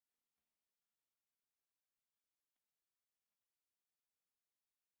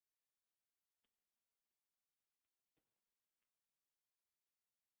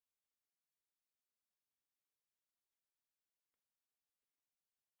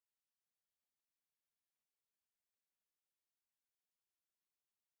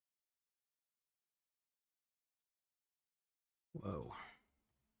Whoa.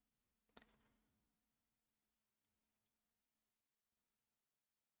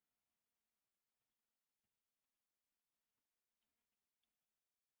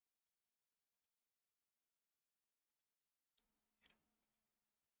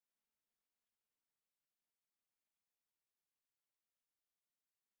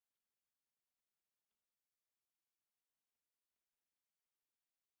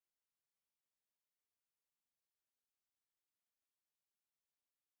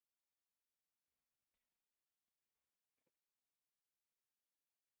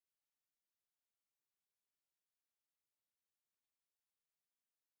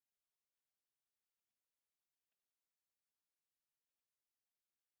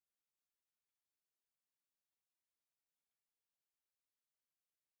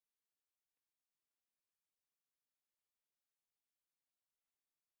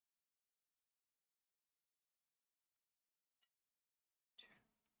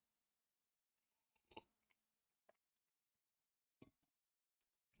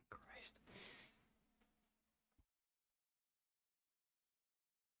 Christ.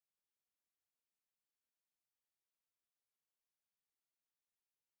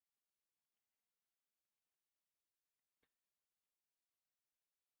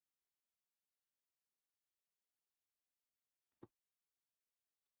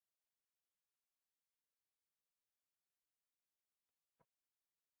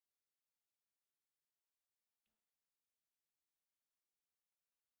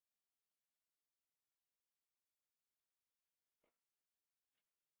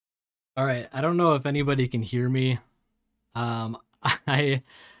 All right, I don't know if anybody can hear me. Um, I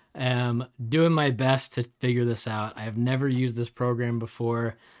am doing my best to figure this out. I have never used this program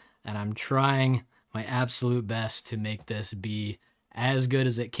before, and I'm trying my absolute best to make this be as good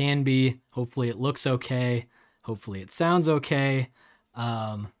as it can be. Hopefully, it looks okay. Hopefully, it sounds okay.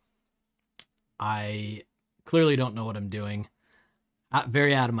 Um, I clearly don't know what I'm doing.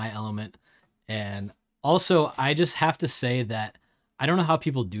 Very out of my element. And also, I just have to say that I don't know how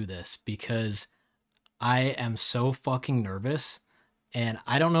people do this because I am so fucking nervous. And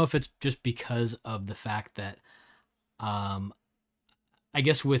I don't know if it's just because of the fact that, um, I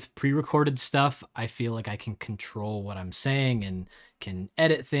guess with pre recorded stuff, I feel like I can control what I'm saying and can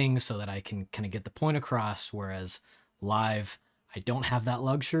edit things so that I can kind of get the point across. Whereas live, I don't have that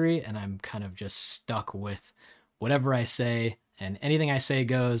luxury and I'm kind of just stuck with whatever I say, and anything I say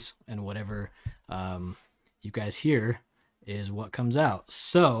goes, and whatever you guys hear is what comes out.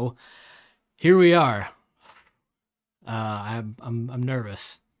 So here we are. I'm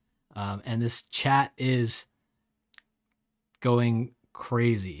nervous, and this chat is going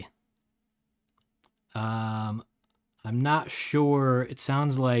crazy. I'm not sure. It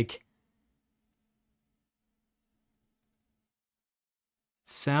sounds like,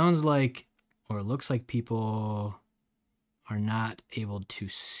 or it looks like people are not able to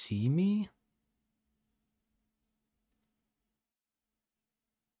see me.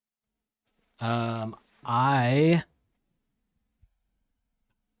 I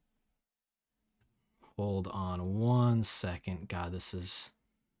hold on one second. God, this is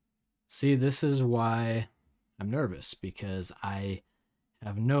why I'm nervous, because I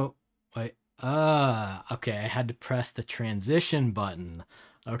have no wait. Okay, I had to press the transition button.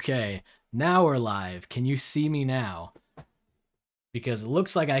 Okay, now we're live. Can you see me now? Because it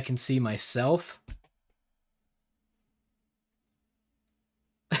looks like I can see myself.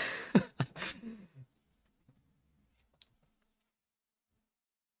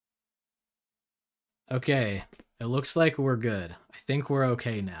 Okay, it looks like we're good. I think we're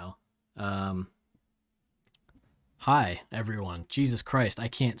okay now. Um, Hi, everyone. Jesus Christ, I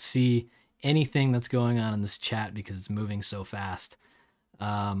can't see anything that's going on in this chat because it's moving so fast.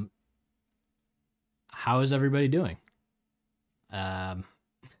 Um, how is everybody doing? Um,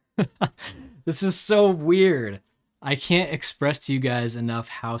 this is so weird. I can't express to you guys enough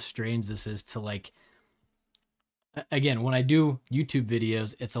how strange this is to, like, again, when I do YouTube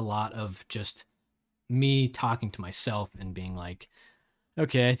videos, it's a lot of just me talking to myself and being like,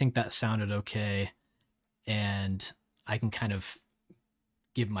 okay, I think that sounded okay. And I can kind of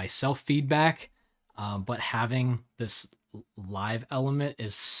give myself feedback. But having this live element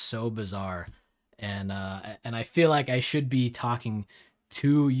is so bizarre. And I feel like I should be talking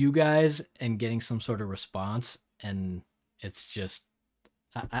to you guys and getting some sort of response. And it's just,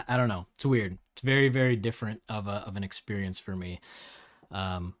 I don't know. It's weird. It's very, very different of an experience for me.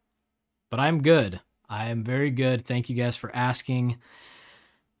 But I'm good. I am very good. Thank you guys for asking.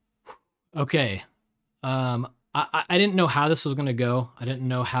 Okay. I didn't know how this was going to go. I didn't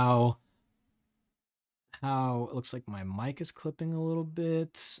know how how it looks like my mic is clipping a little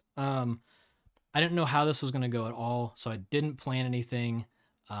bit. I didn't know how this was going to go at all, so I didn't plan anything.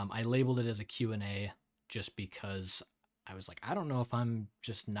 I labeled it as a Q&A just because I was like, I don't know if I'm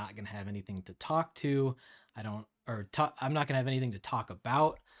just not going to have anything to talk to. I'm not going to have anything to talk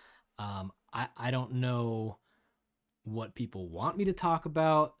about. I don't know what people want me to talk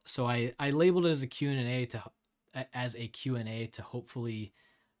about. So I labeled it as a Q&A to hopefully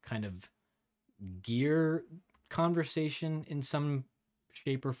kind of gear conversation in some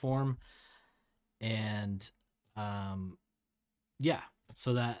shape or form. And yeah,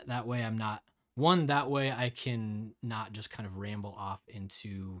 so that way that way I can not just kind of ramble off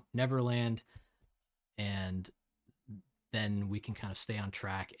into Neverland, and then we can kind of stay on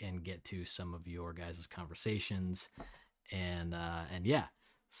track and get to some of your guys' conversations. And yeah,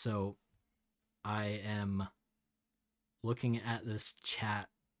 so I am looking at this chat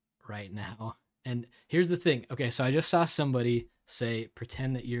right now. And here's the thing. Okay, so I just saw somebody say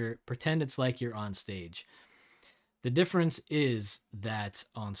pretend it's like you're on stage. The difference is that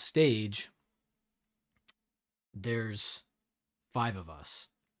on stage there's 5 of us,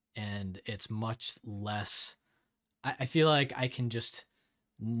 and it's much less. I feel like I can just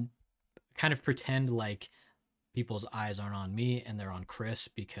kind of pretend like people's eyes aren't on me and they're on Chris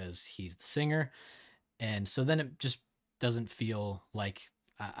because he's the singer. And so then it just doesn't feel like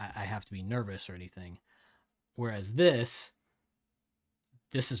I have to be nervous or anything. Whereas this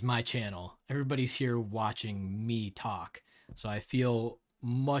is my channel. Everybody's here watching me talk. So I feel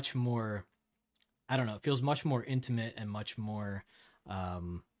much more, I don't know, it feels much more intimate and much more, I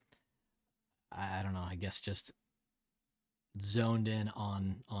don't know, I guess just zoned in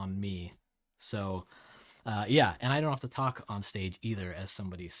on me. So yeah, and I don't have to talk on stage either, as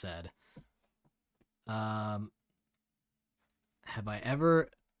somebody said.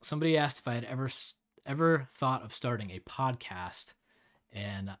 Somebody asked if I had ever thought of starting a podcast,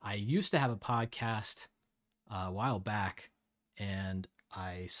 and I used to have a podcast a while back, and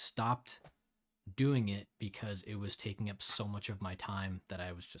I stopped doing it because it was taking up so much of my time that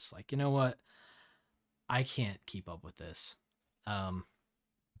I was just like, you know what? I can't keep up with this.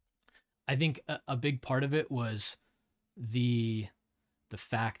 I think a big part of it was the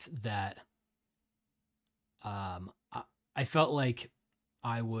fact that I felt like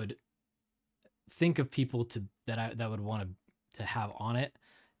I would think of people that would want to have on it,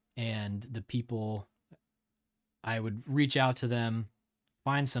 and the people, I would reach out to them,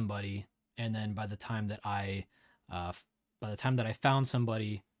 find somebody, and then by the time that I found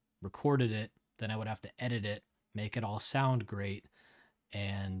somebody, recorded it, then I would have to edit it, make it all sound great,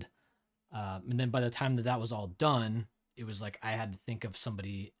 and then by the time that was all done, it was like I had to think of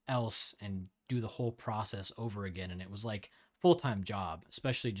somebody else and do the whole process over again, and it was like full-time job,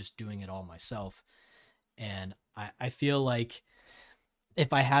 especially just doing it all myself. And I feel like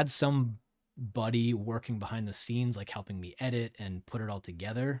if I had somebody working behind the scenes, like helping me edit and put it all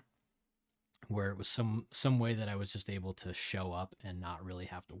together, where it was some way that I was just able to show up and not really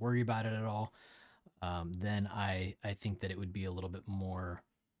have to worry about it at all, then I think that it would be a little bit more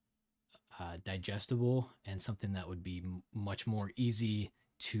digestible and something that would be much more easy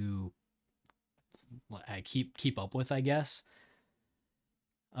to keep up with, I guess.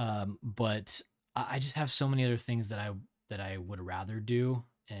 But I just have so many other things that I would rather do,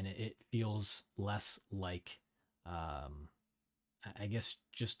 and it feels less like, I guess,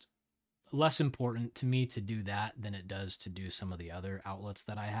 just less important to me to do that than it does to do some of the other outlets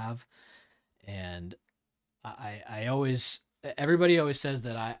that I have. And I always, everybody always says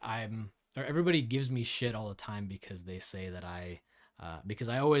that or everybody gives me shit all the time because they say that because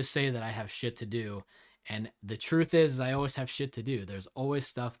I always say that I have shit to do. And the truth is I always have shit to do. There's always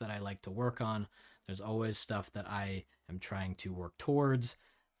stuff that I like to work on. There's always stuff that I am trying to work towards.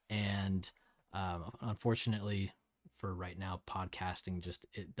 And unfortunately for right now, podcasting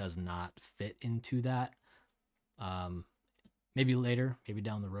it does not fit into that. Maybe later, maybe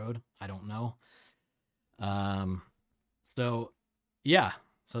down the road, I don't know. So yeah,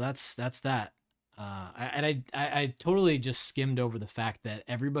 so that's that. I totally just skimmed over the fact that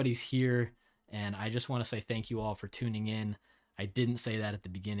everybody's here, and I just want to say thank you all for tuning in. I didn't say that at the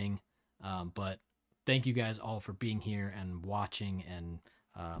beginning, but thank you guys all for being here and watching and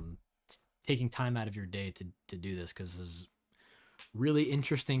taking time out of your day to do this, because this is really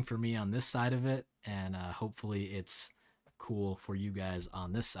interesting for me on this side of it, and hopefully it's cool for you guys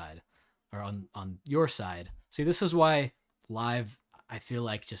on this side, or on your side. See, this is why live, I feel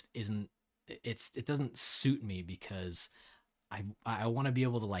like, just isn't, it doesn't suit me, because I want to be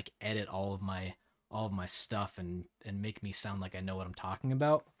able to like edit all of my stuff and make me sound like I know what I'm talking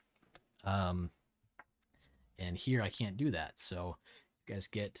about. And here I can't do that. So you guys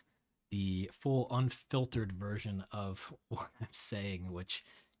get the full unfiltered version of what I'm saying, which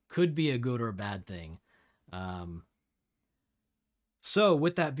could be a good or bad thing. So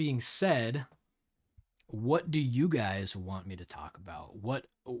with that being said, what do you guys want me to talk about? What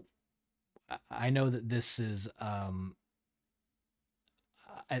I know that this is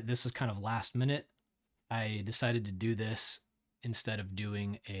this was kind of last minute. I decided to do this instead of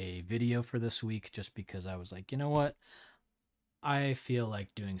doing a video for this week just because I was like, you know what? I feel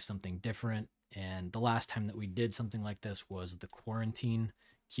like doing something different. And the last time that we did something like this was the quarantine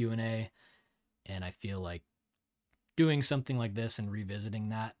Q&A, and I feel like doing something like this and revisiting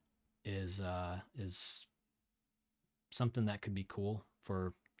that is something that could be cool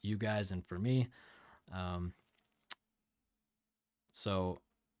for you guys and for me. So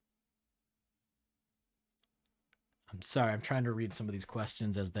I'm sorry, I'm trying to read some of these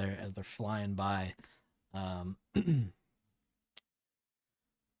questions as they're flying by.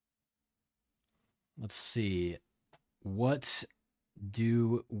 Let's see. What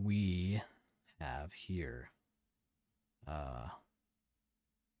do we have here?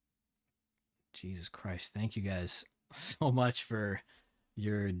 Jesus Christ. Thank you guys so much for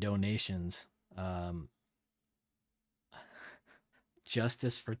your donations.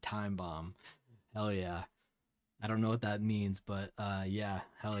 Justice for Time Bomb. Hell yeah. I don't know what that means, but yeah,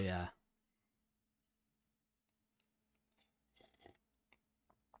 hell yeah.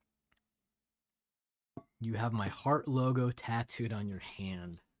 You have my heart logo tattooed on your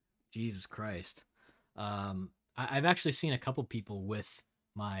hand. Jesus Christ. I've actually seen a couple people with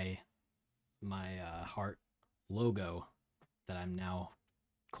my heart logo that I'm now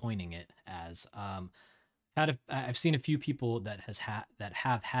coining it as. I've seen a few people that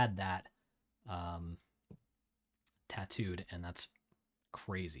have had that tattooed, and that's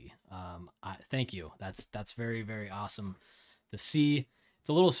crazy. Thank you. That's very, very awesome to see. It's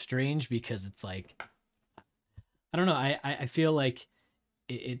a little strange because it's like, I don't know. I feel like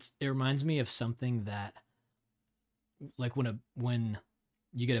it reminds me of something that, like when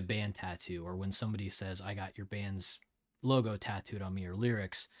you get a band tattoo, or when somebody says, I got your band's logo tattooed on me, or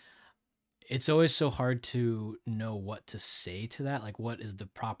lyrics, it's always so hard to know what to say to that. Like, what is the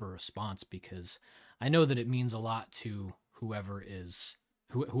proper response? Because I know that it means a lot to whoever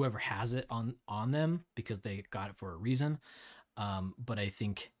has it on them, because they got it for a reason. But I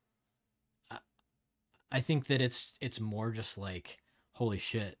think that it's more just like, holy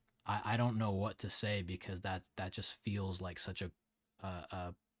shit, I don't know what to say, because that just feels like such a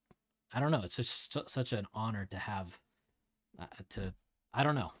I don't know, it's such an honor to have to I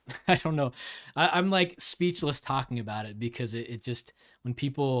don't know. I don't know. I'm like speechless talking about it, because it just, when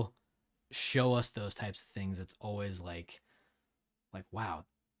people show us those types of things, it's always like wow,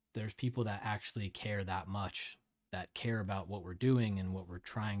 there's people that actually care that much, that care about what we're doing and what we're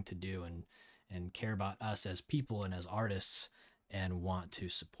trying to do, and care about us as people and as artists, and want to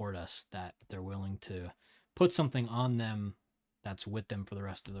support us, that they're willing to put something on them that's with them for the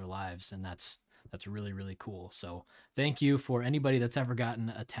rest of their lives. And that's really, really cool. So thank you for anybody that's ever gotten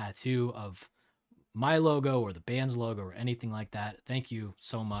a tattoo of my logo or the band's logo or anything like that. Thank you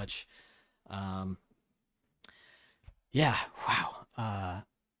so much. Yeah, wow.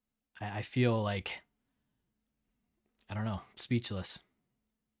 I feel like, I don't know, speechless,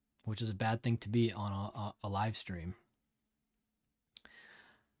 which is a bad thing to be on a live stream.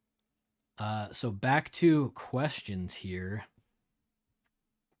 So back to questions here.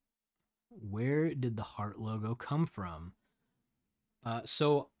 Where did the heart logo come from?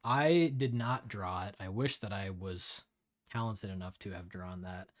 So I did not draw it. I wish that I was talented enough to have drawn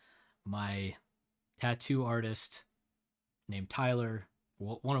that. My tattoo artist named Tyler,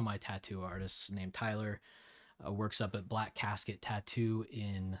 one of my tattoo artists named Tyler, works up at Black Casket Tattoo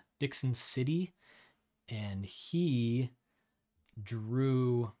in Dixon City, and he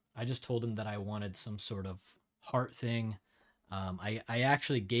drew, I just told him that I wanted some sort of heart thing. I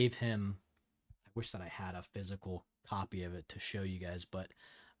actually gave him, I wish that I had a physical copy of it to show you guys, but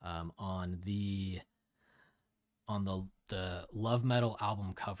on the Love Metal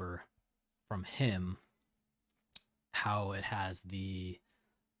album cover from him, how it has the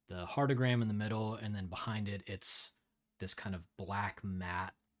heartogram in the middle, and then behind it, it's this kind of black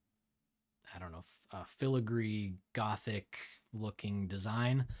matte, I don't know, filigree gothic looking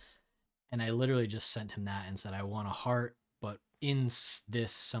design. And I literally just sent him that and said, I want a heart, but in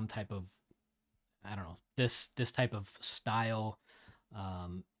this some type of, I don't know, this type of style.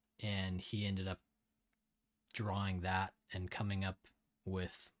 And he ended up drawing that and coming up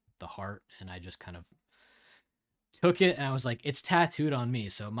with the heart, and I just kind of took it, and I was like, it's tattooed on me,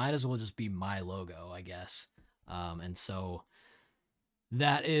 so it might as well just be my logo, I guess. And so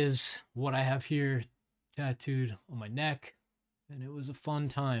that is what I have here tattooed on my neck. And it was a fun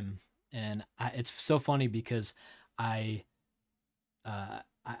time. And it's so funny because I,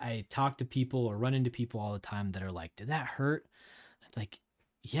 I talk to people or run into people all the time that are like, did that hurt? It's like,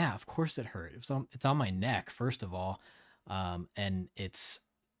 yeah, of course it hurt. It's on my neck, first of all. And it's,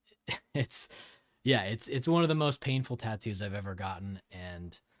 yeah, it's one of the most painful tattoos I've ever gotten.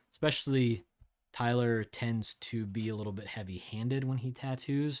 And especially Tyler tends to be a little bit heavy handed when he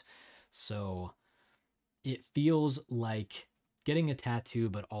tattoos. So it feels like getting a tattoo,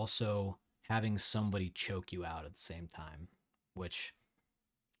 but also having somebody choke you out at the same time, which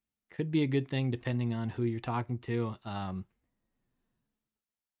could be a good thing depending on who you're talking to. I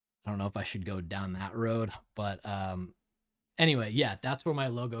don't know if I should go down that road, but anyway, yeah, that's where my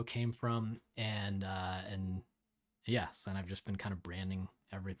logo came from, and yes, and I've just been kind of branding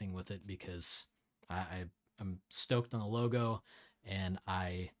everything with it because I'm stoked on the logo, and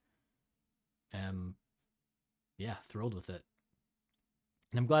I am, yeah, thrilled with it,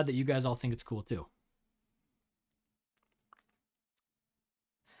 and I'm glad that you guys all think it's cool too.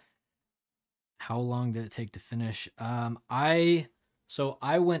 How long did it take to finish? I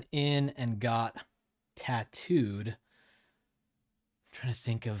went in and got tattooed. I'm trying to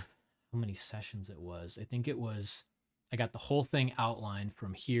think of how many sessions it was. I think it was, I got the whole thing outlined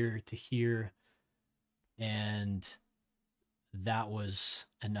from here to here, and that was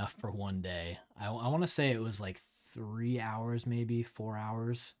enough for one day. I want to say it was like 3 hours, maybe 4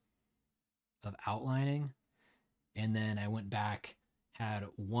 hours of outlining. And then I went back, had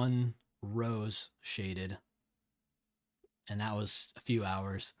one rose shaded, and that was a few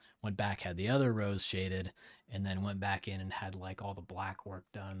hours. Went back, had the other rose shaded, and then went back in and had like all the black work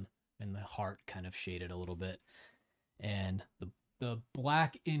done and the heart kind of shaded a little bit. And the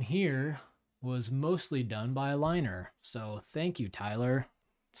black in here was mostly done by a liner. So thank you, Tyler.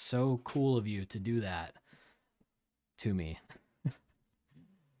 It's so cool of you to do that to me.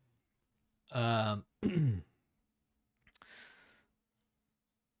 um,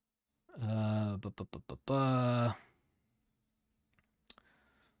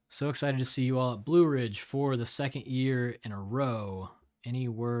 So excited to see you all at Blue Ridge for the second year in a row. Any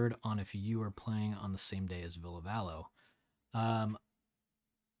word on if you are playing on the same day as Villa Vallo? Um,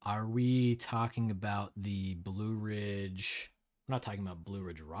 are we talking about the Blue Ridge? We're not talking about Blue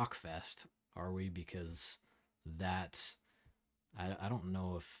Ridge Rock Fest, are we? Because that's, I don't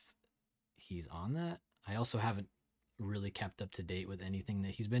know if he's on that. I also haven't really kept up to date with anything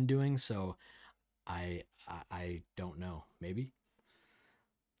that he's been doing, so I don't know. Maybe.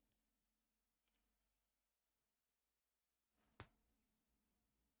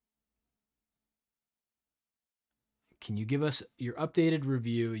 Can you give us your updated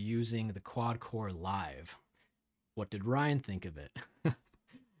review using the quad core live? What did Ryan think of it?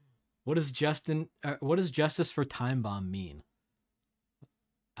 What does what does justice for time bomb mean?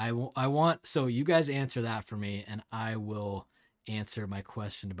 I want, so you guys answer that for me, and I will answer my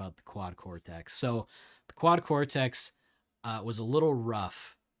question about the quad cortex. So the quad cortex was a little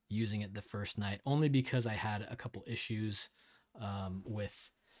rough using it the first night, only because I had a couple issues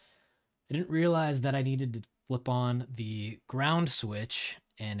with, I didn't realize that I needed to flip on the ground switch.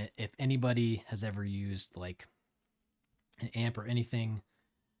 And if anybody has ever used like an amp or anything,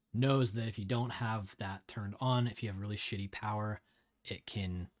 knows that if you don't have that turned on, if you have really shitty power, it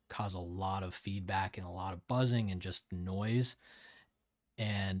can cause a lot of feedback and a lot of buzzing and just noise.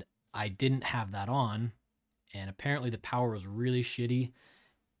 And I didn't have that on. And apparently the power was really shitty,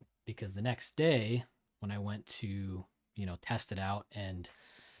 because the next day when I went to, test it out and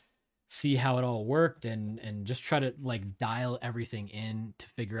see how it all worked, and just try to like dial everything in to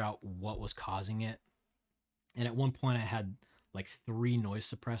figure out what was causing it. And at one point I had like 3 noise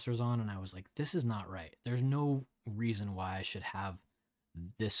suppressors on, and I was like, this is not right. There's no reason why I should have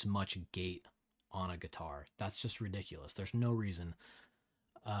this much gate on a guitar. That's just ridiculous. There's no reason.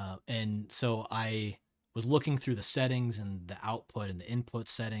 And so I was looking through the settings and the output and the input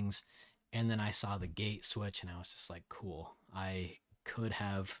settings, and then I saw the gate switch, and I was just like, cool. I could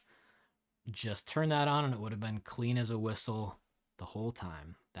have just turned that on and it would have been clean as a whistle the whole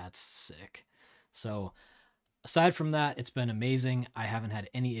time. That's sick. So aside from that, it's been amazing. I haven't had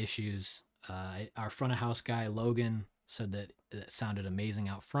any issues. Our front of house guy, Logan, said that it sounded amazing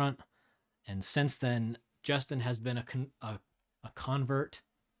out front. And since then, Justin has been a convert.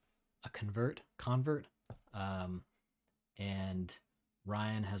 And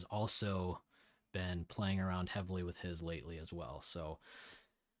Ryan has also been playing around heavily with his lately as well. So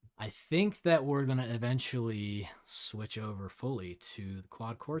I think that we're going to eventually switch over fully to the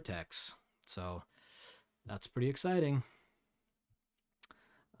quad cortex. So That's pretty exciting.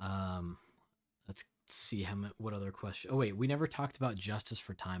 Um, let's see what other question. Oh wait, we never talked about Justice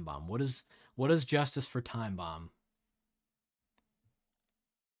for Time Bomb. What is Justice for Time Bomb?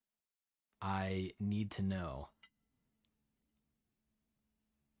 I need to know.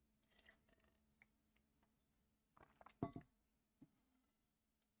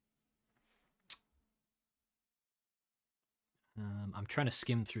 I'm trying to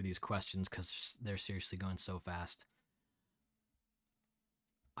skim through these questions because they're seriously going so fast.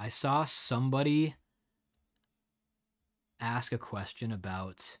 I saw somebody ask a question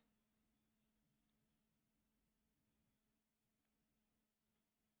about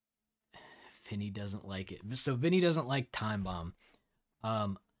Vinny doesn't like it. So Vinny doesn't like Time Bomb.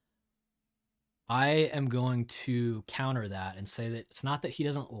 Um, I am going to counter that and say that it's not that he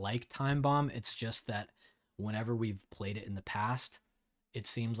doesn't like Time Bomb. It's just that whenever we've played it in the past, it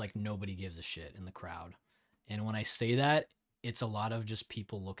seems like nobody gives a shit in the crowd. And when I say that, it's a lot of just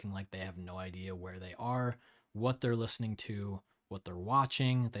people looking like they have no idea where they are, what they're listening to, what they're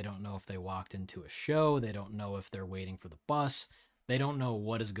watching. They don't know if they walked into a show. They don't know if they're waiting for the bus. They don't know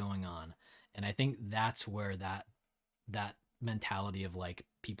what is going on. And I think that's where that mentality of like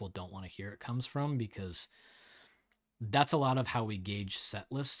people don't want to hear it comes from, because that's a lot of how we gauge set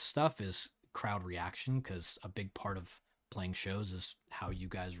list stuff is crowd reaction, because a big part of playing shows is how you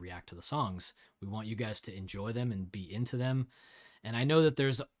guys react to the songs. We want you guys to enjoy them and be into them. And I know that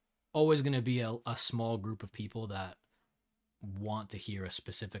there's always going to be a small group of people that want to hear a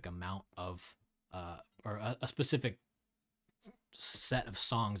specific amount of or a specific set of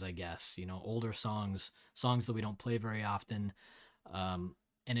songs, I guess, older songs that we don't play very often. And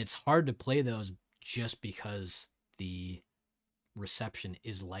it's hard to play those just because the reception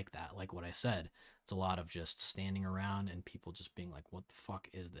is like that. Like what I said, it's a lot of just standing around and people just being like, what the fuck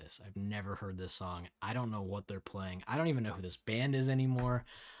is this? I've never heard this song. I don't know what they're playing. I don't even know who this band is anymore.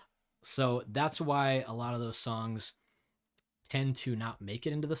 So that's why a lot of those songs tend to not make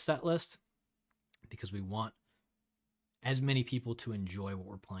it into the set list, because we want as many people to enjoy what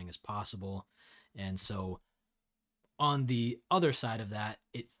we're playing as possible. And so on the other side of that,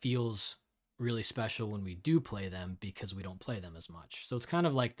 it feels really special when we do play them because we don't play them as much. So it's kind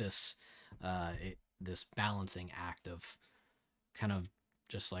of like this balancing act of kind of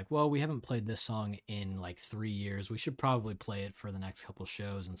just like, well, we haven't played this song in like 3 years. We should probably play it for the next couple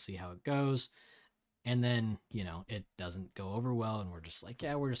shows and see how it goes. And then, it doesn't go over well and we're just like,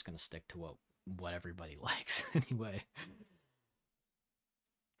 yeah, we're just going to stick to what everybody likes anyway.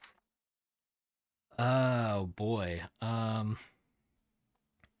 Oh boy.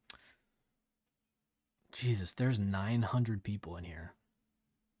 Jesus, there's 900 people in here.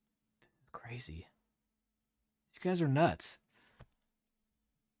 Crazy. You guys are nuts.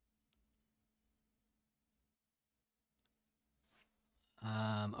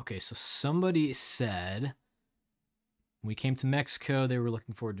 Okay, so somebody said we came to Mexico, they were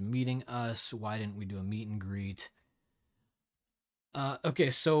looking forward to meeting us. Why didn't we do a meet and greet? Okay,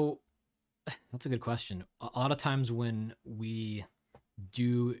 so that's a good question. A lot of times when we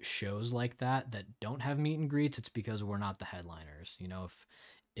do shows like that don't have meet and greets, it's because we're not the headliners.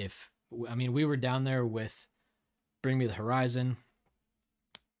 If I mean, we were down there with Bring Me the Horizon,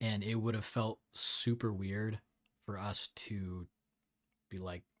 and it would have felt super weird for us to be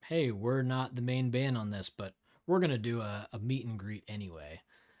like, hey, we're not the main band on this, but we're gonna do a meet and greet anyway.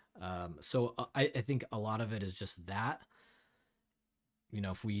 So I think a lot of it is just that.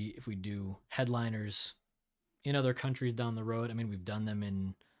 If we do headliners in other countries down the road, I mean, we've done them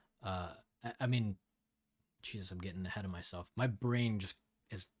in. I mean, Jesus, I'm getting ahead of myself. My brain just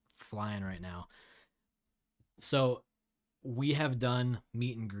is flying right now. So we have done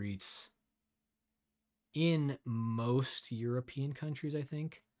meet and greets in most European countries, I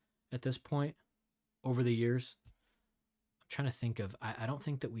think, at this point over the years. I'm trying to think of, I don't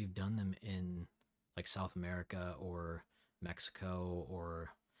think that we've done them in like South America or Mexico or.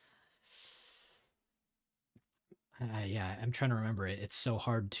 Yeah, I'm trying to remember it. It's so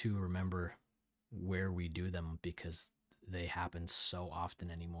hard to remember where we do them because they happen so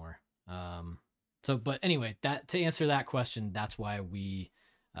often anymore. But anyway, that to answer that question, that's why we,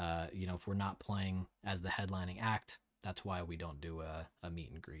 if we're not playing as the headlining act, that's why we don't do a meet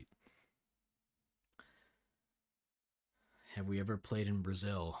and greet. Have we ever played in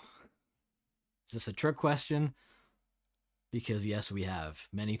Brazil? Is this a trick question? Because yes, we have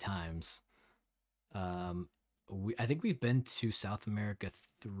many times. I think we've been to South America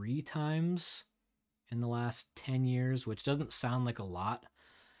 3 times in the last 10 years, which doesn't sound like a lot,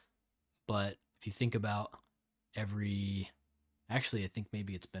 but if you think about every Actually, I think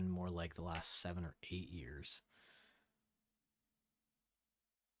maybe it's been more like the last 7 or 8 years.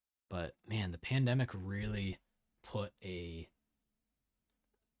 But man, the pandemic really put a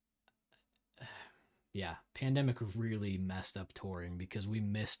yeah, pandemic really messed up touring because we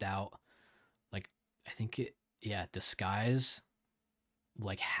missed out. Like, I think it, yeah, Disguise,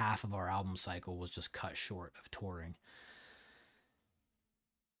 like half of our album cycle was just cut short of touring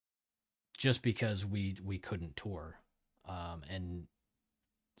just because we couldn't tour. And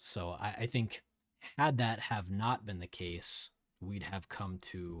so I think had that have not been the case, we'd have come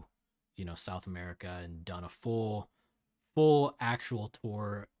to, South America and done a full actual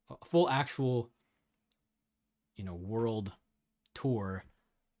tour, full actual, world tour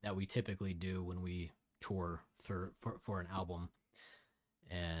that we typically do when we tour for an album.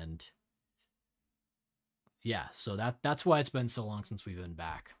 And yeah, so that's why it's been so long since we've been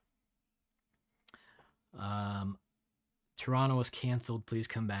back. Um, Toronto was canceled. Please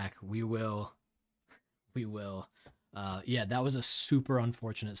come back. We will. We will. Yeah, that was a super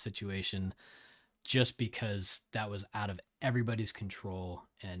unfortunate situation just because that was out of everybody's control.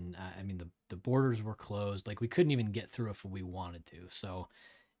 And I mean, the borders were closed. Like, we couldn't even get through if we wanted to. So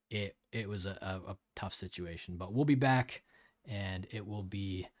it was a tough situation. But we'll be back and it will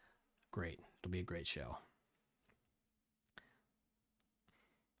be great. It'll be a great show.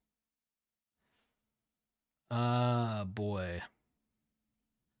 Boy.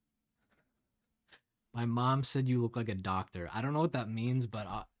 My mom said you look like a doctor. I don't know what that means, but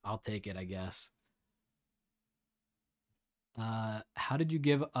I'll take it, I guess. How did you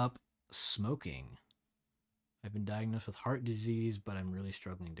give up smoking? I've been diagnosed with heart disease, but I'm really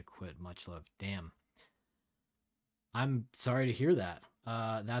struggling to quit. Much love. Damn. I'm sorry to hear that.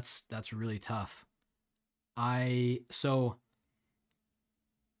 That's really tough. I so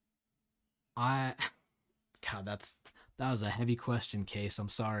I God, that was a heavy question, Case. I'm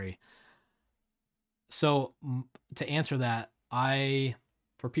sorry. So to answer that,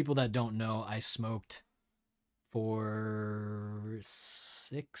 for people that don't know, I smoked for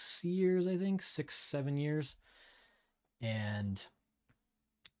 6 years, I think 6, 7 years, and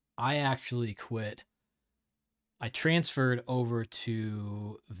I actually quit. I transferred over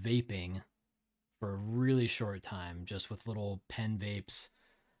to vaping for a really short time, just with little pen vapes,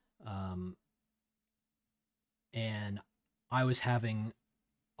 um, and I was having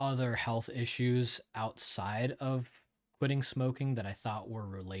other health issues outside of quitting smoking that I thought were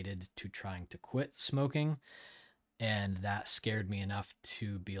related to trying to quit smoking. And that scared me enough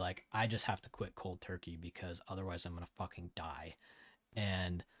to be like, I just have to quit cold turkey because otherwise I'm going to fucking die.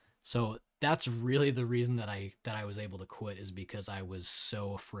 And so that's really the reason that I was able to quit, is because I was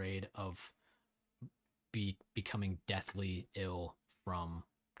so afraid of becoming deathly ill from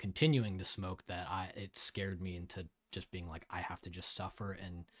continuing to smoke that it scared me into just being like, I have to just suffer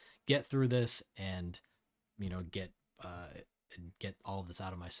and get through this and get get all of this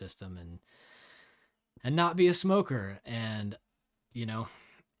out of my system and not be a smoker. And you know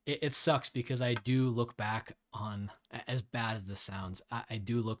it sucks because I do look back on, as bad as this sounds, I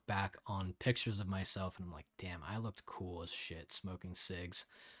do look back on pictures of myself and I'm like, damn, I looked cool as shit smoking cigs.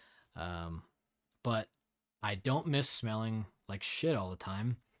 um, but I don't miss smelling like shit all the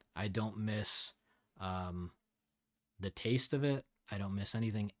time. I don't miss um, the taste of it. I don't miss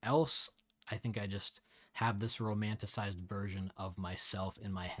anything else. I think I just have this romanticized version of myself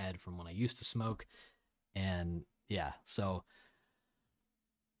in my head from when I used to smoke. And yeah, so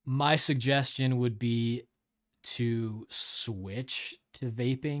my suggestion would be to switch to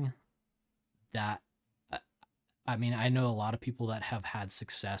vaping. That, uh, I mean, I know a lot of people that have had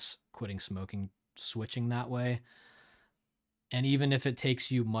success quitting smoking, switching that way. And even if it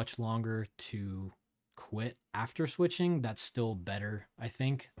takes you much longer to quit after switching, that's still better, I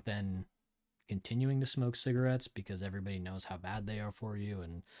think, than continuing to smoke cigarettes because everybody knows how bad they are for you.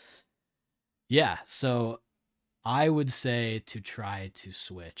 And yeah, so I would say to try to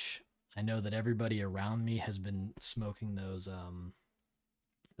switch. I know that everybody around me has been smoking those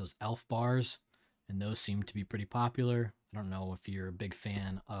Elf bars, and those seem to be pretty popular. I don't know if you're a big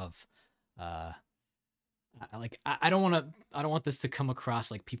fan of uh I don't want this to come across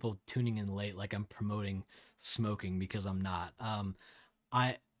like people tuning in late like I'm promoting smoking, because I'm not.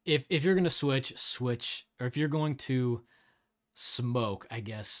 I if you're going to switch, or if you're going to smoke, I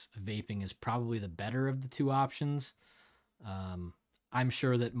guess vaping is probably the better of the two options. Um, I'm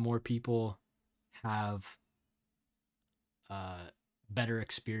sure that more people have uh, better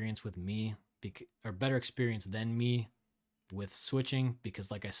experience with me, or better experience than me with switching,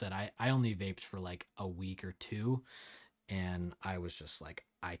 because like I said, I only vaped for like a week or two, and I was just like,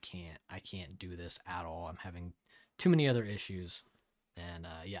 I can't do this at all. I'm having too many other issues. And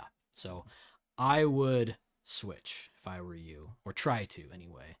yeah, so I would switch if I were you, or try to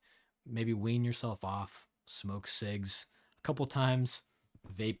anyway. Maybe wean yourself off, smoke cigs a couple times,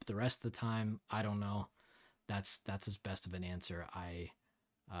 vape the rest of the time. I don't know. That's as best of an answer I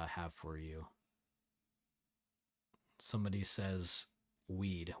have for you. Somebody says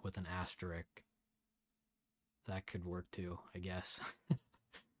weed with an asterisk. That could work too, I guess.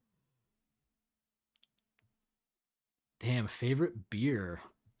 Damn, favorite beer.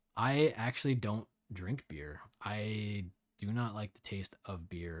 I actually don't drink beer. I do not like the taste of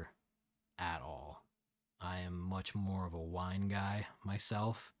beer at all. I am much more of a wine guy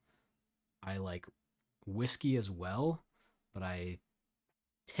myself. I like whiskey as well, but I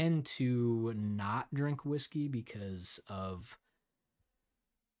tend to not drink whiskey because of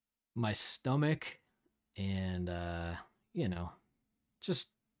my stomach and you know, just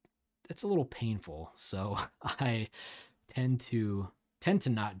it's a little painful. So I tend to tend to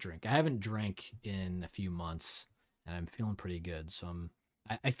not drink. I haven't drank in a few months and I'm feeling pretty good. So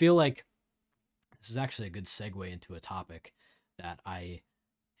I feel like this is actually a good segue into a topic that I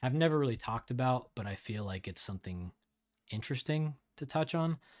have never really talked about, but I feel like it's something interesting to touch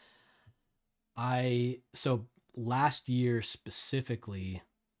on. So last year specifically,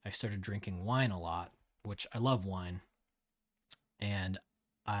 I started drinking wine a lot, which I love wine, and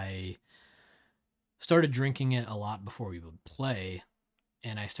I started drinking it a lot before we would play,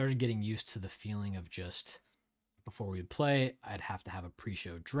 and I started getting used to the feeling of just before we would play, I'd have to have a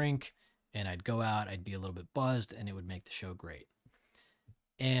pre-show drink, and I'd go out, I'd be a little bit buzzed, and it would make the show great.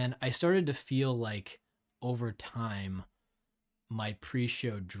 And I started to feel like over time, my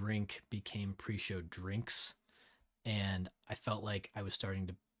pre-show drink became pre-show drinks, and I felt like I was starting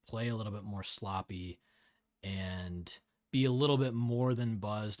to play a little bit more sloppy and be a little bit more than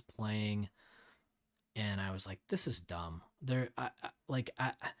buzzed playing. And I was like, this is dumb. There's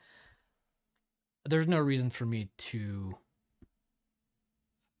no reason for me to,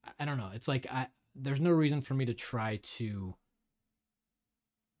 I don't know. It's like, there's no reason for me to try to,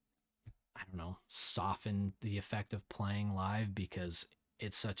 I don't know, soften the effect of playing live, because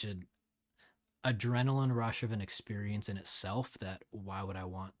it's such an adrenaline rush of an experience in itself that why would I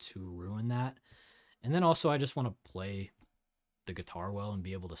want to ruin that? And then also I just want to play the guitar well and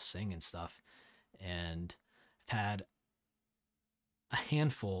be able to sing and stuff. And I've had a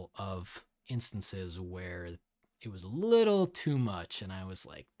handful of instances where it was a little too much and I was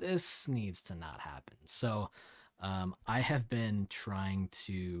like, this needs to not happen. So I have been trying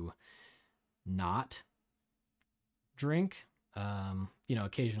to not drink.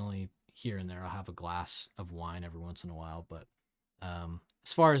 Occasionally here and there I'll have a glass of wine every once in a while, but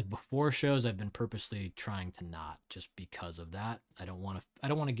as far as before shows, I've been purposely trying to not, just because of that. I don't want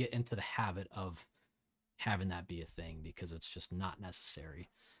to get into the habit of having that be a thing, because it's just not necessary.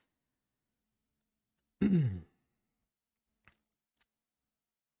 Come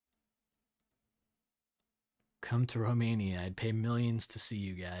to Romania. I'd pay millions to see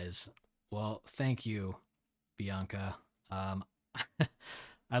you guys. Well, thank you, Bianca. Um,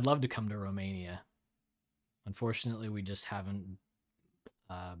 I'd love to come to Romania. Unfortunately, we just haven't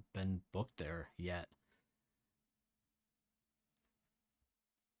been booked there yet.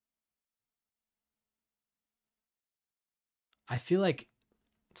 I feel like,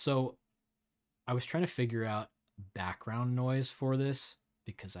 so I was trying to figure out background noise for this,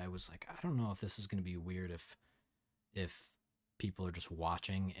 because I was like, I don't know if this is going to be weird if people are just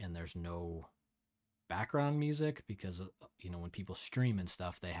watching and there's no background music, because when people stream and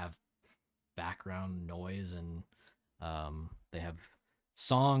stuff, they have background noise, and they have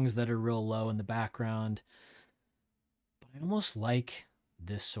songs that are real low in the background. But I almost like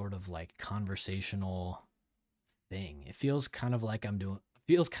this sort of like conversational thing. It feels kind of like I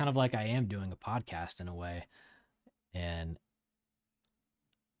am doing a podcast in a way. And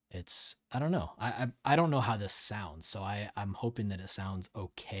it's, I don't know. I don't know how this sounds, so I'm hoping that it sounds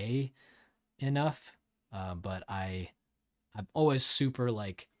okay enough. But I'm always super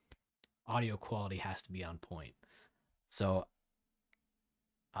like, audio quality has to be on point. So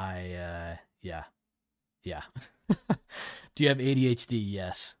yeah. Yeah. Do you have ADHD?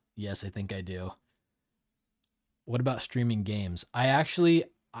 Yes. Yes, I think I do. What about streaming games? I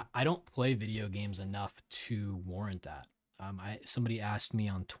don't play video games enough to warrant that. Somebody asked me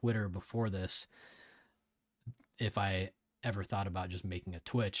on Twitter before this if I ever thought about just making a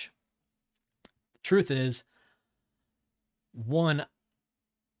Twitch. The truth is, one,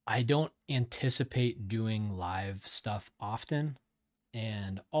 I don't anticipate doing live stuff often,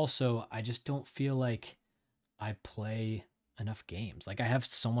 and also I just don't feel like I play enough games. Like, I have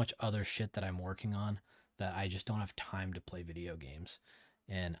so much other shit that I'm working on that I just don't have time to play video games.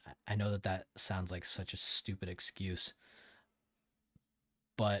 And I know that that sounds like such a stupid excuse,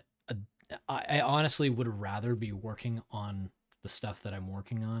 but I honestly would rather be working on the stuff that I'm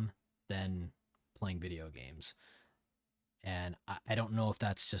working on than playing video games. And I don't know if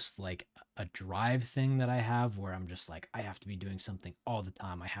that's just like a drive thing that I have where I'm just like, I have to be doing something all the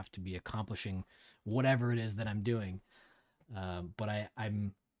time. I have to be accomplishing whatever it is that I'm doing. But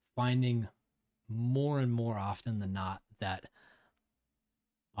I'm finding more and more often than not that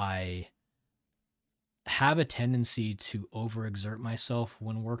I have a tendency to overexert myself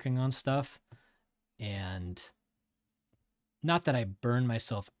when working on stuff. And not that I burn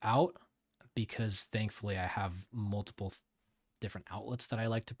myself out, because thankfully I have multiple different outlets that I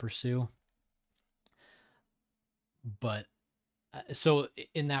like to pursue. But so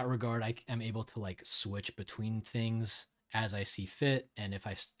in that regard, I am able to like switch between things as I see fit. And if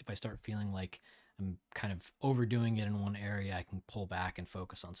I start feeling like I'm kind of overdoing it in one area, I can pull back and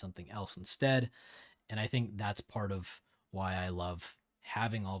focus on something else instead. And I think that's part of why I love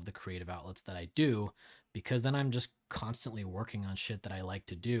having all of the creative outlets that I do, because then I'm just constantly working on shit that I like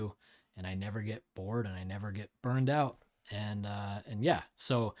to do, and I never get bored and I never get burned out. And yeah,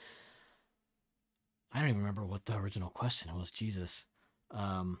 so I don't even remember what the original question was. Jesus.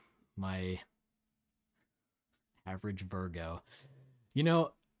 My average Virgo. You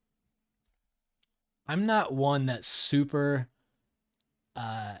know, I'm not one that's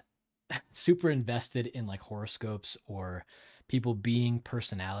uh super invested in like horoscopes or people being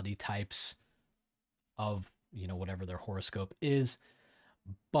personality types of, whatever their horoscope is,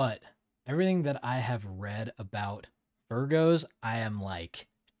 but everything that I have read about Virgos, I am like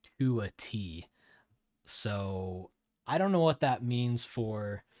to a T. So I don't know what that means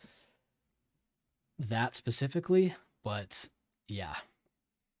for that specifically, but yeah,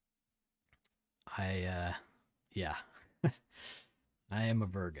 yeah, I am a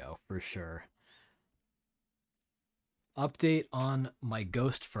Virgo for sure. Update on my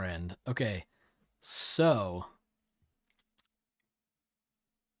ghost friend. Okay, so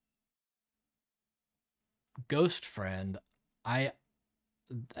ghost friend, I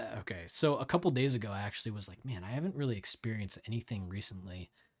okay, so a couple days ago I actually was like, man, I haven't really experienced anything recently.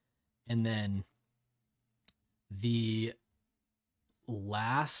 And then the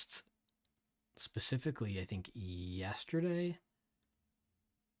last, specifically I think yesterday,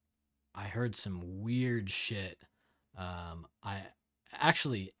 I heard some weird shit. I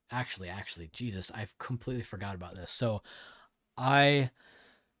actually, Jesus, I've completely forgot about this. So I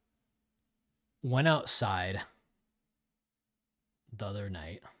went outside the other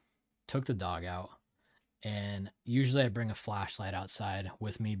night, took the dog out, and usually I bring a flashlight outside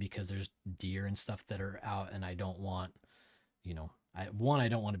with me because there's deer and stuff that are out, and I don't want, I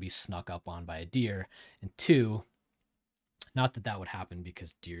don't want to be snuck up on by a deer, and two, not that that would happen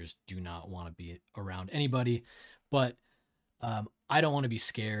because deers do not want to be around anybody, but I don't want to be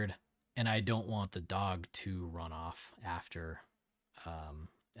scared, and I don't want the dog to run off after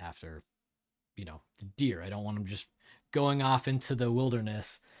the deer. I don't want him just going off into the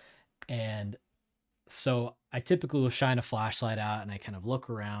wilderness. And so I typically will shine a flashlight out and I kind of look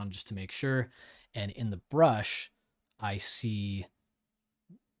around just to make sure. And in the brush, I see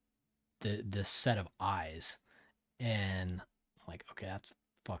this set of eyes, and I'm like, okay, that's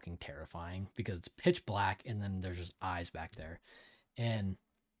fucking terrifying because it's pitch black and then there's just eyes back there. And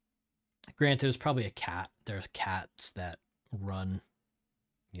granted, there's probably a cat. There's cats that run,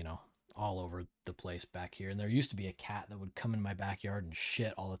 all over the place back here. And there used to be a cat that would come in my backyard and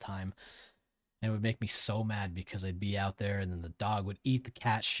shit all the time. And it would make me so mad because I'd be out there and then the dog would eat the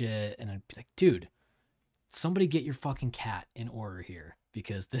cat shit. And I'd be like, dude, somebody get your fucking cat in order here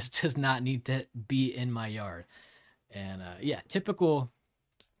because this does not need to be in my yard. And yeah, typical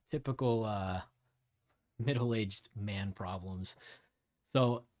middle-aged man problems.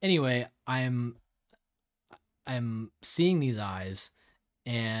 So anyway, I'm seeing these eyes,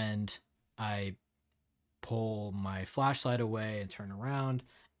 and I pull my flashlight away and turn around,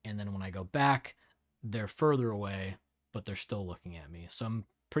 and then when I go back, they're further away, but they're still looking at me. So I'm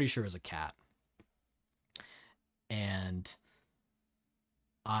pretty sure it's a cat. And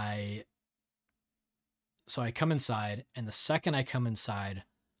I come inside, and the second I come inside,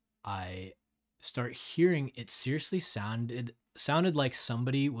 I start hearing it seriously sounded like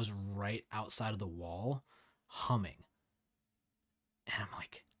somebody was right outside of the wall humming. And I'm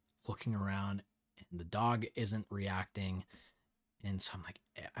like looking around and the dog isn't reacting. And so I'm like,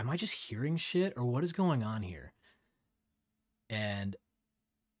 am I just hearing shit or what is going on here? And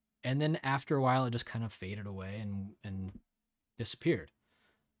then after a while it just kind of faded away and disappeared.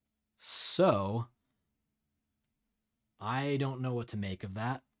 So I don't know what to make of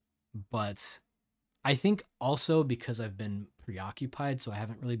that, but I think also because I've been preoccupied, so I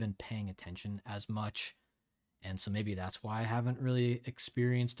haven't really been paying attention as much. And so maybe that's why I haven't really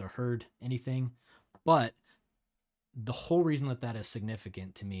experienced or heard anything. But the whole reason that that is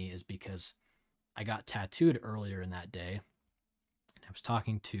significant to me is because I got tattooed earlier in that day. And I was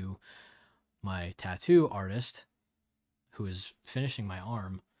talking to my tattoo artist who was finishing my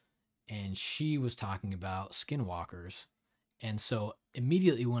arm, and she was talking about skinwalkers. And so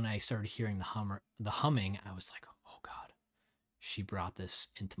immediately when I started hearing the humming, I was like, "Oh God, she brought this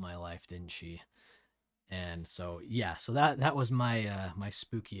into my life, didn't she?" And so yeah, so that was my my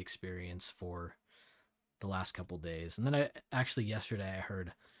spooky experience for the last couple days. And then I actually yesterday I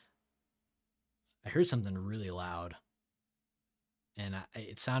heard something really loud, and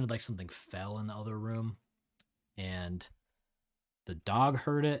it sounded like something fell in the other room, and the dog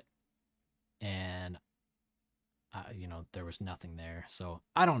heard it, and there was nothing there. So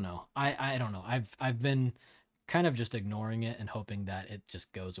I don't know. I don't know. I've been kind of just ignoring it and hoping that it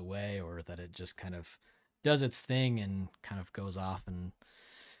just goes away, or that it just kind of does its thing and kind of goes off and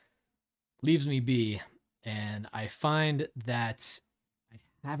leaves me be. And I find that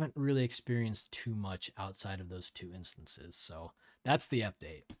I haven't really experienced too much outside of those two instances. So that's the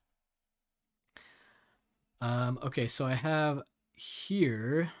update. Okay, so I have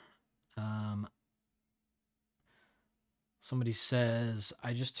here. Somebody says,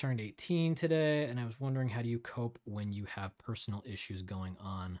 I just turned 18 today, and I was wondering, how do you cope when you have personal issues going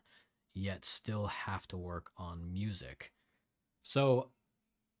on, yet still have to work on music? So,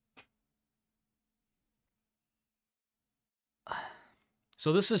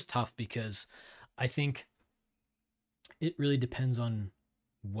 so this is tough because I think it really depends on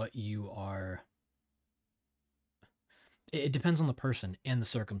what you are. It depends on the person and the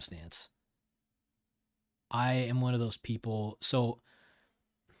circumstance. I am one of those people. So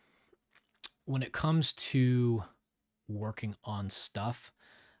when it comes to working on stuff,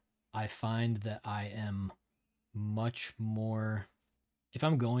 I find that I am much more, if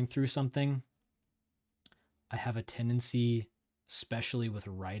I'm going through something, I have a tendency, especially with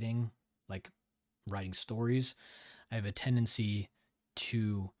writing, like writing stories, I have a tendency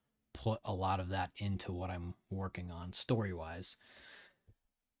to put a lot of that into what I'm working on story wise.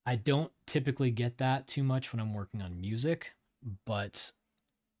 I don't typically get that too much when I'm working on music, but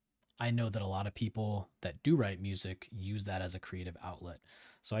I know that a lot of people that do write music use that as a creative outlet.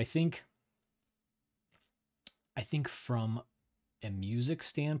 So I think from a music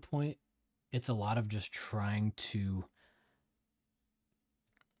standpoint, it's a lot of just trying to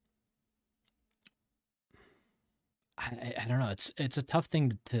I don't know, it's a tough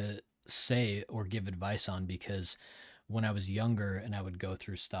thing to say or give advice on, because when I was younger and I would go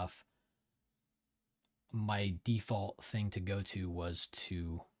through stuff, my default thing to go to was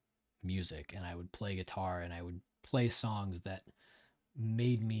to music, and I would play guitar and I would play songs that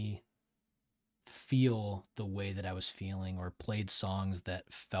made me feel the way that I was feeling, or played songs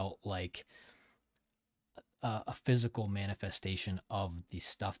that felt like a physical manifestation of the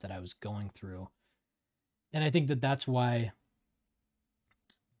stuff that I was going through. And I think that that's why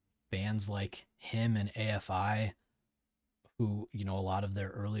bands like him and AFI, who, a lot of their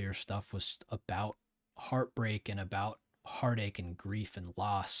earlier stuff was about heartbreak and about heartache and grief and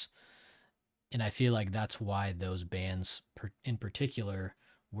loss. And I feel like that's why those bands in particular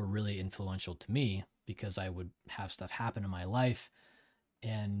were really influential to me, because I would have stuff happen in my life,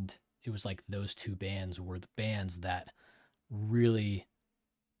 and it was like those two bands were the bands that really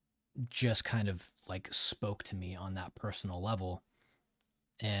just kind of like spoke to me on that personal level.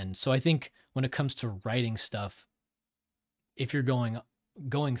 And so I think when it comes to writing stuff, if you're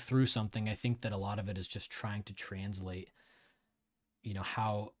going through something, I think that a lot of it is just trying to translate,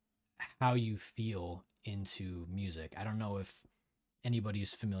 how you feel into music. I don't know if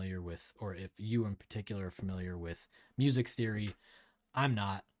anybody's familiar with, or if you in particular are familiar with music theory. I'm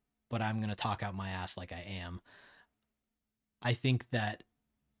not, but I'm going to talk out my ass like I am. I think that,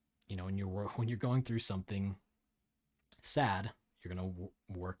 when you're going through something sad, you're going to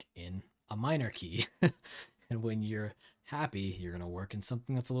work in a minor key. And when you're happy, you're going to work in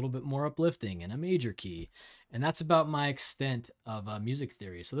something that's a little bit more uplifting in a major key. And that's about my extent of music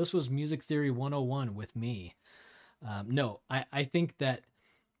theory. So this was Music Theory 101 with me. No, I think that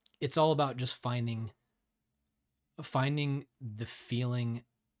it's all about just finding the feeling.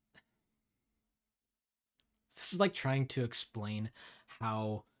 This is like trying to explain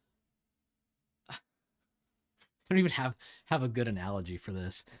how I don't even have a good analogy for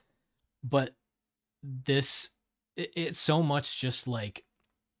this, but it's so much just like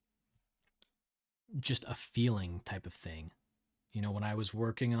just a feeling type of thing. You know, when I was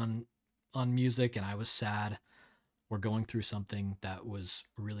working on music and I was sad or going through something that was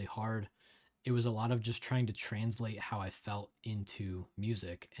really hard, it was a lot of just trying to translate how I felt into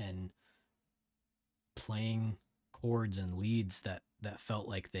music and playing chords and leads that felt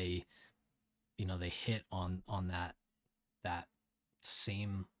like they, you know, they hit on that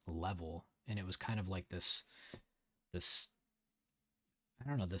same level. And it was kind of like this I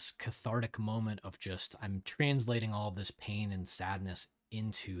don't know, this cathartic moment of just I'm translating all this pain and sadness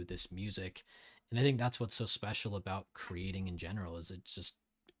into this music. And I think that's what's so special about creating in general is it's just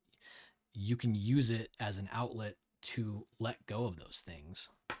you can use it as an outlet to let go of those things.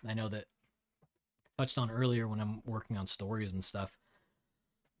 I know that I touched on earlier when I'm working on stories and stuff.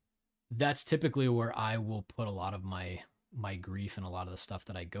 That's typically where I will put a lot of my grief and a lot of the stuff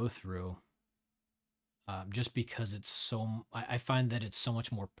that I go through, just because it's so. I find that it's so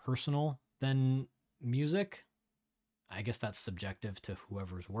much more personal than music. I guess that's subjective to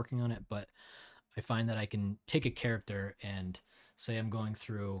whoever's working on it, but I find that I can take a character and say I'm going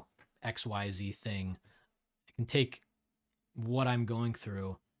through XYZ thing. I can take what I'm going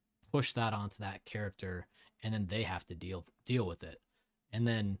through, push that onto that character, and then they have to deal with it. And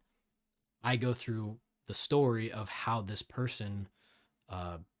then I go through the story of how this person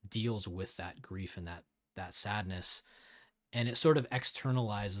uh, deals with that grief and that sadness, and it sort of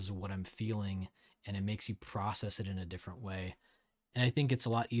externalizes what I'm feeling, and it makes you process it in a different way. And I think it's a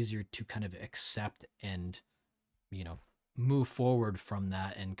lot easier to kind of accept and, you know, move forward from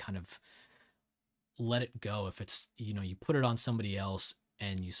that and kind of let it go. If it's, you know, you put it on somebody else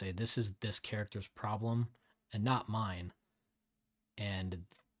and you say this is this character's problem and not mine, and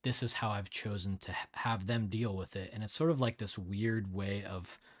this is how I've chosen to have them deal with it. And it's sort of like this weird way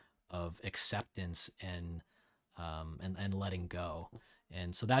of acceptance and letting go.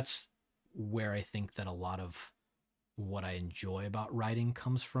 And so that's where I think that a lot of what I enjoy about writing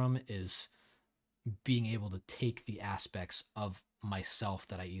comes from, is being able to take the aspects of myself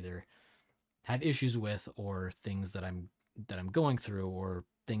that I either have issues with, or things that I'm going through, or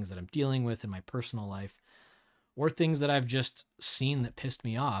things that I'm dealing with in my personal life, or things that I've just seen that pissed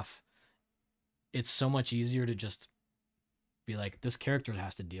me off. It's so much easier to just be like, this character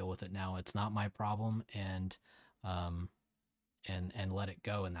has to deal with it now. It's not my problem, um, and let it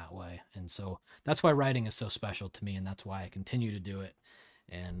go in that way. And so that's why writing is so special to me, and that's why I continue to do it.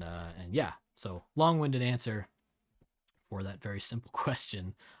 And yeah, so long-winded answer for that very simple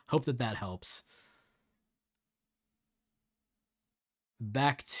question. Hope that helps.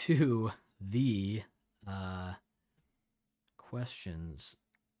 Back to the uh, questions.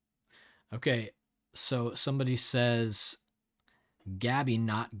 Okay, so somebody says, Gabby,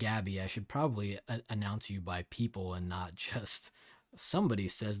 not Gabby. I should probably announce you by people and not just somebody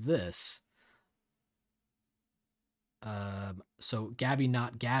says this. So Gabby,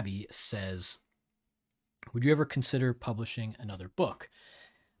 not Gabby says, would you ever consider publishing another book?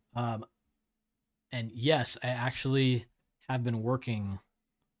 Um, and yes, I actually have been working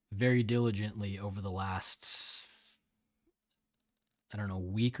very diligently over the last, I don't know,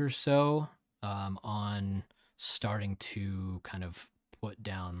 week or so, on starting to kind of put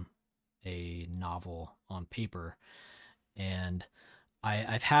down a novel on paper. And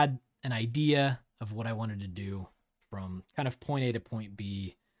I've had an idea of what I wanted to do from kind of point A to point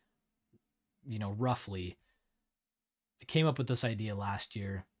B, you know, roughly. I came up with this idea last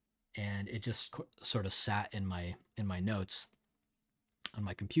year, and it just sort of sat in my notes on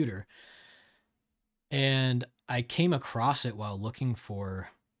my computer. And I came across it while looking for,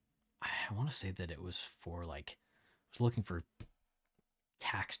 I want to say that it was for like, I was looking for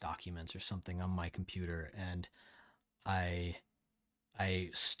tax documents or something on my computer, and I I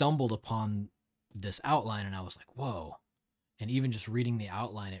stumbled upon this outline, and I was like, whoa. And even just reading the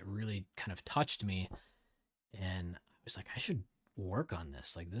outline, it really kind of touched me. And I was like, I should work on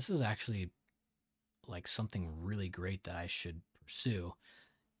this. Like, this is actually like something really great that I should pursue.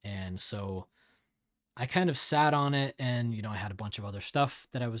 And so I kind of sat on it, and, you know, I had a bunch of other stuff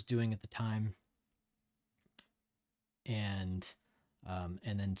that I was doing at the time. And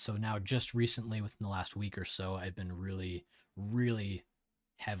then so now just recently within the last week or so, I've been really, really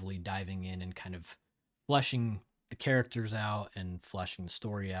heavily diving in and kind of fleshing the characters out and fleshing the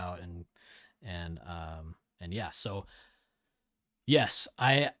story out, and yeah. So yes,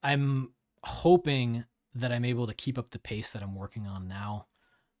 I'm hoping that I'm able to keep up the pace that I'm working on now,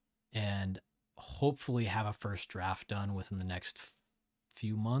 and hopefully have a first draft done within the next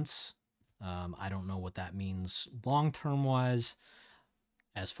few months. I don't know what that means long term wise,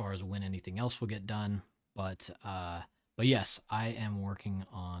 as far as when anything else will get done, but yes, I am working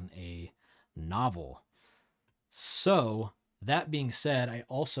on a novel. So, that being said, I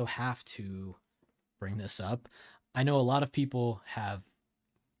also have to bring this up. I know a lot of people have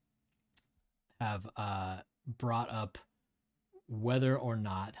brought up whether or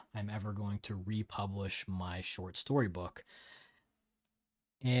not I'm ever going to republish my short story book.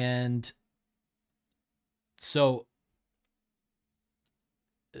 And so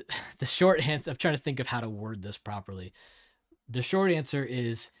the short answer, I'm trying to think of how to word this properly. The short answer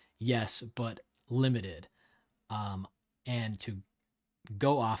is yes, but limited. And to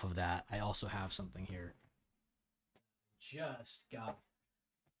go off of that, I also have something here.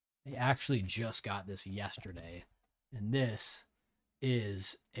 I actually just got this yesterday, and this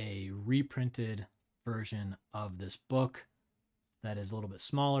is a reprinted version of this book that is a little bit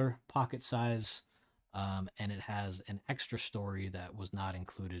smaller, pocket size, and it has an extra story that was not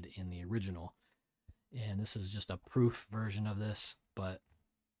included in the original. And this is just a proof version of this, but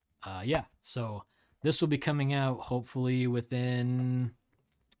yeah, so this will be coming out hopefully within,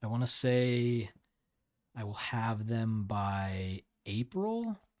 I want to say, I will have them by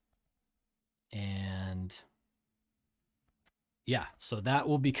April. And yeah, so that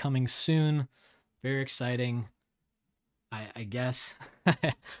will be coming soon. Very exciting. I guess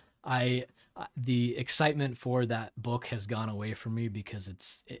I the excitement for that book has gone away from me because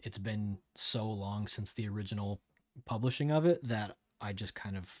it's been so long since the original publishing of it that I just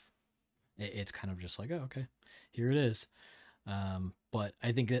kind of it's kind of just like, oh, okay, here it is. But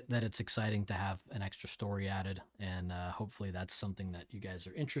I think that it's exciting to have an extra story added, and hopefully that's something that you guys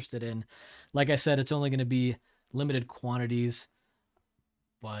are interested in. Like I said, it's only going to be limited quantities,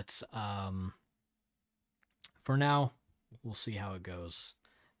 but for now, we'll see how it goes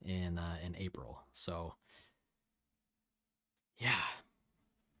in April. So yeah,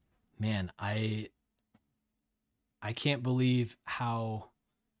 man, I can't believe how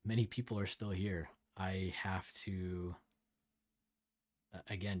many people are still here. I have to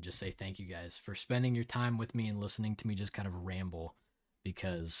again just say thank you guys for spending your time with me and listening to me just kind of ramble,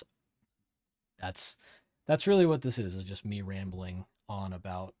 because that's really what this is just me rambling on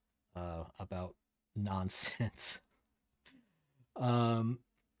about nonsense. um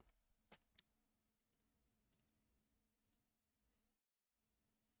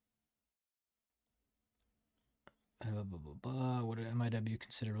Would MIW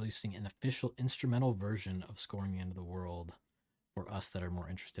consider releasing an official instrumental version of Scoring the End of the World for us that are more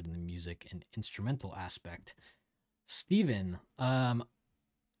interested in the music and instrumental aspect? Steven, are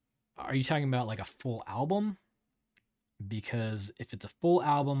you talking about like a full album? Because if it's a full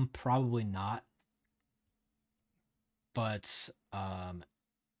album, probably not. But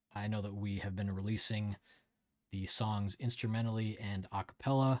I know that we have been releasing the songs instrumentally and a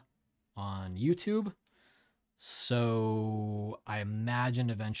cappella on YouTube. So I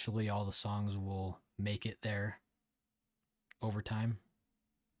imagine eventually all the songs will make it there over time.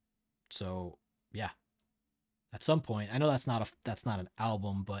 So yeah, at some point, I know that's not an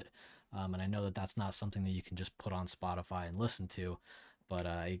album, but and I know that that's not something that you can just put on Spotify and listen to, but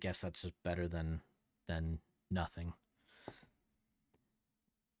I guess that's just better than nothing.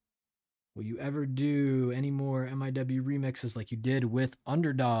 Will you ever do any more MIW remixes like you did with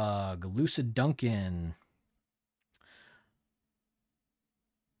Underdog, Lucid Duncan?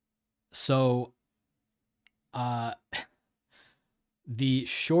 So, the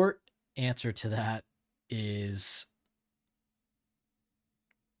short answer to that is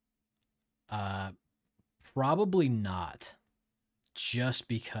probably not, just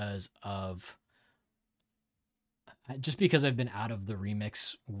because I've been out of the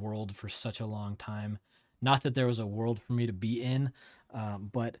remix world for such a long time. Not that there was a world for me to be in,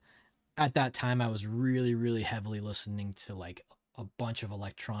 but at that time I was really, really heavily listening to like a bunch of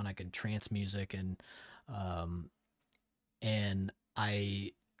electronic and trance music, and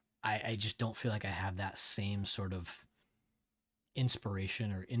I just don't feel like I have that same sort of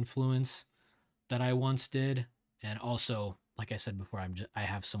inspiration or influence that I once did. And also, like I said before, I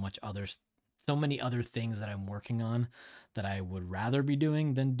have so many other things that I'm working on that I would rather be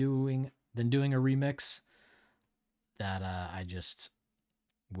doing than doing a remix, that I just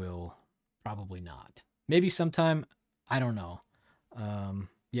will probably not. Maybe sometime, I don't know.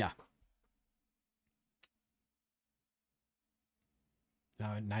 Yeah.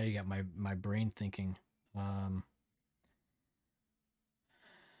 Now you got my brain thinking.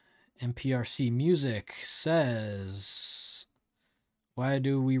 MPRC Music says, why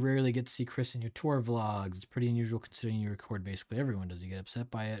do we rarely get to see Chris in your tour vlogs? It's pretty unusual considering you record basically everyone. Does he get upset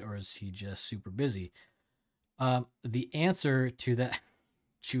by it, or is he just super busy? The answer to that,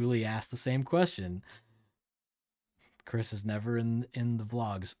 Julie asked the same question. Chris is never in the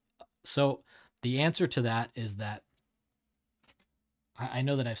vlogs. So the answer to that is that I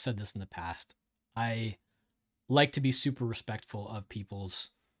know that I've said this in the past. I like to be super respectful of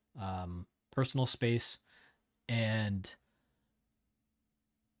people's personal space, and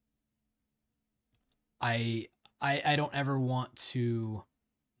I, I don't ever want to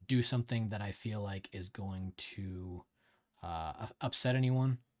do something that I feel like is going to upset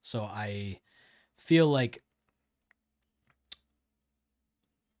anyone. So I feel like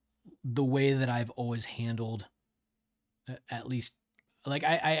the way that I've always handled, at least, like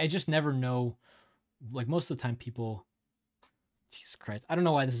I just never know. Like most of the time, people, Jesus Christ, I don't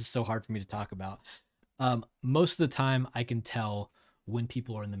know why this is so hard for me to talk about. Most of the time, I can tell when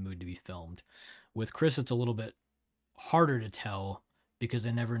people are in the mood to be filmed. With Chris, it's a little bit harder to tell because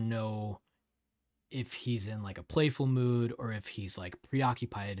I never know if he's in like a playful mood or if he's like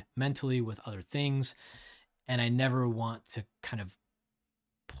preoccupied mentally with other things. And I never want to kind of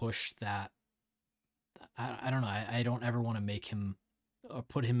push that. I don't know. I don't ever want to make him or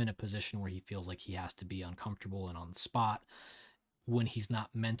put him in a position where he feels like he has to be uncomfortable and on the spot when he's not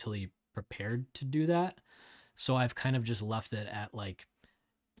mentally prepared to do that. So I've kind of just left it at like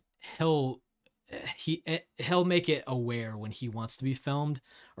he'll he'll make it aware when he wants to be filmed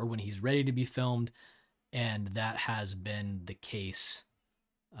or when he's ready to be filmed, and that has been the case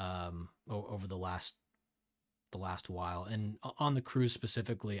over the last while. And on the cruise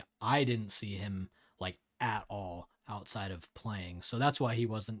specifically, I didn't see him like at all outside of playing, so that's why he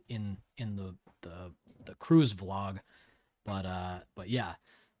wasn't in the cruise vlog. But yeah,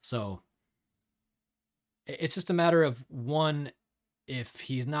 so it's just a matter of one, if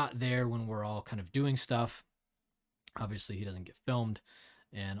he's not there when we're all kind of doing stuff, obviously he doesn't get filmed.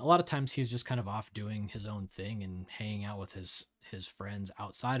 And a lot of times he's just kind of off doing his own thing and hanging out with his friends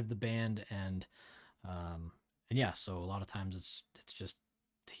outside of the band. And yeah, so a lot of times it's just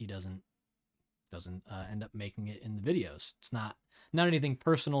he doesn't end up making it in the videos. It's not anything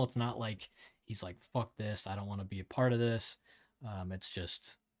personal. It's not like he's like, fuck this, I don't want to be a part of this. It's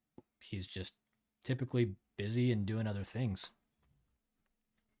just he's just typically busy and doing other things.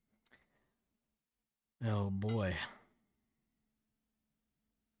 Oh boy.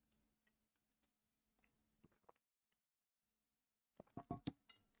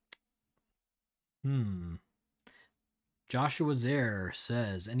 Hmm. Joshua Zare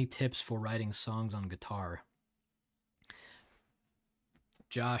says, any tips for writing songs on guitar?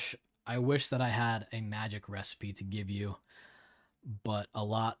 Josh, I wish that I had a magic recipe to give you, but a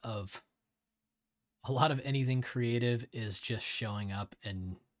lot of anything creative is just showing up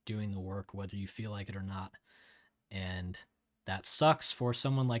and doing the work whether you feel like it or not. And that sucks for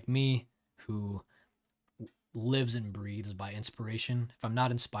someone like me who lives and breathes by inspiration. If I'm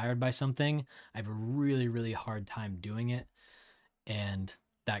not inspired by something, I have a really, really hard time doing it. And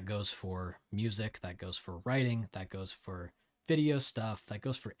that goes for music, that goes for writing, that goes for video stuff, that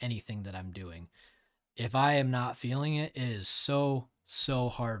goes for anything that I'm doing. If I am not feeling it, it is so, so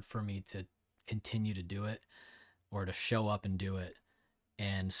hard for me to continue to do it or to show up and do it.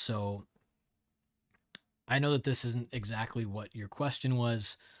 And so I know that this isn't exactly what your question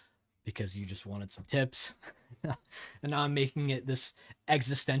was because you just wanted some tips. And now I'm making it this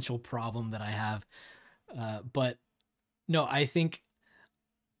existential problem that I have. But no, I think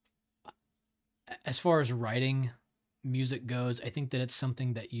as far as writing music goes, I think that it's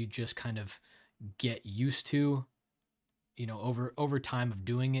something that you just kind of get used to. You know, over time of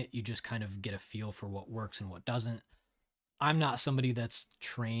doing it, you just kind of get a feel for what works and what doesn't. I'm not somebody that's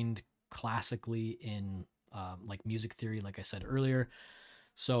trained classically in like music theory, like I said earlier.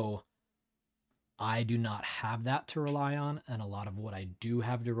 So I do not have that to rely on. And a lot of what I do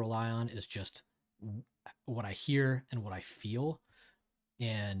have to rely on is just what I hear and what I feel.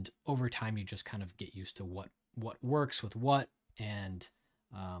 And over time, you just kind of get used to what works with what. And,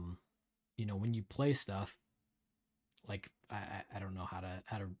 um, when you play stuff, like I don't know how to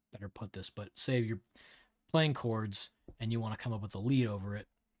better put this, but say you're playing chords and you want to come up with a lead over it.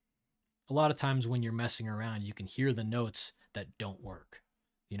 A lot of times when you're messing around, you can hear the notes that don't work.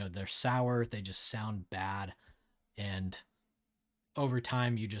 They're sour, they just sound bad. And over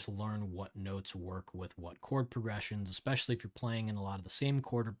time, you just learn what notes work with what chord progressions, especially if you're playing in a lot of the same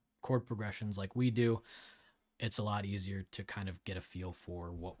chord progressions like we do. It's a lot easier to kind of get a feel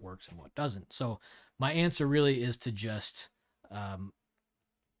for what works and what doesn't. So my answer really is to just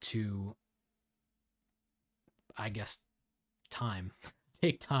to I guess time,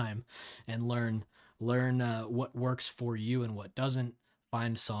 take time and learn what works for you and what doesn't.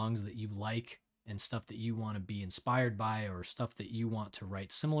 Find songs that you like and stuff that you want to be inspired by or stuff that you want to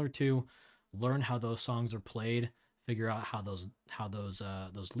write similar to. Learn how those songs are played, figure out how those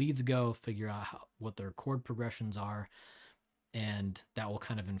leads go, figure out what their chord progressions are, and that will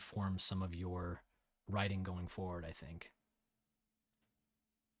kind of inform some of your writing going forward, I think.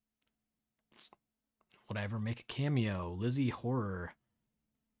 Would I ever make a cameo? Lizzie Horror.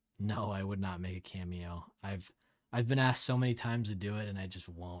 No, I would not make a cameo. I've been asked so many times to do it and I just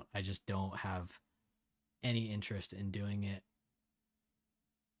won't. I just don't have any interest in doing it.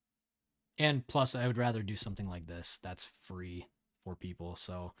 And plus I would rather do something like this that's free for people.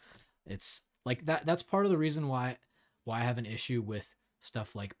 So it's like that's part of the reason why I have an issue with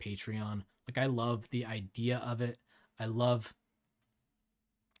stuff like Patreon. Like I love the idea of it. I love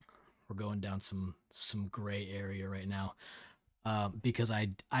we're going down some gray area right now. Because I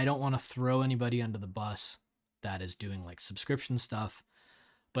don't want to throw anybody under the bus that is doing like subscription stuff.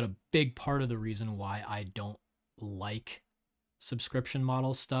 But a big part of the reason why I don't like subscription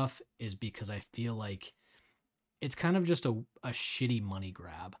model stuff is because I feel like it's kind of just a shitty money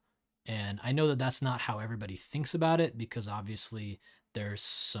grab. And I know that that's not how everybody thinks about it, because obviously there's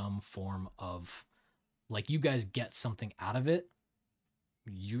some form of like you guys get something out of it.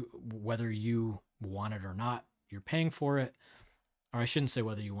 You, whether you want it or not, you're paying for it. Or I shouldn't say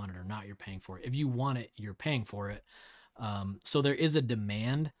whether you want it or not, you're paying for it. If you want it, you're paying for it. So there is a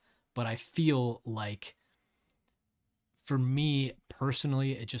demand, but I feel like for me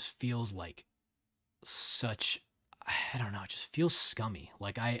personally, it just feels like such, I don't know, it just feels scummy.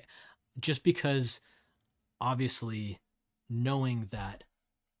 Like just because obviously knowing that,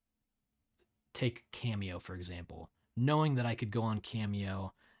 take Cameo, for example, knowing that I could go on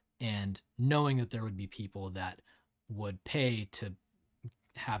Cameo and knowing that there would be people that would pay to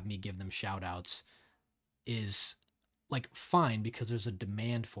have me give them shout outs is like fine because there's a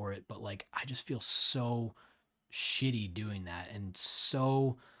demand for it. But like, I just feel so shitty doing that. And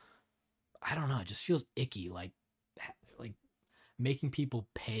so, I don't know, it just feels icky. Like making people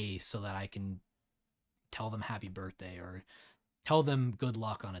pay so that I can tell them happy birthday or tell them good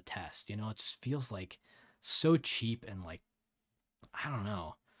luck on a test. You know, it just feels like so cheap and like, I don't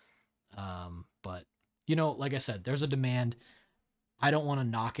know. But you know, like I said, there's a demand. I don't want to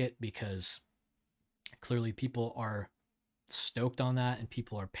knock it because clearly people are stoked on that and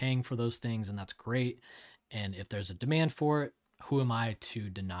people are paying for those things, and that's great. And if there's a demand for it, who am I to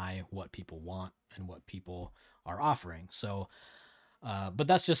deny what people want and what people are offering? So, but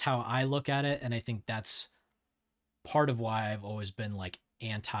that's just how I look at it. And I think that's part of why I've always been like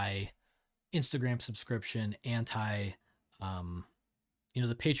anti Instagram subscription, anti, you know,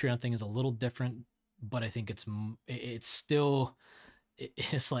 the Patreon thing is a little different, but I think it's still,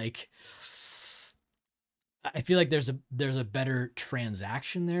 it's like, I feel like there's a better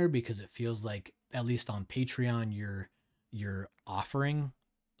transaction there because it feels like at least on Patreon you're offering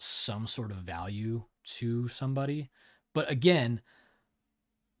some sort of value to somebody. But again,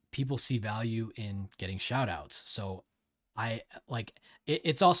 people see value in getting shout outs. So I like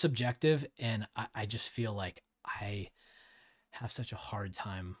it's all subjective, and I just feel like I have such a hard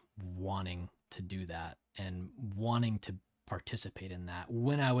time wanting to do that and wanting to participate in that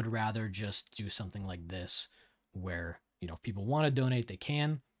when I would rather just do something like this where, you know, if people want to donate, they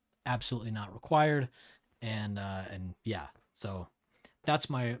can, absolutely not required. And yeah, so that's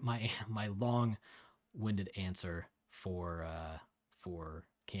my long-winded answer for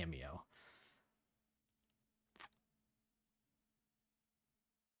Cameo.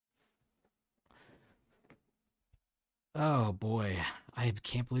 Oh boy, I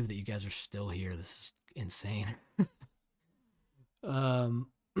can't believe that you guys are still here. This is insane. um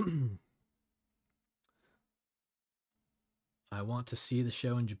I want to see the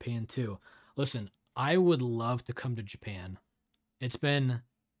show in Japan too. Listen, I would love to come to Japan. It's been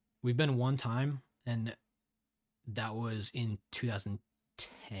we've been one time, and that was in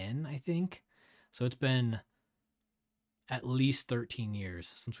 2010, I think. So it's been at least 13 years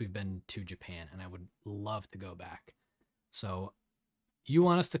since we've been to Japan, and I would love to go back. So you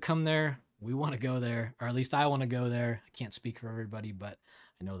want us to come there, we want to go there, or at least I want to go there. I can't speak for everybody, but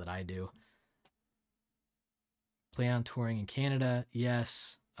I know that I do. Plan on touring in Canada?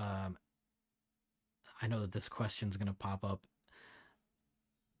 Yes. I know that this question is going to pop up.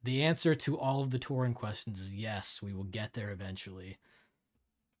 The answer to all of the touring questions is yes, we will get there eventually.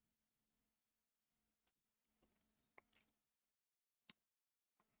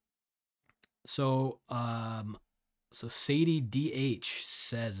 So, so Sadie DH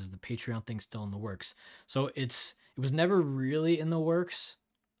says, is the Patreon thing still in the works? So it was never really in the works.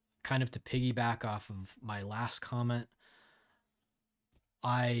 Kind of to piggyback off of my last comment,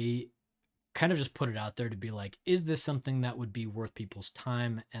 I kind of just put it out there to be like, is this something that would be worth people's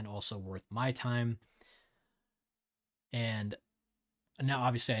time and also worth my time? And now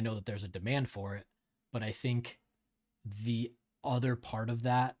obviously I know that there's a demand for it, but I think the other part of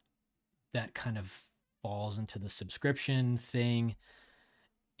that that kind of falls into the subscription thing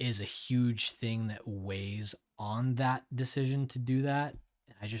is a huge thing that weighs on that decision to do that.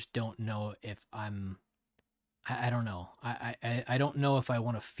 I just don't know if I don't know. I don't know if I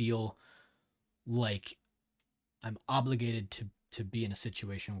want to feel like I'm obligated to be in a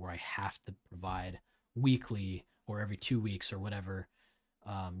situation where I have to provide weekly or every 2 weeks or whatever,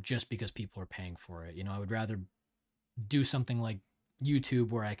 just because people are paying for it. I would rather do something like YouTube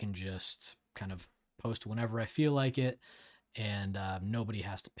where I can just kind of post whenever I feel like it, and nobody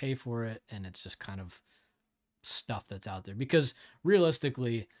has to pay for it, and it's just kind of stuff that's out there. Because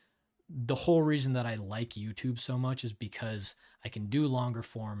realistically, the whole reason that I like YouTube so much is because I can do longer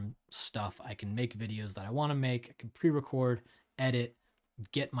form stuff. I can make videos that I want to make. I can pre-record, edit,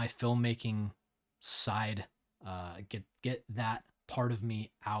 get my filmmaking side, get that part of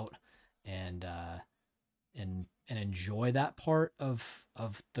me out, and and enjoy that part of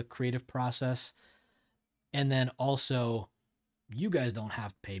the creative process. And then also, you guys don't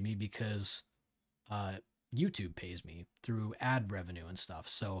have to pay me because uh, YouTube pays me through ad revenue and stuff.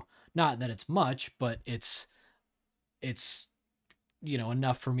 So not that it's much, but it's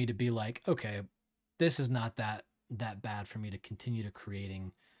enough for me to be like, okay, this is not that bad for me to continue to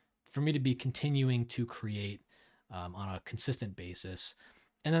creating, for me to be continuing to create on a consistent basis,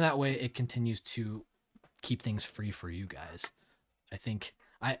 and then that way it continues to keep things free for you guys. I think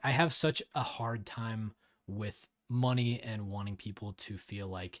I have such a hard time with money and wanting people to feel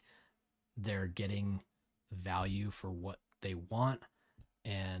like they're getting value for what they want.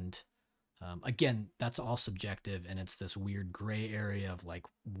 And again, that's all subjective, and it's this weird gray area of like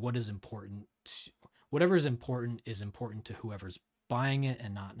what is important to, whatever is important to whoever's buying it,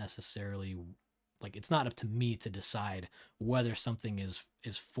 and not necessarily like it's not up to me to decide whether something is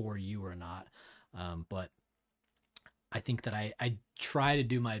for you or not. But I think that I try to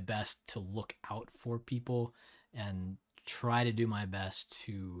do my best to look out for people and try to do my best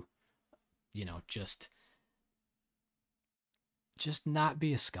to, just not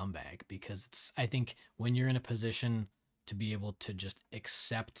be a scumbag, because I think when you're in a position to be able to just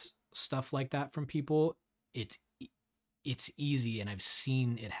accept stuff like that from people, it's it's easy, and I've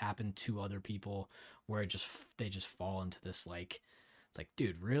seen it happen to other people where they just fall into this, like, it's like,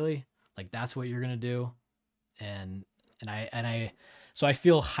 dude, really? Like, that's what you're going to do? And and I so I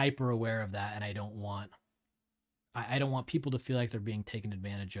feel hyper aware of that, and I don't want people to feel like they're being taken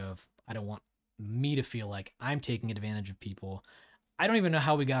advantage of. I don't want me to feel like I'm taking advantage of people. I don't even know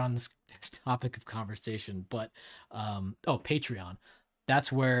how we got on this topic of conversation, but oh, Patreon.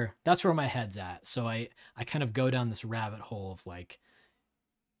 That's where my head's at. So I kind of go down this rabbit hole of like,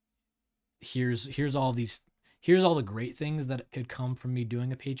 here's all these, here's all the great things that could come from me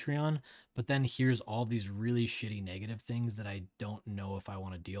doing a Patreon, but then here's all these really shitty negative things that I don't know if I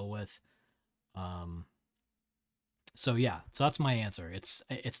want to deal with. Um, so yeah, so that's my answer. It's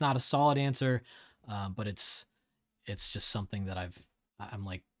not a solid answer, but it's just something that I'm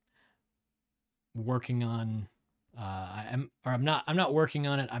like working on. I'm not working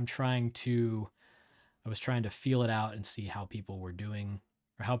on it. I was trying to feel it out and see how people were doing,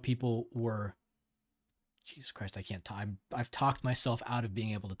 or how people were. Jesus Christ, I can't talk. I've talked myself out of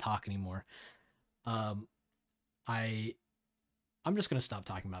being able to talk anymore. Um, I I'm just gonna stop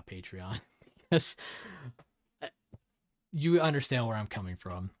talking about Patreon because you understand where I'm coming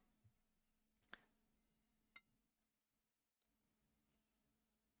from.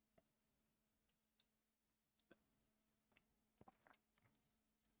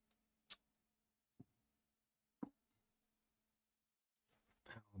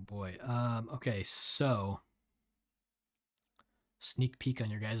 Oh boy. Okay, so sneak peek on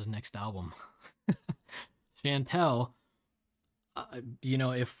your guys' next album. Chantel,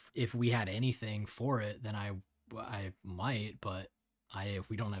 if we had anything for it, then I might, but if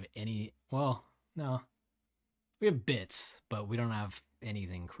we don't have any, well, no, we have bits, but we don't have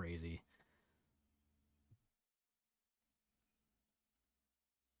anything crazy.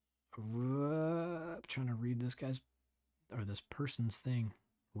 I'm trying to read this guy's, or this person's thing.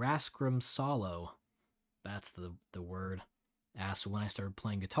 Raskram Solo. That's the word. Asked when I started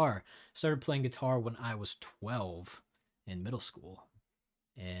playing guitar. Started playing guitar when I was 12 in middle school,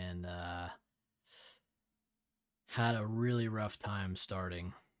 and had a really rough time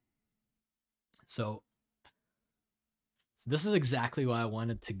starting. So this is exactly why I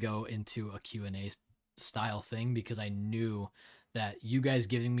wanted to go into a Q&A style thing, because I knew that you guys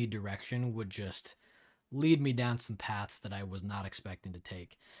giving me direction would just lead me down some paths that I was not expecting to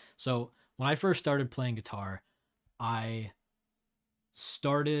take. So when I first started playing guitar, I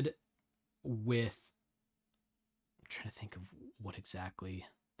started with, I'm trying to think of what exactly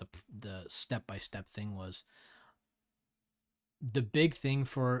the step-by-step thing was. The big thing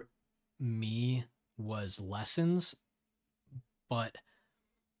for me was lessons, but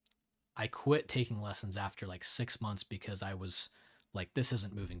I quit taking lessons after like 6 months because I was like, this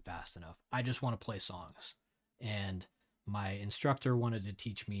isn't moving fast enough. I just want to play songs. And my instructor wanted to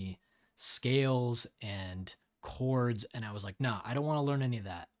teach me scales and chords. And I was like, no, I don't want to learn any of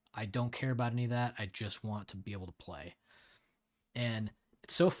that. I don't care about any of that. I just want to be able to play. And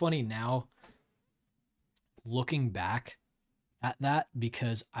it's so funny now looking back at that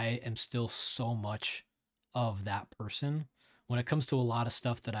because I am still so much of that person when it comes to a lot of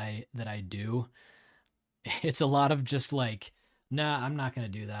stuff that I do. It's a lot of just like, nah, I'm not going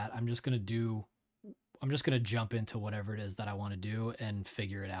to do that. I'm just going to jump into whatever it is that I want to do and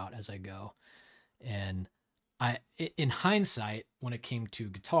figure it out as I go. And in hindsight, when it came to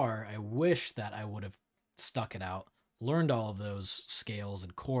guitar, I wish that I would have stuck it out, learned all of those scales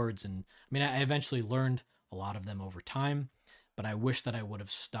and chords. And I mean, I eventually learned a lot of them over time, but I wish that I would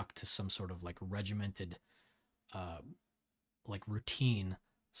have stuck to some sort of like regimented, uh, like routine.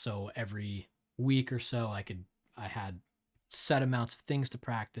 So every week or so, I had set amounts of things to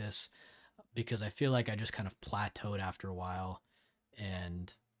practice because I feel like I just kind of plateaued after a while.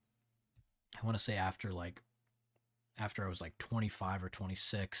 And I want to say after I was like 25 or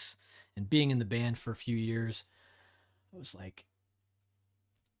 26 and being in the band for a few years, I was like,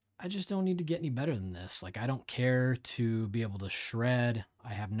 I just don't need to get any better than this. Like, I don't care to be able to shred.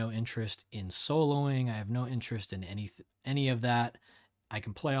 I have no interest in soloing. I have no interest in any of that. I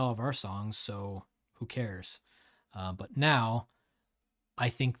can play all of our songs, so who cares? But now I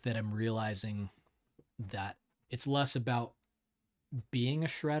think that I'm realizing that it's less about being a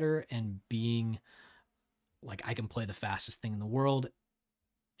shredder and being like I can play the fastest thing in the world,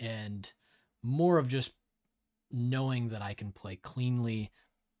 and more of just knowing that I can play cleanly,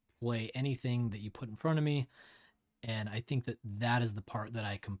 play anything that you put in front of me. And I think that that is the part that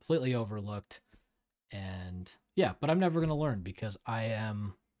I completely overlooked. And yeah, but I'm never going to learn because I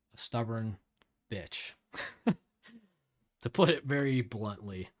am a stubborn bitch, to put it very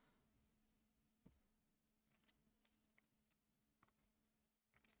bluntly.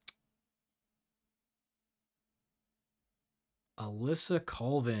 Alyssa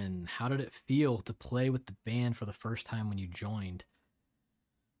Colvin, how did it feel to play with the band for the first time when you joined?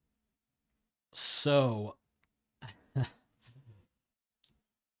 So,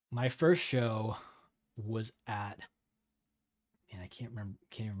 my first show was at, and I can't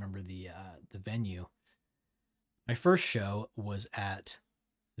even remember the venue. My first show was at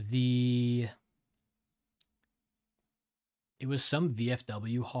the it was some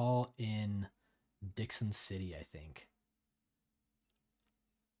VFW hall in Dixon City, I think,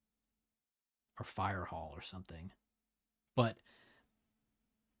 or Fire Hall or something. But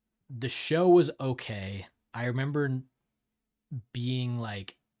the show was okay. I remember being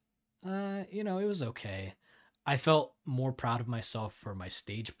like, it was okay. I felt more proud of myself for my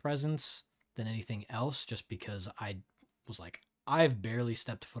stage presence than anything else, just because I was like, I've barely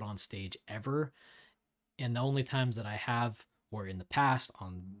stepped foot on stage ever. And the only times that I have were in the past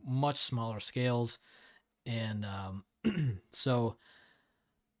on much smaller scales. And so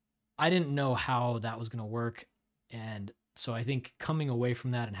I didn't know how that was going to work. And so I think coming away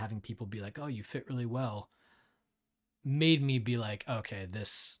from that and having people be like, oh, you fit really well, made me be like, okay,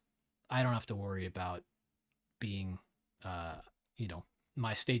 I don't have to worry about being, uh,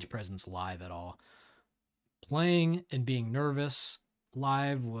 my stage presence live at all. Playing and being nervous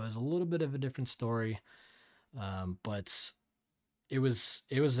live was a little bit of a different story. But it was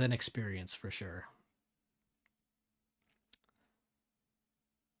an experience for sure.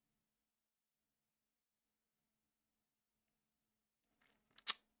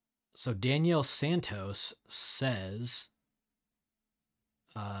 So Danielle Santos says,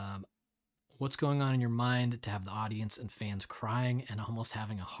 um, what's going on in your mind to have the audience and fans crying and almost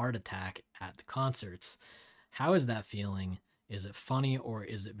having a heart attack at the concerts? How is that feeling? Is it funny or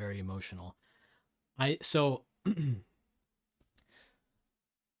is it very emotional? So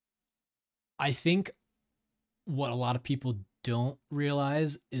I think what a lot of people don't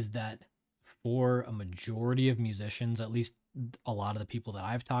realize is that for a majority of musicians, at least a lot of the people that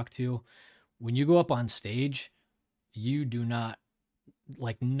I've talked to, when you go up on stage, you do not,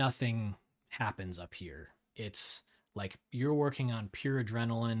 like, nothing happens up here. It's like you're working on pure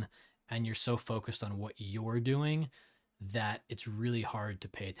adrenaline and you're so focused on what you're doing that it's really hard to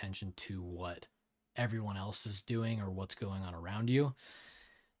pay attention to what everyone else is doing or what's going on around you.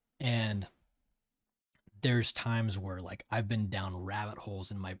 And there's times where like I've been down rabbit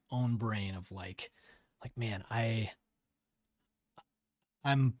holes in my own brain of like man,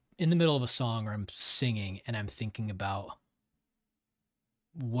 I'm in the middle of a song or I'm singing and I'm thinking about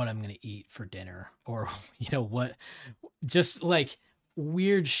what I'm going to eat for dinner or what, just like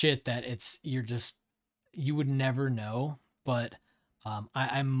weird shit that you would never know. But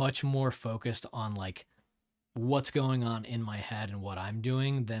I'm much more focused on like what's going on in my head and what I'm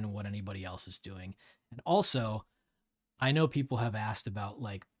doing than what anybody else is doing. And also, I know people have asked about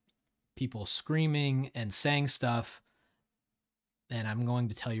like people screaming and saying stuff. And I'm going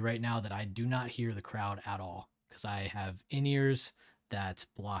to tell you right now that I do not hear the crowd at all because I have in ears that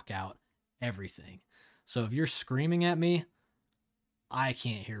block out everything. So if you're screaming at me, I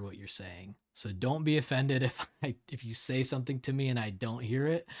can't hear what you're saying. So don't be offended if you say something to me and I don't hear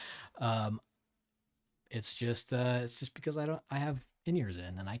it. Um, it's just because I have in ears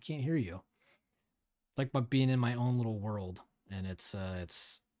in and I can't hear you. It's like about being in my own little world, and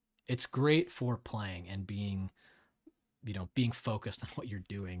it's great for playing and being focused on what you're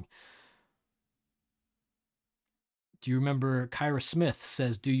doing. Do you remember Kyra Smith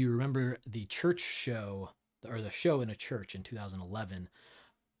says, do you remember the church show or the show in a church in 2011?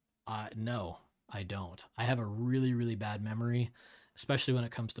 No, I don't. I have a really, really bad memory, especially when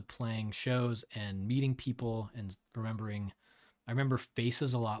it comes to playing shows and meeting people and remembering. I remember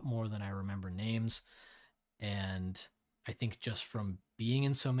faces a lot more than I remember names. And I think just from being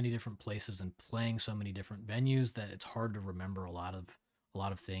in so many different places and playing so many different venues that it's hard to remember a lot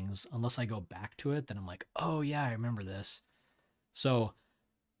of things unless I go back to it. Then I'm like, oh yeah, I remember this. So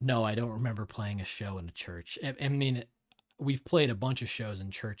no, I don't remember playing a show in a church. I mean, we've played a bunch of shows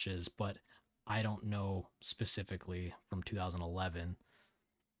in churches, but I don't know specifically from 2011.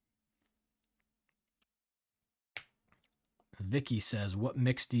 Vicky says, "What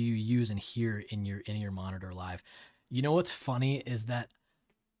mix do you use and hear in your monitor live?" You know what's funny is that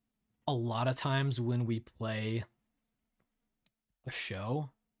a lot of times when we play a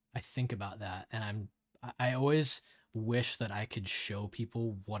show, I think about that, and I always wish that I could show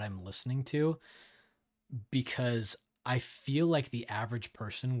people what I'm listening to because I feel like the average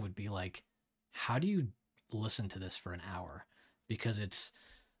person would be like, "How do you listen to this for an hour?" Because it's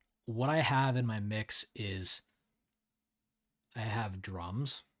what I have in my mix is I have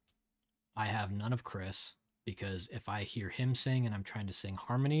drums. I have none of Chris because if I hear him sing and I'm trying to sing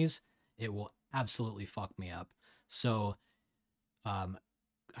harmonies, it will absolutely fuck me up. So um,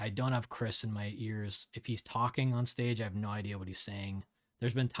 I don't have Chris in my ears. If he's talking on stage, I have no idea what he's saying.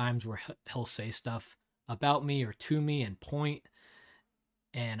 There's been times where he'll say stuff about me or to me and point,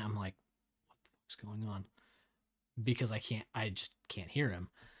 and I'm like, what the fuck's going on? Because I just can't hear him.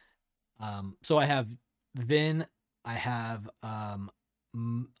 So I have Vin. I have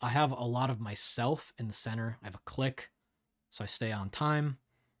I have a lot of myself in the center. I have a click, so I stay on time.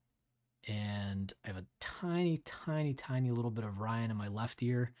 And I have a tiny, tiny, tiny little bit of Ryan in my left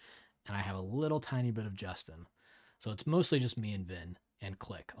ear, and I have a little tiny bit of Justin. So it's mostly just me and Vin and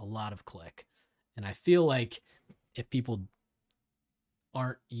click, a lot of click. And I feel like if people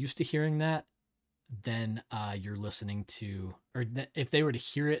aren't used to hearing that, then you're listening to, or if they were to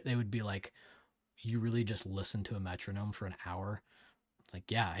hear it, they would be like, you really just listen to a metronome for an hour? It's like,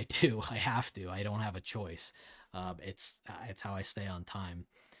 yeah, I do. I have to. I don't have a choice. It's how I stay on time.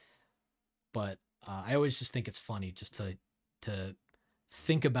 But I always just think it's funny just to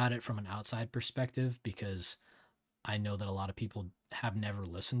think about it from an outside perspective because I know that a lot of people have never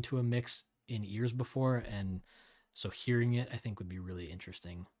listened to a mix in ears before, and so hearing it I think would be really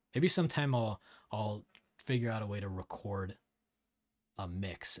interesting. Maybe sometime I'll figure out a way to record a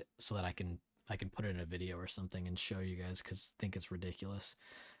mix so that I can put it in a video or something and show you guys because I think it's ridiculous.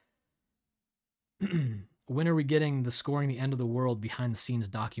 When are we getting the Scoring the End of the World behind the scenes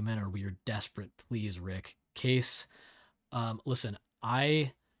documentary? We are desperate. Please, Rick. Case, listen,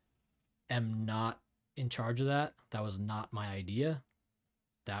 I am not in charge of that. That was not my idea.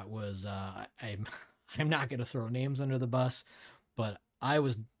 That was I'm not gonna throw names under the bus, but I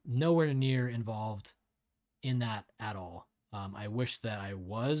was nowhere near involved in that at all. I wish that I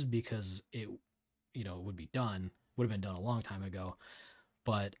was because it would be done, would have been done a long time ago.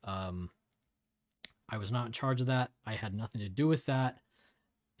 But I was not in charge of that. I had nothing to do with that,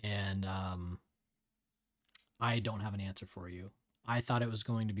 and I don't have an answer for you. I thought it was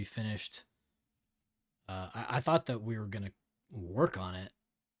going to be finished. I thought that we were going to work on it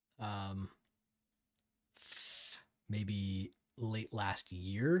um, maybe late last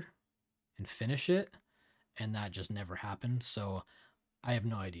year and finish it, and that just never happened. So I have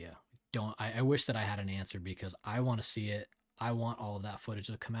no idea. I wish that I had an answer because I want to see it. I want all of that footage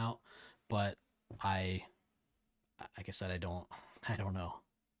to come out, but I like I said, I don't know.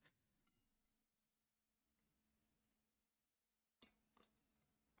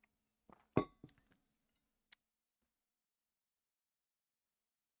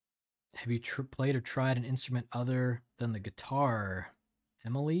 Have you played or tried an instrument other than the guitar?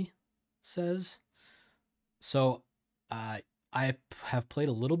 Emily says. So, I have played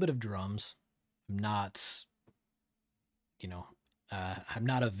a little bit of drums. I'm not, you know, I'm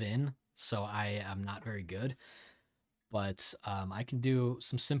not a Vin, so I am not very good. But I can do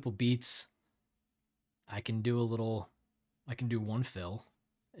some simple beats. I can do a little. I can do one fill,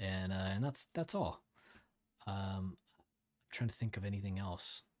 and that's all. I'm trying to think of anything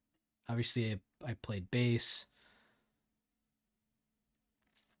else. Obviously, I played bass.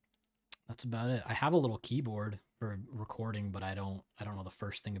 That's about it. I have a little keyboard for recording, but I don't know the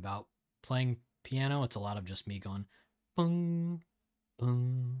first thing about playing piano. It's a lot of just me going bung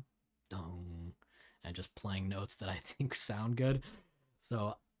bung dong and just playing notes that I think sound good.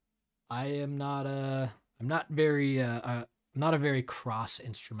 So I am not I'm not very not a very cross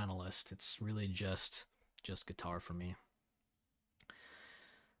instrumentalist. It's really just guitar for me.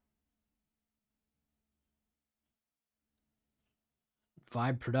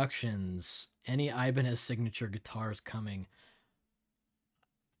 Vibe Productions. Any Ibanez signature guitars coming?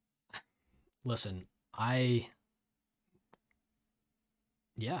 Listen, I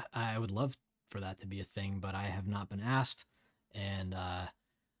yeah, I would love for that to be a thing, but I have not been asked, and I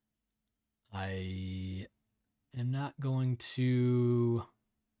am not going to.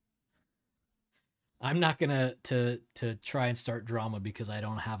 I'm not gonna to try and start drama because I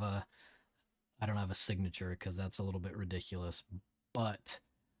don't have a signature because that's a little bit ridiculous. But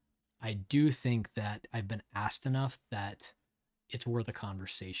I do think that I've been asked enough that it's worth a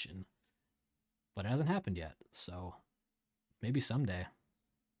conversation, but it hasn't happened yet. So maybe someday.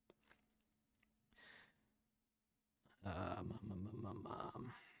 Um, um, um,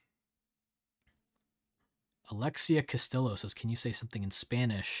 um, Alexia Castillo says, "Can you say something in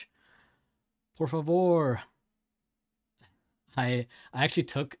Spanish?" Por favor. I actually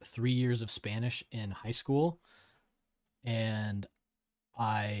took 3 years of Spanish in high school, and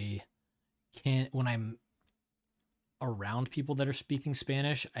I can't when I'm around people that are speaking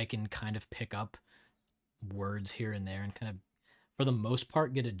Spanish, I can kind of pick up words here and there and kind of, for the most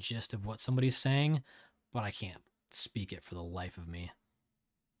part, get a gist of what somebody's saying, but I can't speak it for the life of me.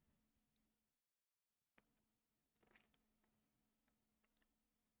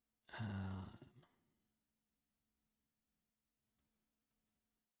 Uh,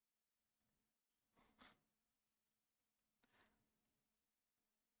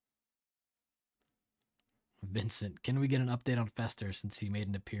 Vincent, can we get an update on Fester since he made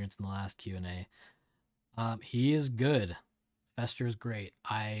an appearance in the last Q&A? He is good. Fester is great.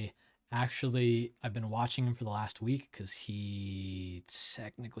 I've been watching him for the last week because he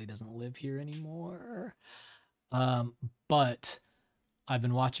technically doesn't live here anymore. Um, but I've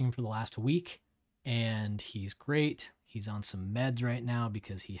been watching him for the last week, and he's great. He's on some meds right now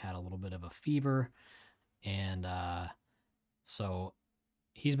because he had a little bit of a fever, and so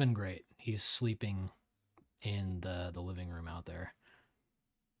he's been great. He's sleeping in the living room out there.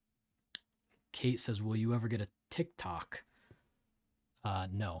 Kate says, "Will you ever get a TikTok?"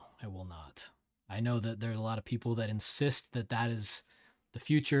 No, I will not. I know that there's a lot of people that insist that that is the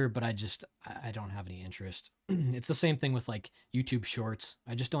future, but I don't have any interest. It's the same thing with like YouTube Shorts.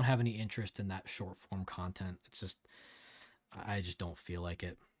 I just don't have any interest in that short form content. It's just I just don't feel like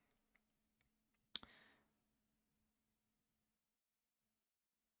it.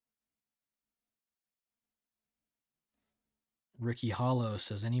 Ricky Hollow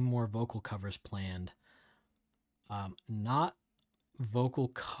says, "Any more vocal covers planned?" Not vocal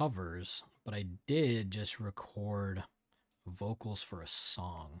covers, but I did just record vocals for a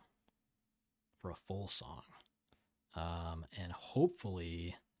song, for a full song. And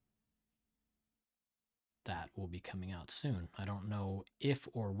hopefully that will be coming out soon. I don't know if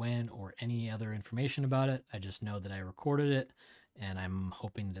or when or any other information about it. I just know that I recorded it, and I'm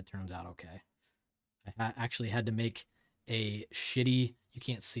hoping that it turns out okay. I actually had to make a shitty, you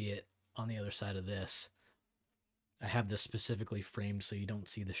can't see it on the other side of this. I have this specifically framed so you don't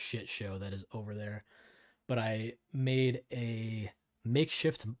see the shit show that is over there. But I made a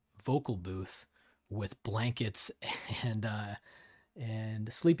makeshift vocal booth with blankets and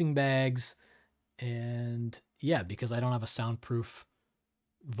sleeping bags, and yeah, because I don't have a soundproof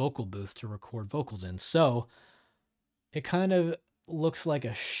vocal booth to record vocals in. So it kind of looks like a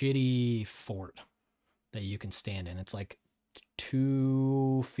shitty fort that you can stand in. It's like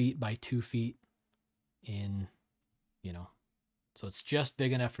 2 feet by 2 feet in, you know, so it's just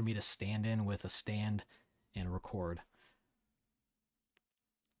big enough for me to stand in with a stand and record.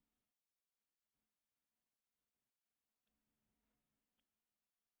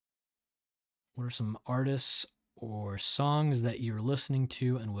 What are some artists or songs that you're listening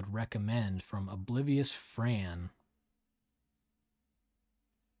to and would recommend from Oblivious Fran?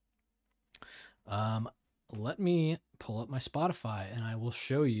 Um, Let me pull up my Spotify and I will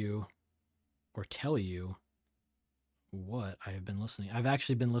show you or tell you what I have been listening. I've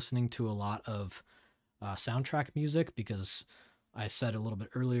actually been listening to a lot of soundtrack music because I said a little bit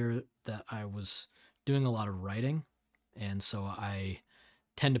earlier that I was doing a lot of writing. And so I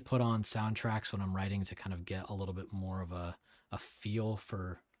tend to put on soundtracks when I'm writing to kind of get a little bit more of a feel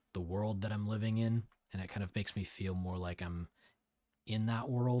for the world that I'm living in. And it kind of makes me feel more like I'm in that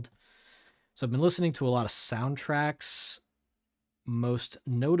world. So I've been listening to a lot of soundtracks, most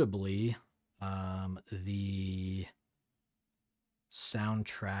notably the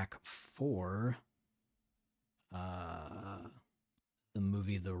soundtrack for the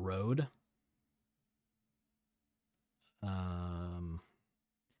movie The Road.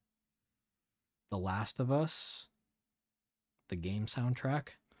 The Last of Us, the game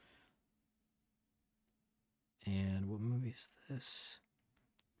soundtrack. And what movie is this?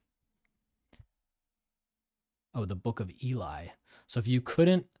 Oh, The Book of Eli. So if you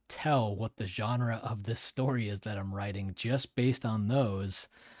couldn't tell what the genre of this story is that I'm writing just based on those,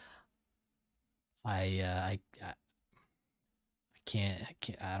 I can't,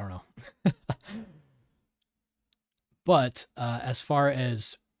 I don't know. But as far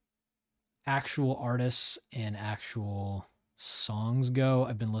as actual artists and actual songs go,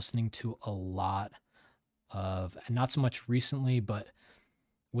 I've been listening to a lot of, not so much recently, but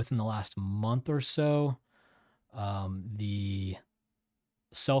within the last month or so, the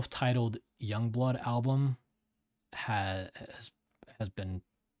self-titled Youngblood album has been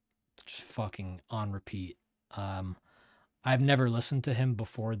just fucking on repeat. I've never listened to him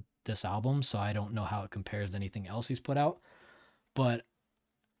before this album, so I don't know how it compares to anything else he's put out, but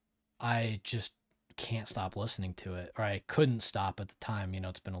I just can't stop listening to it, or I couldn't stop at the time.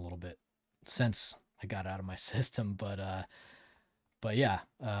 It's been a little bit since I got it out of my system, but yeah,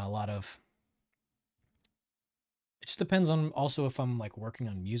 a lot of, it just depends on also if I'm like working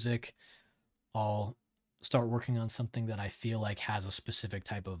on music, I'll start working on something that I feel like has a specific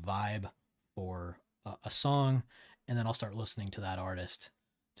type of vibe for a song, and then I'll start listening to that artist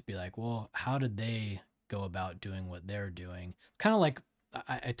to be like, well, how did they go about doing what they're doing? Kind of like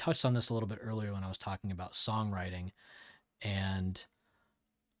I touched on this a little bit earlier when I was talking about songwriting, and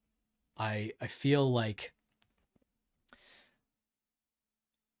I feel like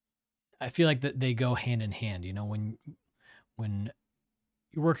that they go hand in hand. When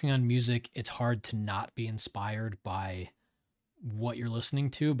you're working on music, it's hard to not be inspired by what you're listening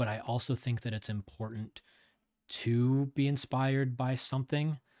to, but I also think that it's important to be inspired by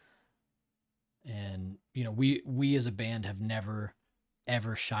something. And we as a band have never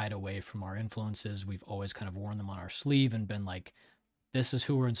ever shied away from our influences. We've always kind of worn them on our sleeve and been like, this is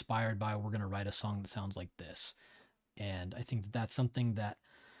who we're inspired by. We're going to write a song that sounds like this. And I think that that's something that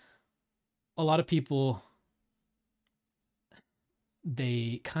a lot of people,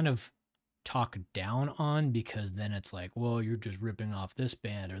 they kind of talk down on, because then it's like, well, you're just ripping off this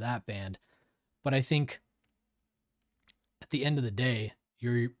band or that band. But I think at the end of the day,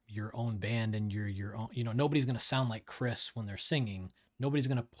 you're your own band, and you're your own, nobody's going to sound like Chris when they're singing. Nobody's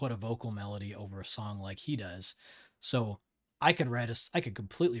going to put a vocal melody over a song like he does. So I could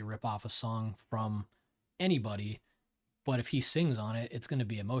completely rip off a song from anybody, but if he sings on it, it's going to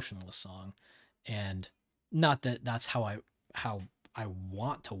be a emotionless song. And not that that's how I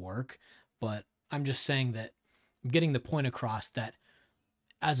want to work, but I'm just saying that I'm getting the point across that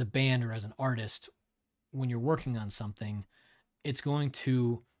as a band or as an artist, when you're working on something, it's going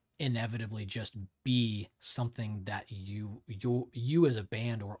to inevitably just be something that you as a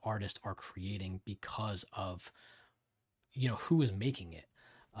band or artist are creating because of who is making it.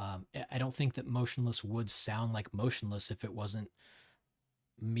 I don't think that Motionless would sound like Motionless if it wasn't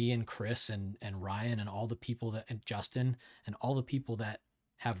me and Chris and Ryan and all the people that, and Justin and all the people that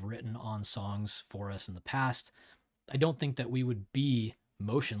have written on songs for us in the past. I don't think that we would be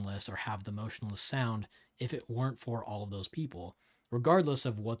Motionless or have the Motionless sound if it weren't for all of those people, regardless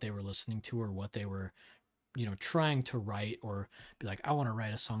of what they were listening to or what they were, trying to write, or be like, I want to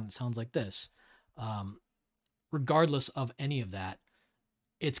write a song that sounds like this. Regardless of any of that,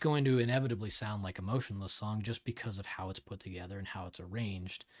 it's going to inevitably sound like a Motionless song just because of how it's put together and how it's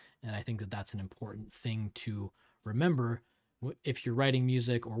arranged. And I think that that's an important thing to remember if you're writing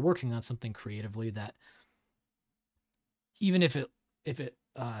music or working on something creatively, that even if it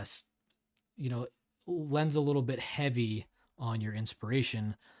lends a little bit heavy on your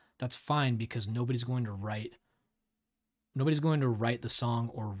inspiration, that's fine, because nobody's going to write the song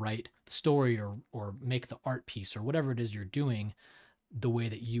or write the story or make the art piece or whatever it is you're doing the way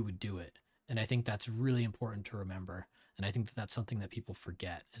that you would do it. And I think that's really important to remember. And I think that that's something that people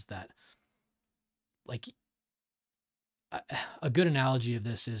forget, is that, like, a good analogy of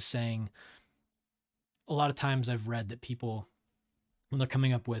this is saying, a lot of times I've read that people, when they're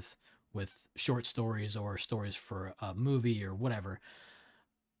coming up with short stories or stories for a movie or whatever,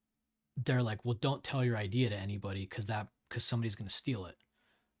 they're like, well, don't tell your idea to anybody because somebody's going to steal it.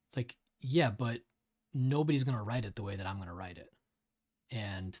 It's like, yeah, but nobody's going to write it the way that I'm going to write it.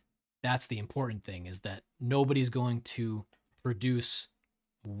 And that's the important thing, is that nobody's going to produce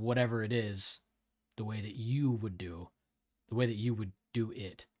whatever it is the way that you would do, the way that you would do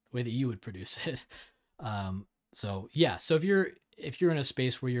it, the way that you would produce it. So yeah, so if you're in a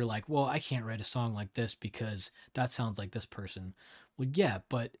space where you're like, well, I can't write a song like this because that sounds like this person. Well, yeah,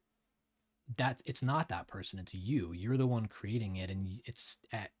 but it's not that person, it's you. You're the one creating it, and it's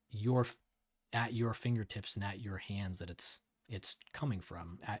at your fingertips and at your hands that it's coming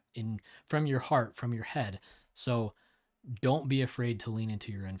from, from your heart, from your head. So don't be afraid to lean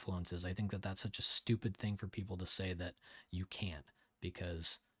into your influences. I think that that's such a stupid thing for people to say, that you can't,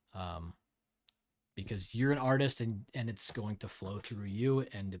 because you're an artist, and it's going to flow through you,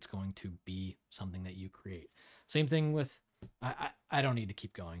 and it's going to be something that you create. Same thing with, I don't need to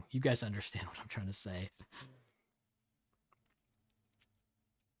keep going. You guys understand what I'm trying to say.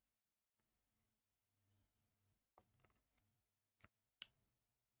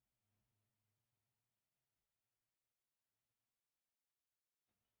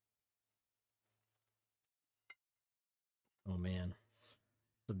 Oh man,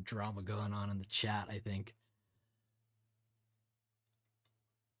 some drama going on in the chat, I think.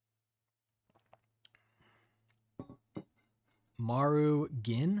 Maru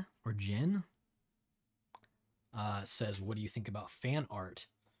Gin or Jin says, what do you think about fan art?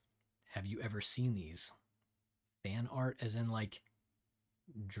 Have you ever seen these? Fan art as in like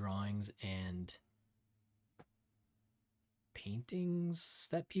drawings and paintings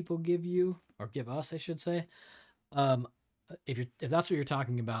that people give you, or give us, I should say. Um, if that's what you're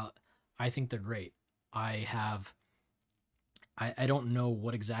talking about, I think they're great. I don't know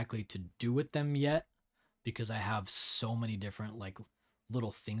what exactly to do with them yet, because I have so many different, like,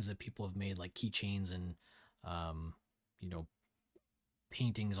 little things that people have made, like keychains and um, you know,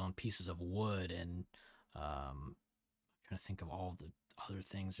 paintings on pieces of wood, and I'm trying to think of all of the other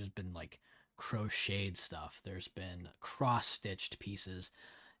things. There's been like crocheted stuff. There's been cross-stitched pieces,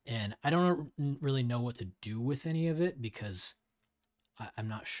 and I don't really know what to do with any of it, because I'm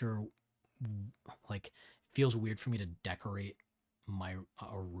not sure. Like, it feels weird for me to decorate my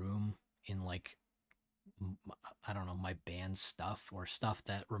a room in, like, I don't know, my band stuff, or stuff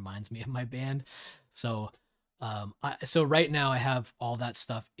that reminds me of my band. So so right now I have all that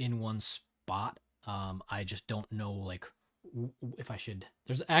stuff in one spot. I just don't know, like, if I should.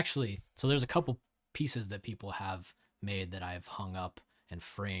 There's a couple pieces that people have made that I've hung up and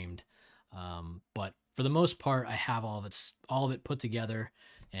framed. But for the most part, I have all of it put together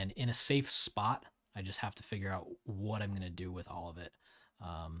and in a safe spot. I just have to figure out what I'm gonna do with all of it.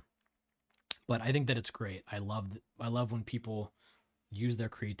 But I think that it's great. I love when people use their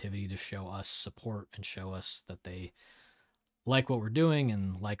creativity to show us support and show us that they like what we're doing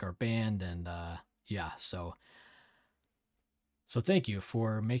and like our band. And yeah, so thank you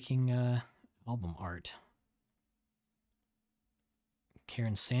for making album art.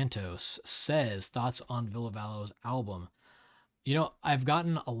 Karen Santos says, thoughts on Villavallo's album. I've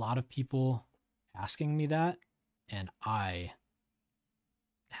gotten a lot of people asking me that, and I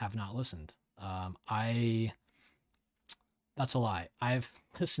have not listened. That's a lie. I've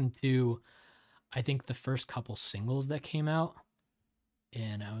listened to, I think, the first couple singles that came out,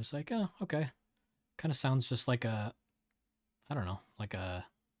 and I was like, oh, okay. Kind of sounds just like I don't know, like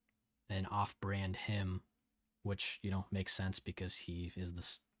an off-brand hymn, which, makes sense because he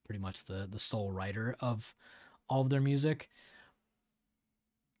is pretty much the sole writer of all of their music.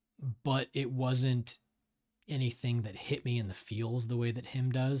 But it wasn't anything that hit me in the feels the way that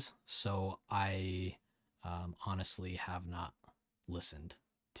him does. So I honestly have not listened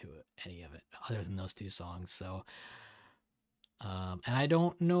to any of it other than those two songs. So, and I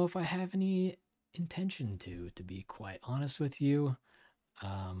don't know if I have any intention to be quite honest with you.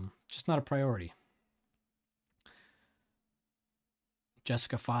 Just not a priority.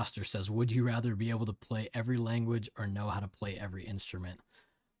 Jessica Foster says, would you rather be able to play every language or know how to play every instrument?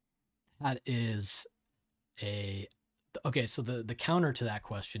 That is okay. So the counter to that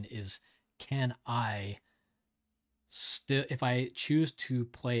question is, can I still, if I choose to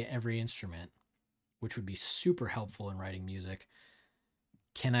play every instrument, which would be super helpful in writing music,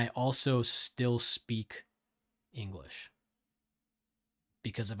 can I also still speak English?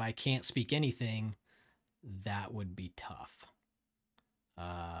 Because if I can't speak anything, that would be tough.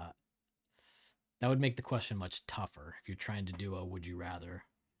 Uh, that would make the question much tougher if you're trying to do a would you rather,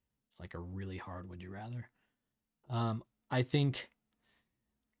 like a really hard would you rather. Um, I think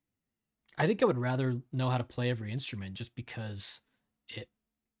I think I would rather know how to play every instrument just because it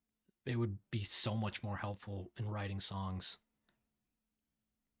it would be so much more helpful in writing songs.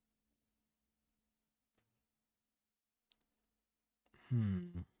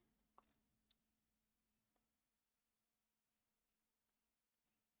 Hmm.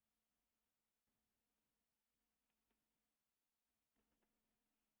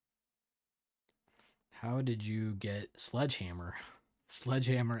 How did you get Sledgehammer?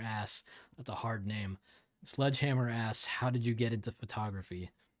 Sledgehammer asks, that's a hard name. Sledgehammer asks, how did you get into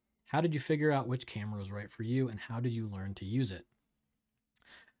photography? How did you figure out which camera was right for you and how did you learn to use it?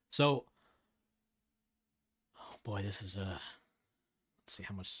 So, oh boy, this is a, let's see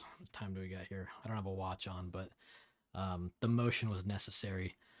how much time do we got here. I don't have a watch on, but the motion was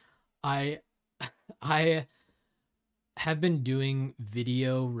necessary. I I have been doing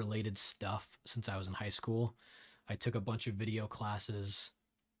video related stuff since I was in high school. I took a bunch of video classes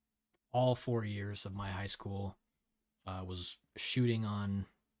all 4 years of my high school. Was shooting on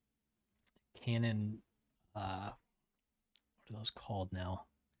Canon. What are those called now?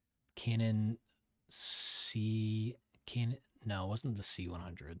 Canon C. Canon. No, it wasn't the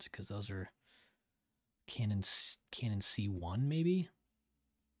C100s because those are Canon C1 maybe.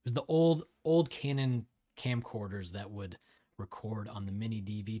 It was the old Canon camcorders that would record on the mini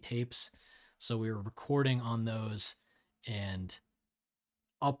DV tapes. So we were recording on those and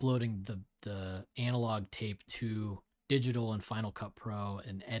uploading the analog tape to digital and Final Cut Pro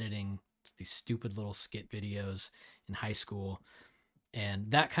and editing these stupid little skit videos in high school. And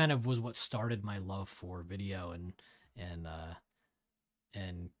that kind of was what started my love for video and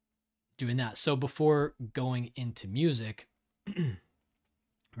and doing that. So before going into music,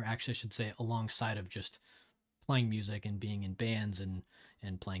 or actually I should say alongside of just playing music and being in bands and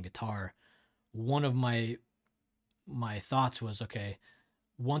playing guitar, one of my thoughts was, okay,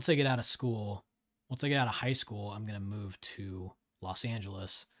 once I get out of school, once I get out of high school, I'm going to move to Los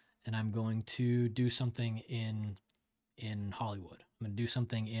Angeles and I'm going to do something in Hollywood. I'm going to do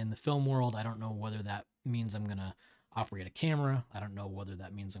something in the film world. I don't know whether that means I'm going to operate a camera. I don't know whether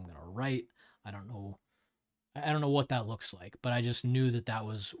that means I'm going to write. I don't know. I don't know what that looks like, but I just knew that that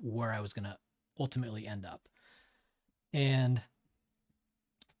was where I was going to ultimately end up. And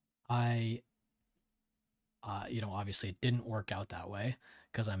I, obviously it didn't work out that way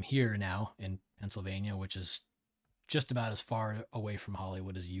because I'm here now in Pennsylvania, which is just about as far away from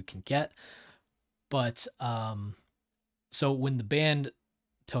Hollywood as you can get. But so when the band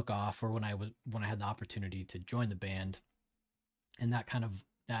took off, or when I had the opportunity to join the band, and that kind of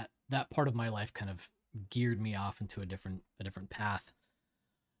that part of my life kind of geared me off into a different path.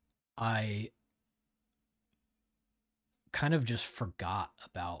 I kind of just forgot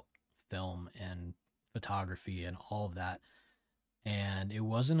about film and photography and all of that. And it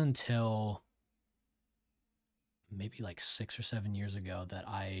wasn't until maybe like 6 or 7 years ago that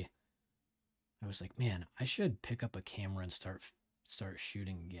I was like, man, I should pick up a camera and start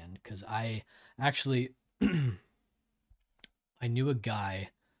shooting again. Because I actually I knew a guy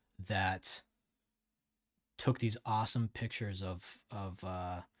that took these awesome pictures of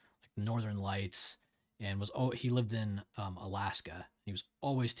like Northern Lights, and he lived in Alaska. He was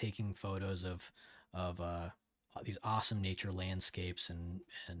always taking photos of these awesome nature landscapes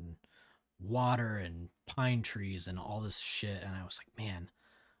and water and pine trees and all this shit. And I was like, man,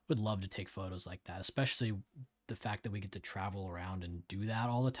 I would love to take photos like that, especially the fact that we get to travel around and do that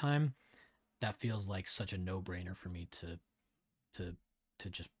all the time. That feels like such a no-brainer for me to to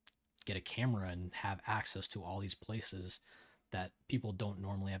just get a camera and have access to all these places that people don't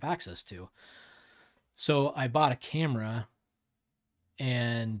normally have access to. So I bought a camera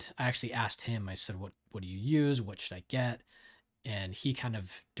and I actually asked him, I said, what do you use? What should I get? And he kind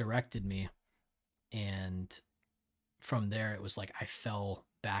of directed me. And from there, it was like I fell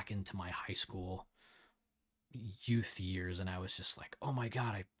back into my high school youth years. And I was just like, oh my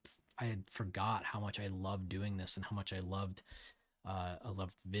God, I had forgot how much I loved doing this and how much I loved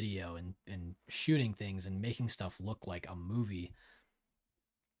video and shooting things and making stuff look like a movie.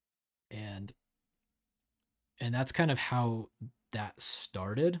 And that's kind of how that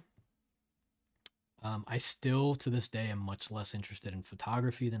started. I still to this day am much less interested in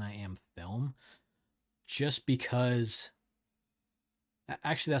photography than I am film, just because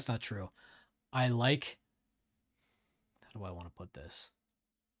actually that's not true. I like, how do I want to put this?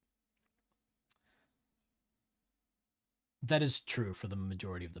 That is true for the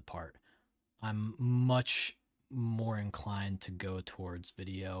majority of the part. I'm much more inclined to go towards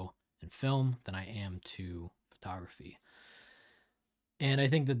video and film than I am to photography. And I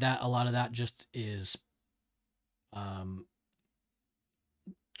think that a lot of that just is um,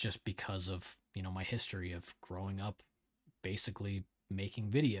 just because of, my history of growing up basically making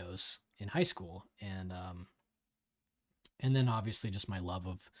videos in high school, and then obviously just my love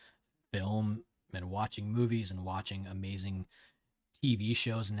of film and watching movies and watching amazing TV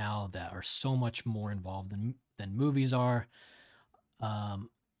shows now that are so much more involved than movies are. Um,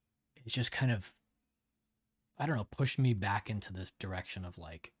 it just kind of, I don't know, pushed me back into this direction of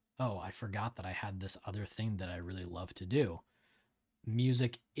like, oh, I forgot that I had this other thing that I really love to do.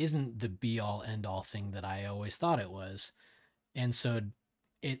 Music isn't the be all end all thing that I always thought it was. And so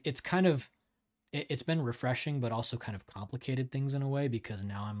it's kind of, it's been refreshing, but also kind of complicated things in a way, because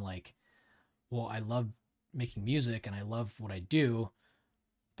now I'm like, well, I love making music and I love what I do,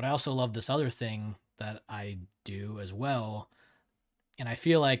 but I also love this other thing that I do as well. And I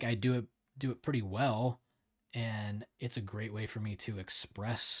feel like I do it pretty well, and it's a great way for me to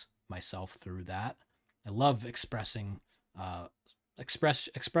express myself through that. I love uh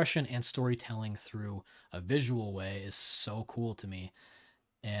expression and storytelling through a visual way is so cool to me.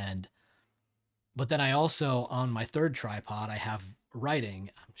 And but then I also, on my third tripod, I have writing.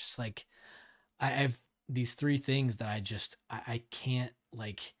 I'm just like, I have these three things that I can't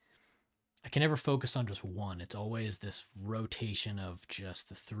like, I can never focus on just one. It's always this rotation of just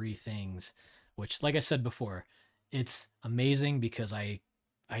the three things, which, like I said before, it's amazing because I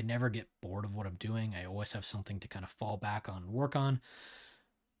never get bored of what I'm doing. I always have something to kind of fall back on and work on.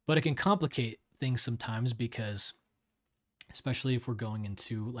 But it can complicate things sometimes because, especially if we're going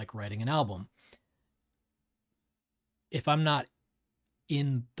into like writing an album, if I'm not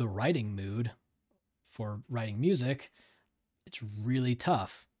in the writing mood for writing music, it's really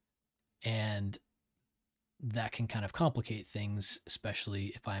tough. And that can kind of complicate things, especially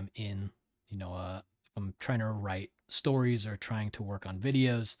if I'm in, if I'm trying to write stories or trying to work on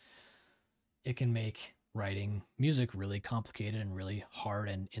videos. It can make writing music really complicated and really hard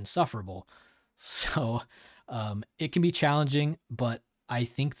and insufferable. So it can be challenging, but I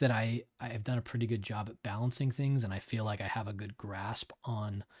think that I've done a pretty good job at balancing things, and I feel like I have a good grasp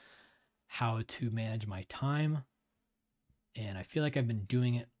on how to manage my time. And I feel like I've been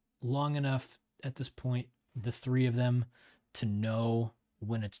doing it long enough at this point, the three of them, to know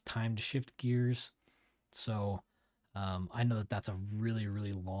when it's time to shift gears. So I know that that's a really,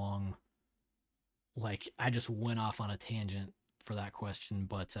 really long, like, I just went off on a tangent for that question,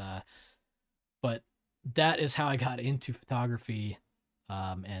 but that is how I got into photography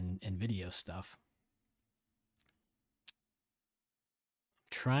and video stuff.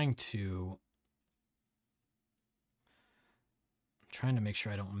 Trying to trying to make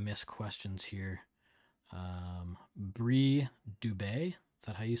sure I don't miss questions here. Brie Dubé, is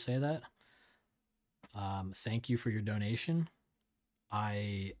that how you say that? Thank you for your donation.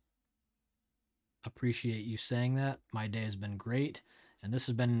 I appreciate you saying that. My day has been great, and this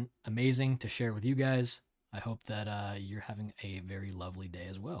has been amazing to share with you guys. I hope that you're having a very lovely day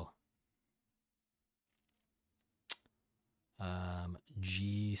as well.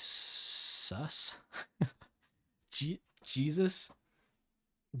 Jesus, Jesus,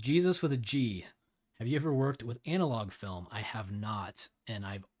 Jesus with a G. Have you ever worked with analog film? I have not, and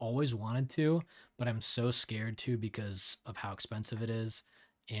I've always wanted to, but I'm so scared to because of how expensive it is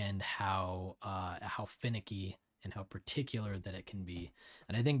and how finicky and how particular that it can be.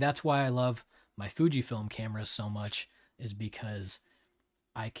 And I think that's why I love my Fujifilm cameras so much, is because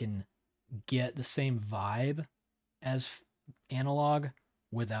I can get the same vibe as analog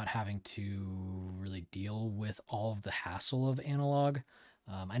without having to really deal with all of the hassle of analog.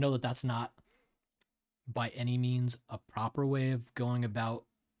 I know that that's not by any means a proper way of going about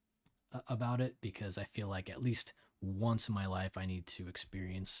it, because I feel like at least once in my life I need to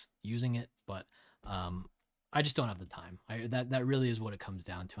experience using it, but I just don't have the time. That really is what it comes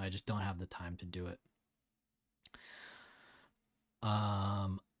down to. I just don't have the time to do it.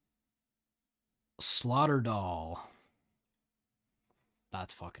 Slaughter Doll.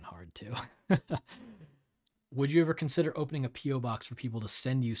 That's fucking hard too. Would you ever consider opening a P.O. box for people to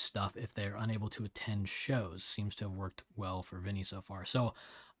send you stuff if they're unable to attend shows? Seems to have worked well for Vinny so far. So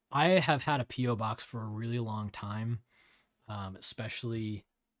I have had a P.O. box for a really long time, especially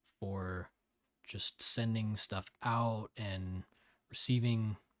for just sending stuff out and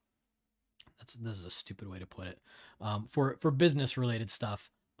receiving. This is a stupid way to put it. For business related stuff,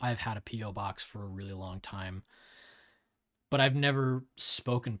 I've had a PO box for a really long time, but I've never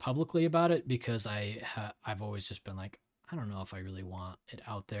spoken publicly about it because I've always just been like, I don't know if I really want it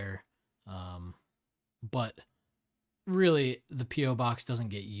out there. But really, the PO box doesn't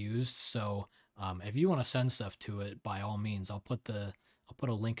get used, so if you want to send stuff to it, by all means, I'll put a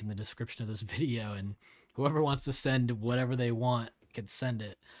link in the description of this video, and whoever wants to send whatever they want can send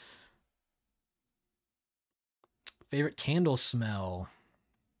it. Favorite candle smell.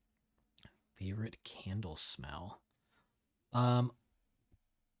 Favorite candle smell.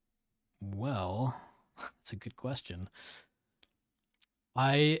 Well, that's a good question.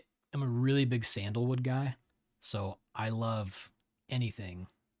 I am a really big sandalwood guy, so I love anything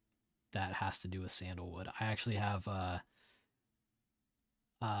that has to do with sandalwood. I actually have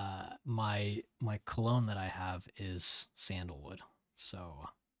my cologne that I have is sandalwood. So in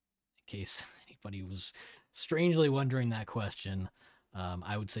case anybody was strangely wondering that question,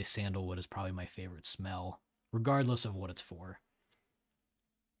 I would say sandalwood is probably my favorite smell, regardless of what it's for.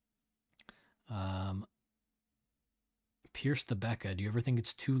 Pierce the Becca, do you ever think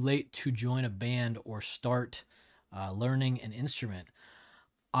it's too late to join a band or start learning an instrument?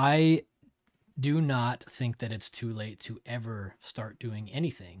 I do not think that it's too late to ever start doing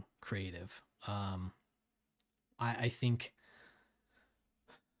anything creative. I think,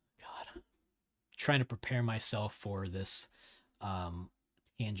 God, trying to prepare myself for this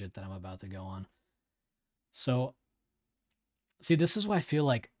tangent that I'm about to go on. So, see, this is why I feel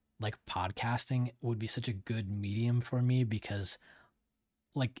like podcasting would be such a good medium for me, because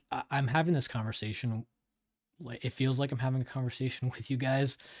like I'm having this conversation, like it feels like I'm having a conversation with you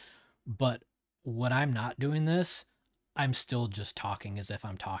guys, but when I'm not doing this, I'm still just talking as if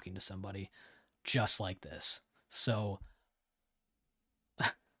I'm talking to somebody, just like this. So I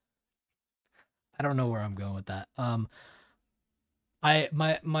don't know where I'm going with that.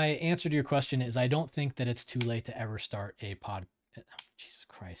 My answer to your question is I don't think that it's too late to ever start a Jesus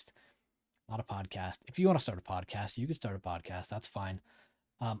Christ, not a podcast. If you want to start a podcast, you can start a podcast. That's fine.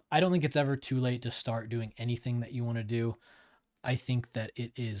 I don't think it's ever too late to start doing anything that you want to do. I think that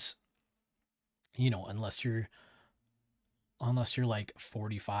it is, unless you're like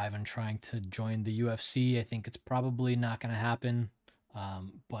 45 and trying to join the UFC, I think it's probably not going to happen.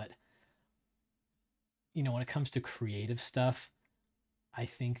 But when it comes to creative stuff, I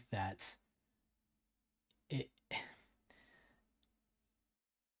think that it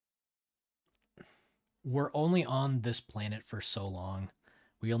we're only on this planet for so long.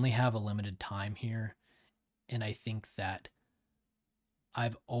 We only have a limited time here. And I think that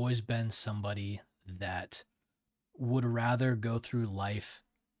I've always been somebody that would rather go through life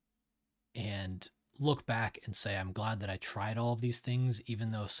and look back and say, I'm glad that I tried all of these things,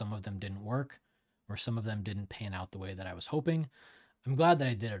 even though some of them didn't work or some of them didn't pan out the way that I was hoping. I'm glad that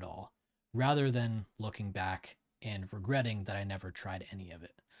I did it all, rather than looking back and regretting that I never tried any of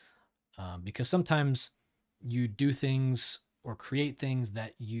it. Because sometimes you do things or create things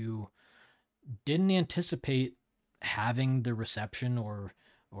that you didn't anticipate having the reception or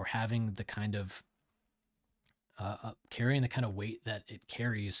having the kind of carrying the kind of weight that it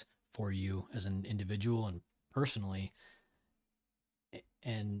carries for you as an individual and personally.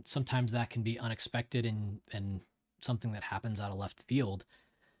 And sometimes that can be unexpected and something that happens out of left field.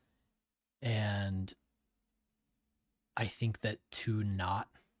 And I think that to not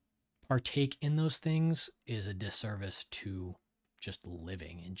partake in those things is a disservice to just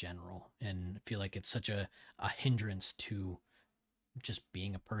living in general. And I feel like it's such a hindrance to just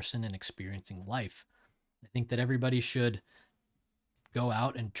being a person and experiencing life. I think that everybody should go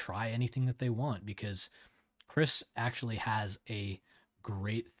out and try anything that they want, because Chris actually has a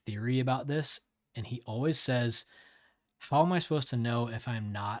great theory about this. And he always says, how am I supposed to know if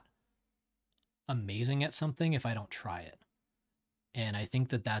I'm not amazing at something if I don't try it? And I think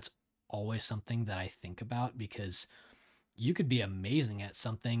that that's always something that I think about, because you could be amazing at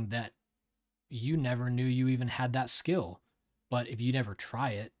something that you never knew you even had that skill. But if you never try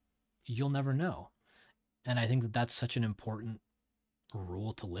it, you'll never know. And I think that that's such an important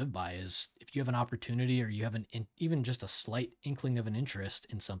rule to live by, is if you have an opportunity or you have even just a slight inkling of an interest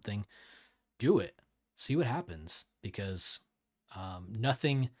in something, do it. See what happens, because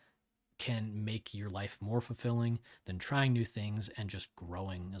nothing can make your life more fulfilling than trying new things and just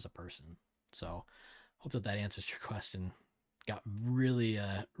growing as a person. So hope that answers your question. Got really,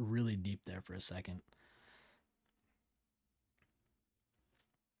 really deep there for a second.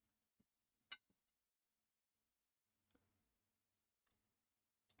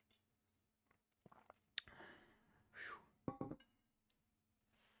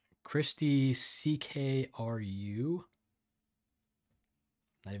 Christy CKRU.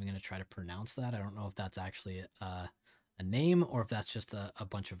 Not even going to try to pronounce that. I don't know if that's actually a name or if that's just a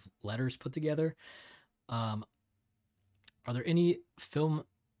bunch of letters put together. Are there any film?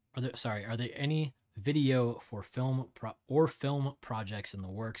 Are there any video for film film projects in the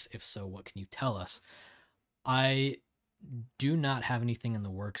works? If so, what can you tell us? I do not have anything in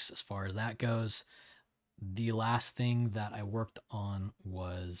the works as far as that goes. The last thing that I worked on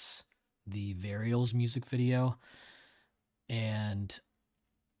was the Varials music video. And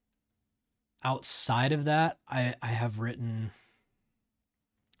outside of that, I have written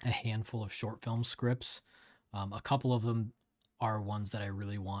a handful of short film scripts. A couple of them are ones that I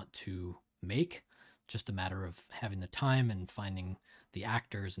really want to make. Just a matter of having the time and finding the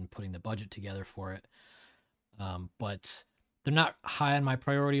actors and putting the budget together for it. But they're not high on my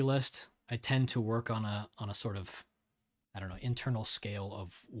priority list. I tend to work on a sort of, I don't know, internal scale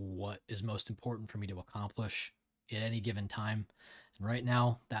of what is most important for me to accomplish at any given time. And right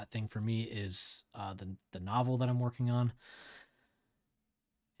now, that thing for me is the novel that I'm working on.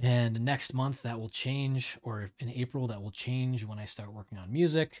 And next month that will change, or in April that will change when I start working on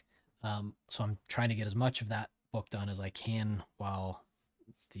music. So I'm trying to get as much of that book done as I can while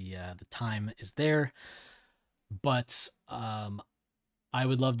the time is there. But I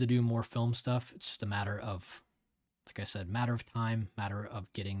would love to do more film stuff. It's just a matter of, like I said, matter of time, matter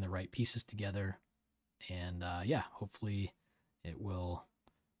of getting the right pieces together. And yeah, hopefully it will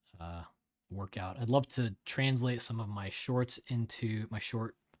work out. I'd love to translate some of my shorts into my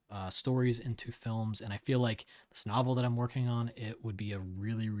short stories into films, and I feel like this novel that I'm working on, it would be a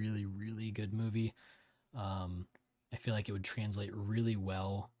really, really, really good movie. I feel like it would translate really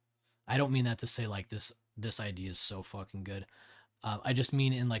well. I don't mean that to say like this idea is so fucking good. I just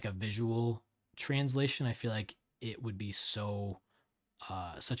mean in like a visual translation. I feel like it would be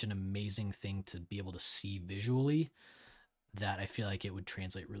such an amazing thing to be able to see visually that I feel like it would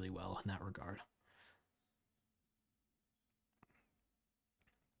translate really well in that regard.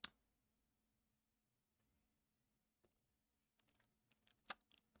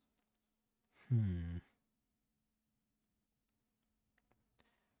 Hmm.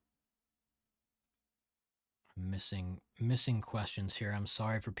 Missing questions here. I'm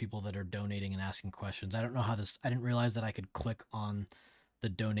sorry for people that are donating and asking questions. I don't know how this. I didn't realize that I could click on the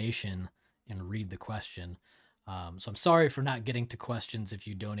donation and read the question. So I'm sorry for not getting to questions if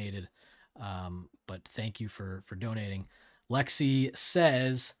you donated. But thank you for donating. Lexi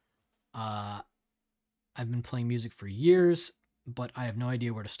says, I've been playing music for years, but I have no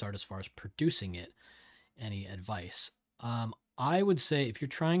idea where to start as far as producing it. Any advice? I would say if you're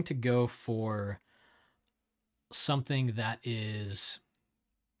trying to go for something that is,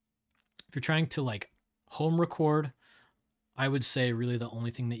 if you're trying to like home record, I would say really the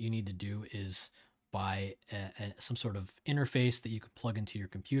only thing that you need to do is buy some sort of interface that you can plug into your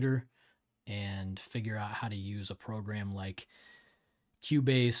computer and figure out how to use a program like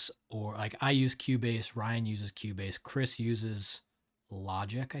Cubase, or like I use Cubase, Ryan uses Cubase, Chris uses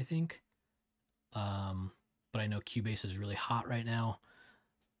Logic, I think. But I know Cubase is really hot right now.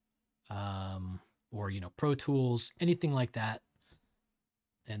 Or, you know, Pro Tools, anything like that.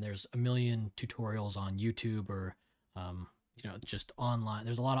 And there's a million tutorials on YouTube or, you know, just online.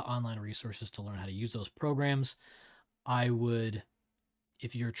 There's a lot of online resources to learn how to use those programs. I would,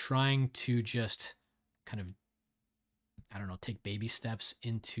 if you're trying to just kind of, I don't know, take baby steps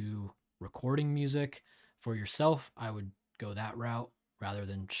into recording music for yourself, I would go that route rather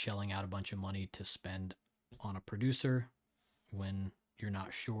than shelling out a bunch of money to spend on a producer when you're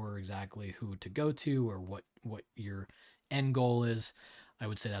not sure exactly who to go to or what your end goal is. I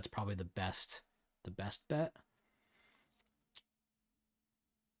would say that's probably the best bet.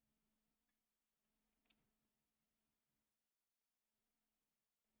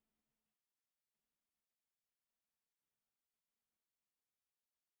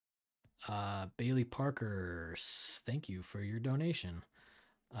 Bailey Parker, thank you for your donation.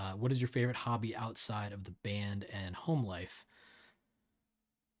 What is your favorite hobby outside of the band and home life?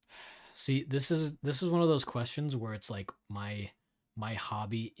 See, this is one of those questions where it's like my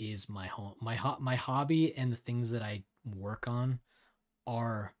hobby is my home. My hobby and the things that I work on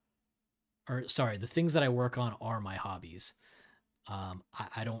are, or sorry, the things that I work on are my hobbies.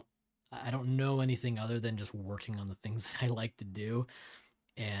 I don't know anything other than just working on the things that I like to do,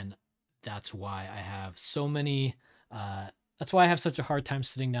 and that's why I have so many. That's why I have such a hard time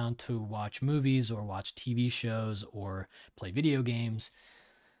sitting down to watch movies or watch TV shows or play video games,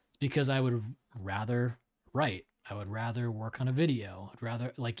 because I would rather write. I would rather work on a video. I'd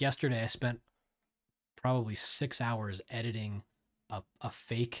rather, like yesterday, I spent probably 6 hours editing a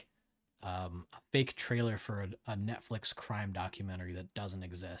fake a fake trailer for a Netflix crime documentary that doesn't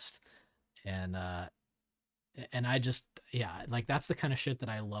exist. And I just, yeah, like that's the kind of shit that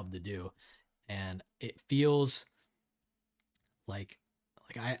I love to do. And it feels like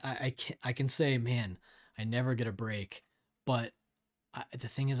I can say, man, I never get a break, but the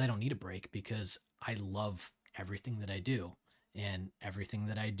thing is, I don't need a break because I love everything that I do, and everything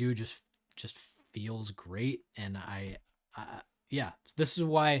that I do just feels great. And I yeah, this is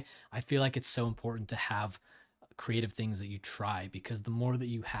why I feel like it's so important to have creative things that you try, because the more that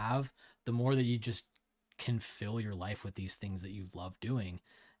you have, the more that you just can fill your life with these things that you love doing,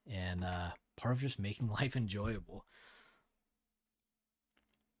 and part of just making life enjoyable.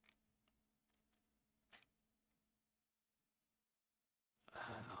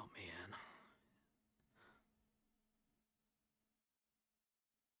 Oh man,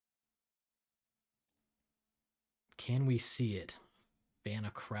 can we see it?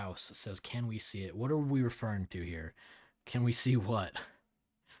 Vanna Kraus says, "Can we see it?" What are we referring to here? Can we see what?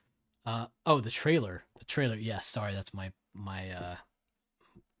 Oh, the trailer. The trailer. Yes, sorry, that's my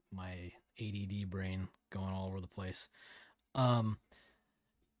ADD brain going all over the place. Um,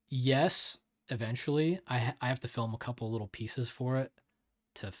 yes, eventually, I have to film a couple little pieces for it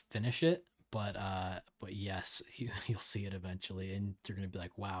to finish it, but yes, you'll see it eventually, and you're gonna be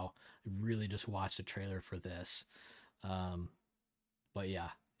like, wow, I really just watched a trailer for this. Um, but yeah,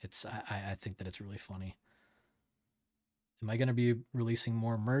 I think that it's really funny. Am I going to be releasing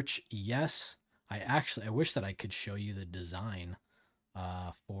more merch? Yes. I wish that I could show you the design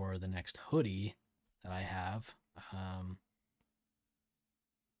for the next hoodie that I have. Um,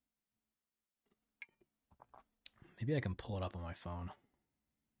 Maybe I can pull it up on my phone.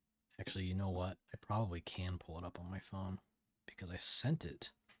 Actually, you know what? I probably can pull it up on my phone because I sent it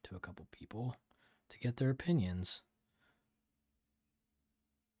to a couple people to get their opinions.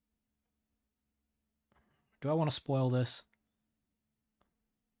 Do I want to spoil this?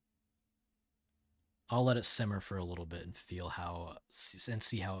 I'll let it simmer for a little bit and feel how and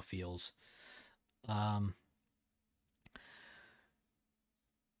see how it feels. Um,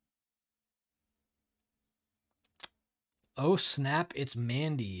 oh snap! It's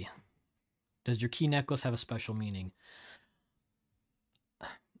Mandy. Does your key necklace have a special meaning?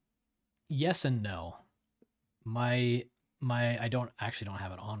 Yes and no. My I don't actually don't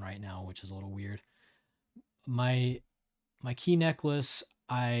have it on right now, which is a little weird. My my key necklace,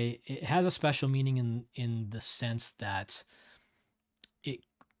 I it has a special meaning in the sense that it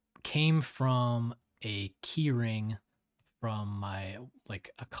came from a key ring from my like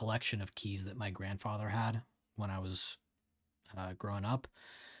a collection of keys that my grandfather had when I was growing up,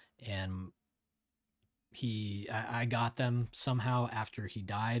 and I got them somehow after he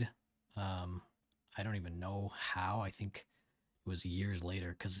died. Um, I don't even know how. I think it was years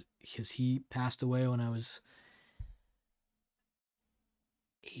later because he passed away when I was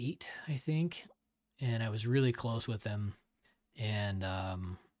 8, I think, and I was really close with him, and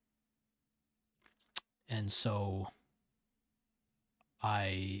so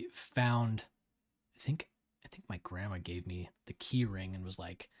I found. I think my grandma gave me the key ring and was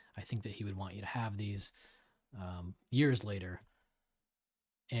like, I think that he would want you to have these years later,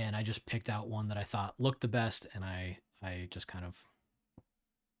 and I just picked out one that I thought looked the best, and I just kind of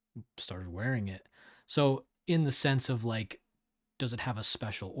started wearing it. So in the sense of like, does it have a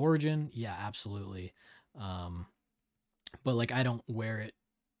special origin? Yeah, absolutely. Um, but like I don't wear it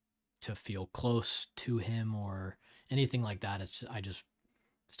to feel close to him or anything like that. I just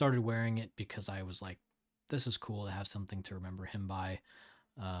started wearing it because I was like, this is cool to have something to remember him by.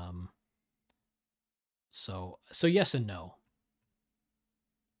 Um, so yes and no.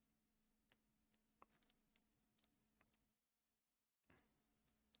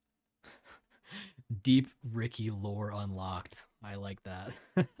 Deep Ricky lore unlocked. I like that.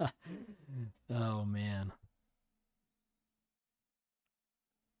 Oh man.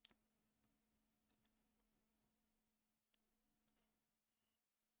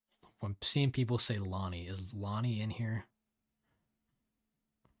 When seeing people say Lonnie, is Lonnie in here?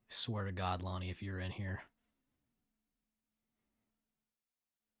 I swear to God, Lonnie, if you're in here.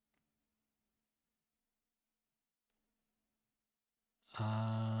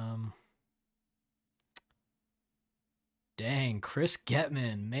 Um, Dang, Chris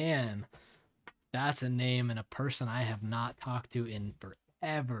Getman, man, that's a name and a person I have not talked to in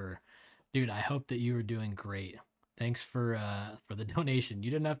forever. Dude, I hope that you are doing great. Thanks for the donation. You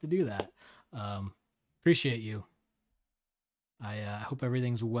didn't have to do that. Um, Appreciate you. I hope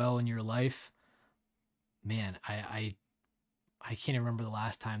everything's well in your life. Man, I can't even remember the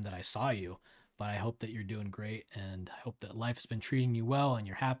last time that I saw you, but I hope that you're doing great, and I hope that life has been treating you well and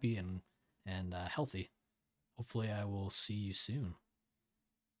you're happy, and and healthy. Hopefully, I will see you soon.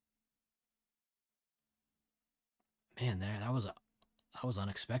 Man, that was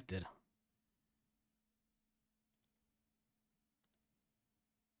unexpected.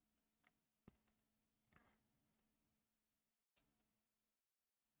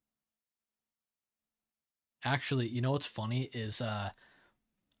 Actually, you know what's funny is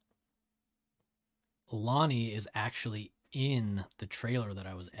Lonnie is actually in the trailer that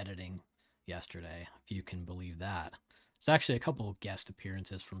I was editing yesterday, if you can believe that. It's actually a couple of guest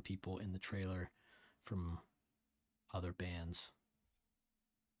appearances from people in the trailer from other bands.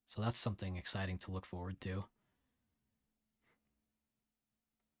 So that's something exciting to look forward to.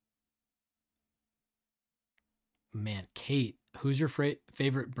 Man, Kate, who's your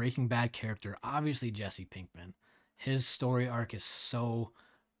favorite Breaking Bad character? Obviously, Jesse Pinkman. His story arc is so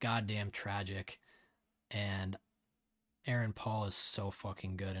goddamn tragic, and Aaron Paul is so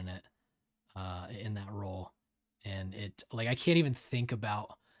fucking good in it, in that role. And it, like, I can't even think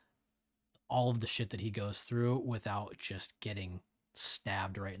about all of the shit that he goes through without just getting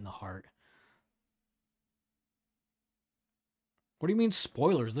stabbed right in the heart. What do you mean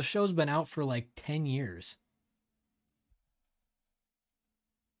spoilers? The show's been out for like 10 years.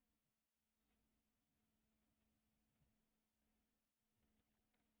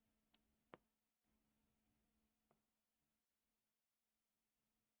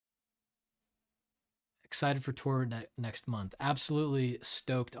 Excited for tour next month. Absolutely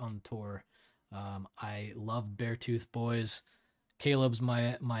stoked on the tour. I love Beartooth Boys. Caleb's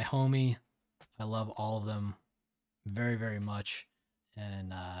my homie. I love all of them very very much,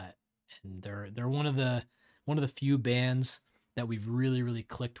 and they're one of the few bands that we've really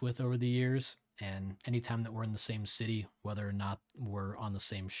clicked with over the years. And anytime that we're in the same city, whether or not we're on the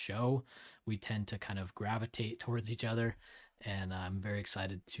same show, we tend to kind of gravitate towards each other. And I'm very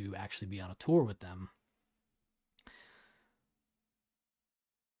excited to actually be on a tour with them.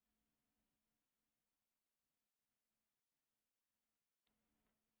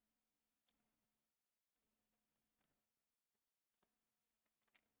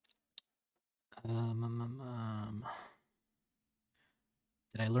 Um, um, um, um,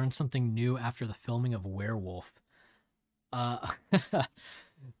 did I learn something new after the filming of Werewolf? Uh,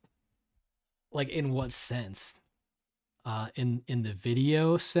 like in what sense? In the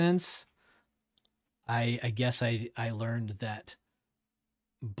video sense, I guess I learned that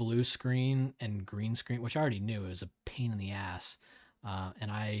blue screen and green screen, which I already knew, is a pain in the ass,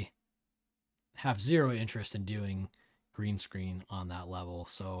 and I have zero interest in doing green screen on that level.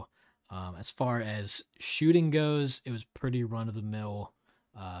 So as far as shooting goes, it was pretty run of the mill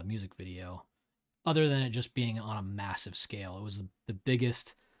music video. Other than it just being on a massive scale, it was the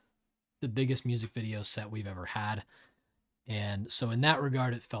biggest music video set we've ever had. And so in that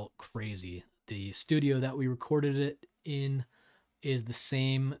regard, it felt crazy. The studio that we recorded it in is the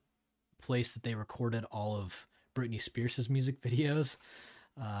same place that they recorded all of Britney Spears' music videos.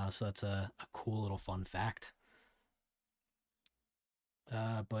 So that's a cool little fun fact.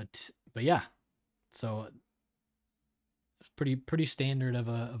 But yeah, so it's pretty standard of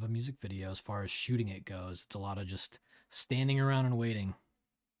a music video as far as shooting it goes. It's a lot of just standing around and waiting.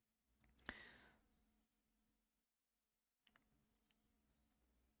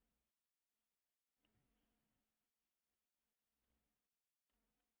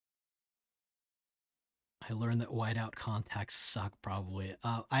 I learned that whiteout contacts suck probably.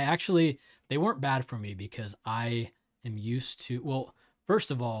 I actually, they weren't bad for me because I am used to, well,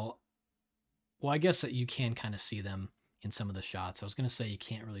 first of all, well, I guess that you can kind of see them in some of the shots. I was going to say you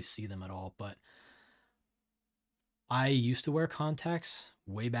can't really see them at all, but I used to wear contacts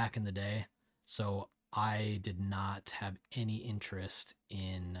way back in the day. So I did not have any interest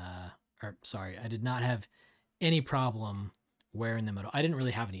in, or sorry, I did not have any problem wearing them at all. I didn't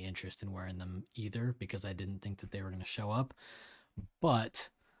really have any interest in wearing them either because I didn't think that they were going to show up. But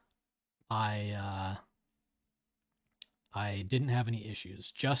I I didn't have any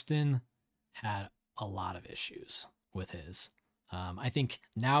issues. Justin had a lot of issues with his. I think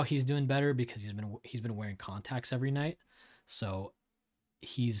now he's doing better because he's been wearing contacts every night, so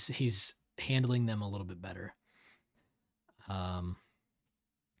he's handling them a little bit better. Um,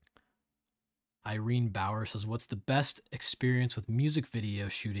 Irene Bauer says, "What's the best experience with music video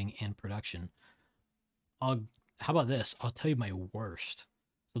shooting and production?" I'll How about this? I'll tell you my worst.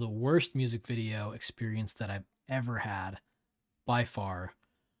 So the worst music video experience that I've ever had by far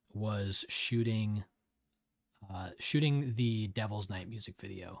was shooting the Devil's Night music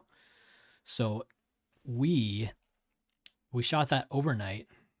video. So we we shot that overnight,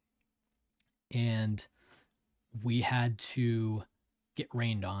 and we had to get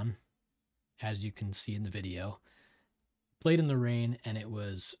rained on, as you can see in the video. Played in the rain, and it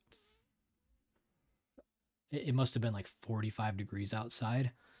must have been like 45 degrees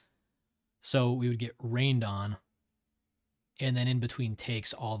outside. So we would get rained on, and then in between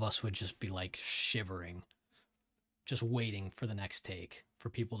takes, all of us would just be like shivering, just waiting for the next take for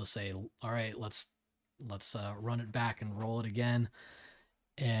people to say, "All right, let's run it back and roll it again."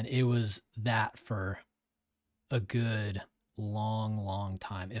 And it was that for a good long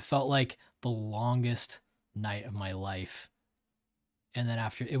time. It felt like the longest night of my life. And then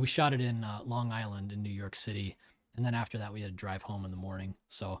after it, we shot it in Long Island in New York City, and then after that we had to drive home in the morning.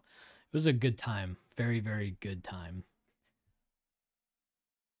 So it was a good time, very good time.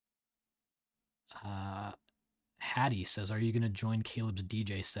 uh Hattie says, are you going to join Caleb's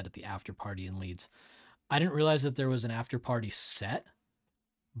DJ set at the after party in Leeds? I didn't realize that there was an after party set,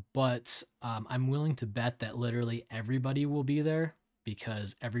 but I'm willing to bet that literally everybody will be there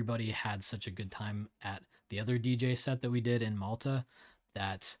because everybody had such a good time at the other DJ set that we did in Malta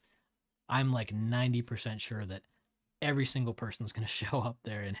that I'm like 90% sure that every single person's going to show up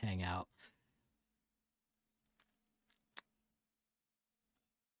there and hang out.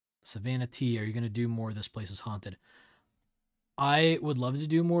 Savannah T, are you going to do more of This Place is Haunted? I would love to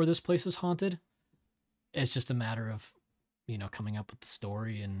do more of This Place is Haunted. It's just a matter of, coming up with the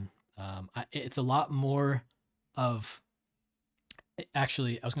story. And it's a lot more of,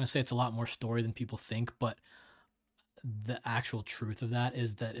 actually, I was going to say it's a lot more story than people think, but the actual truth of that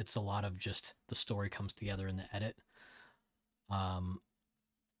is that it's a lot of just the story comes together in the edit.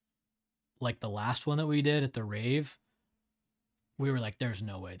 Like the last one that we did at the rave, we were like, there's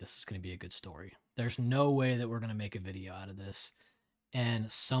no way this is going to be a good story. There's no way that we're going to make a video out of this.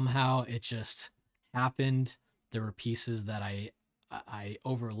 And somehow it just happened. There were pieces that I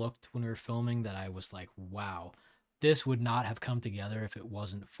overlooked when we were filming that I was like, wow, this would not have come together if it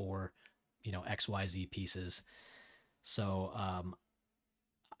wasn't for, XYZ pieces. So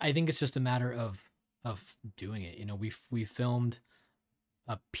I think it's just a matter of doing it. We filmed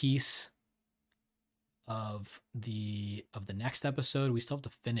a piece of the next episode. We still have to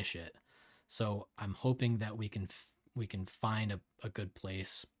finish it, so I'm hoping that we can find a good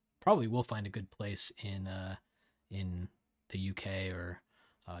place. Probably will find a good place in the UK or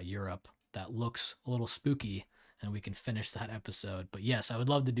Europe that looks a little spooky, and we can finish that episode. But yes, I would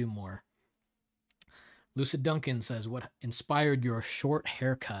love to do more. Lucid Duncan says, what inspired your short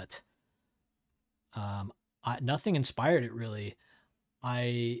haircut? Nothing inspired it really.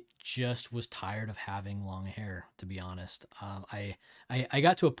 I just was tired of having long hair, to be honest. I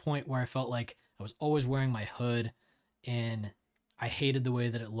got to a point where I felt like I was always wearing my hood, and I hated the way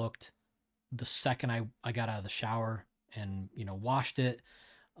that it looked the second I got out of the shower and, washed it.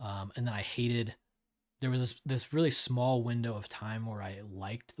 And then I hated, there was this really small window of time where I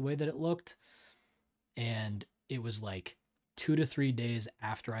liked the way that it looked. And it was like 2 to 3 days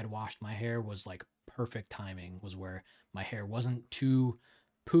after I'd washed my hair was like perfect timing, was where my hair wasn't too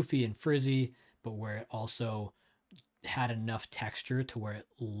poofy and frizzy, but where it also had enough texture to where it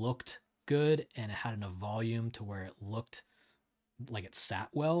looked good, and it had enough volume to where it looked like it sat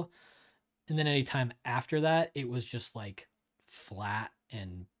well. And then anytime after that, it was just like flat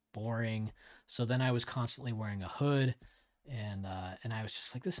and boring. So then I was constantly wearing a hood, and I was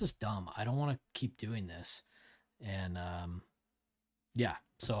just like, this is dumb. I don't want to keep doing this. And yeah,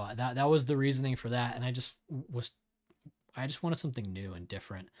 so that was the reasoning for that. And I just wanted something new and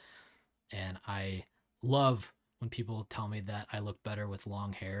different. And I love when people tell me that I look better with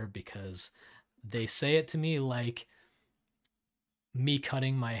long hair, because they say it to me like me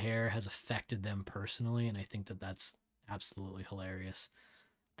cutting my hair has affected them personally. And I think that that's absolutely hilarious,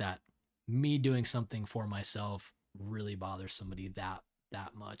 that me doing something for myself really bothers somebody that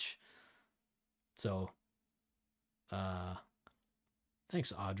much. So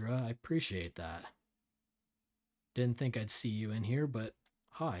thanks, Audra. I appreciate that. Didn't think I'd see you in here, but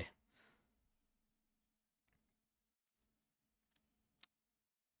hi.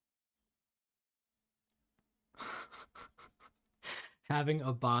 Having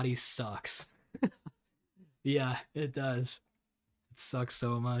a body sucks. Yeah, it does. It sucks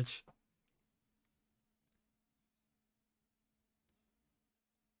so much.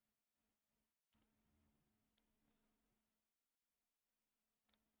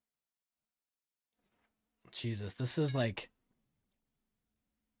 Jesus, this is like,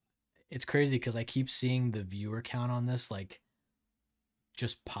 it's crazy because I keep seeing the viewer count on this like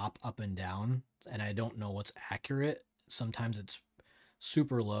just pop up and down, and I don't know what's accurate. Sometimes it's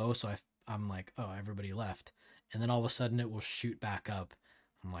super low, so I'm like, oh, everybody left, and then all of a sudden it will shoot back up.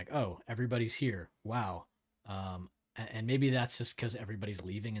 I'm like, oh, everybody's here. Wow. And maybe that's just because everybody's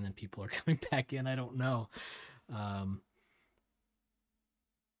leaving and then people are coming back in. I don't know. Um,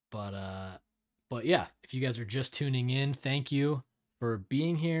 but but yeah, if you guys are just tuning in, thank you for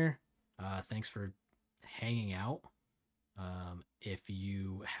being here. Thanks for hanging out. If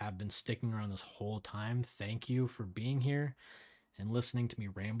you have been sticking around this whole time, thank you for being here and listening to me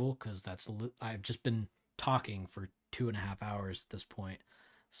ramble, because I've just been talking for 2.5 hours at this point.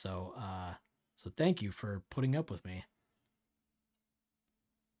 So so thank you for putting up with me.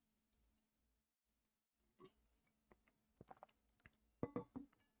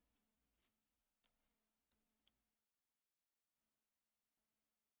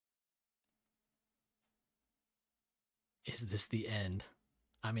 Is this the end?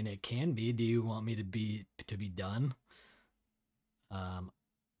 I mean, it can be. Do you want me to be done? Um,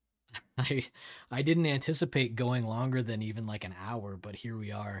 I I didn't anticipate going longer than even like an hour, but here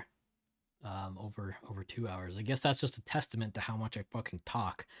we are, over 2 hours. I guess that's just a testament to how much I fucking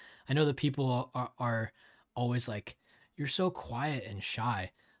talk. I know that people are always like, "You're so quiet and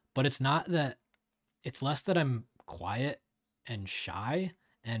shy," but it's not that. It's less that I'm quiet and shy,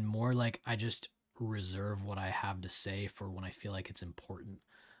 and more like I just reserve what I have to say for when I feel like it's important.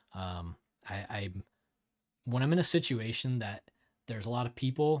 Um, I when I'm in a situation that there's a lot of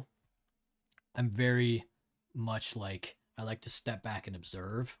people, I'm very much like I like to step back and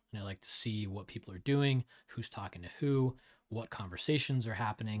observe, and I like to see what people are doing, who's talking to who, what conversations are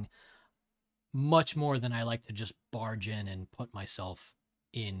happening, much more than I like to just barge in and put myself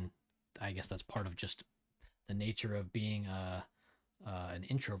in. I guess that's part of just the nature of being an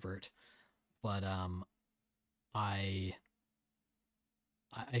introvert. But I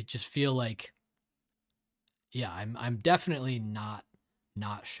I just feel like, yeah, I'm definitely not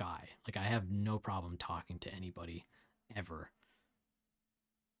shy. Like I have no problem talking to anybody ever.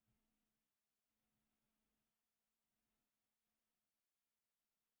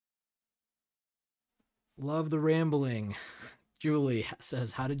 Love the rambling. Julie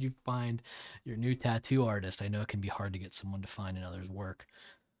says, "How did you find your new tattoo artist? I know it can be hard to get someone to find another's work."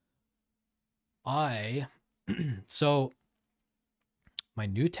 I so my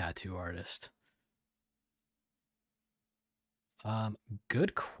new tattoo artist. Um,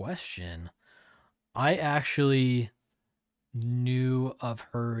 Good question. I actually knew of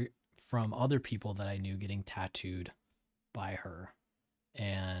her from other people that I knew getting tattooed by her.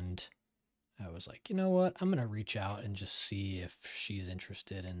 And I was like, you know what? I'm going to reach out and just see if she's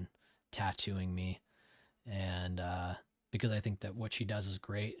interested in tattooing me. And because I think that what she does is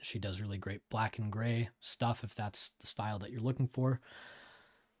great. She does really great black and gray stuff if that's the style that you're looking for.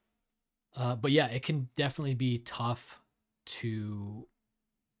 But yeah, it can definitely be tough to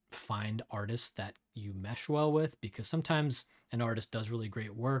find artists that you mesh well with, because sometimes an artist does really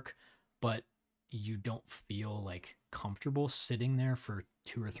great work, but you don't feel like comfortable sitting there for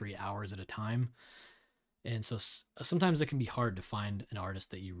 2 or 3 hours at a time. And so sometimes it can be hard to find an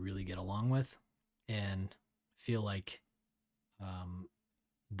artist that you really get along with. And feel like um,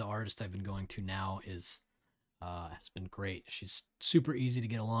 the artist I've been going to now is has been great. She's super easy to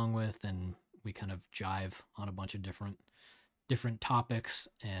get along with, and we kind of jive on a bunch of different topics,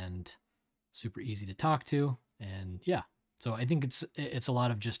 and super easy to talk to. And yeah, so I think it's a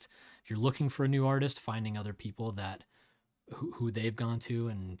lot of just, if you're looking for a new artist, finding other people that who they've gone to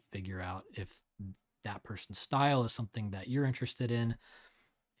and figure out if that person's style is something that you're interested in.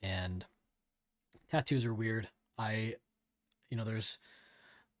 And tattoos are weird. I there's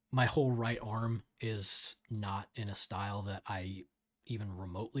my whole right arm is not in a style that I even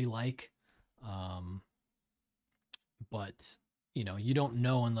remotely like. Um, but you don't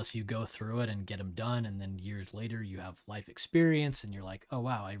know unless you go through it and get them done, and then years later you have life experience and you're like, oh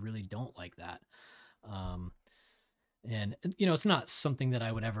wow, I really don't like that. um, and it's not something that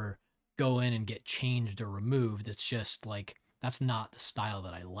I would ever go in and get changed or removed. It's just like that's not the style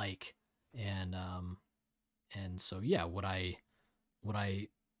that I like. And so yeah, would I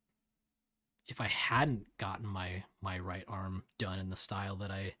if I hadn't gotten my right arm done in the style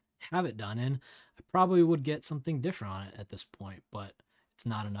that I have it done in, I probably would get something different on it at this point. But it's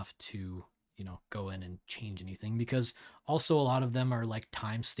not enough to go in and change anything, because also a lot of them are like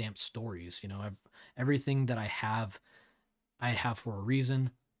time-stamped stories. Everything that I have for a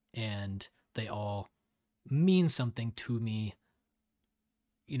reason, and they all mean something to me.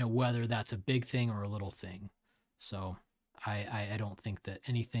 Whether that's a big thing or a little thing. So I don't think that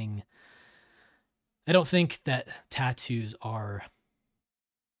anything. I don't think that tattoos are,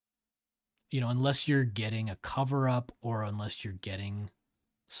 unless you're getting a cover up, or unless you're getting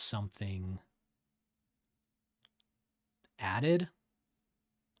something added,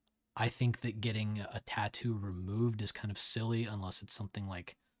 I think that getting a tattoo removed is kind of silly unless it's something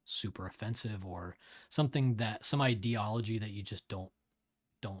like super offensive or something that some ideology that you just don't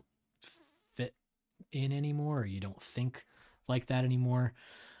fit in anymore, or you don't think like that anymore.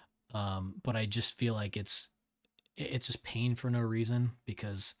 But I just feel like it's just pain for no reason,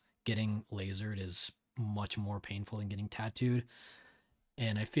 because getting lasered is much more painful than getting tattooed.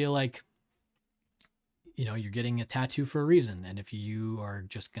 And I feel like, you're getting a tattoo for a reason. And if you are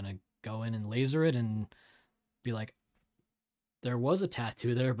just going to go in and laser it and be like, there was a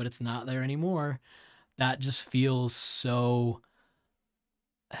tattoo there, but it's not there anymore, that just feels so,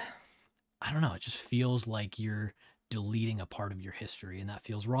 I don't know, it just feels like you're deleting a part of your history, and that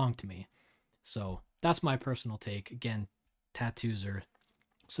feels wrong to me. So that's my personal take. Again, tattoos are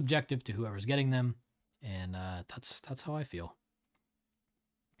subjective to whoever's getting them, and that's how I feel.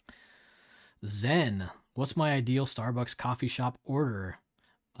 Zen, what's my ideal Starbucks coffee shop order?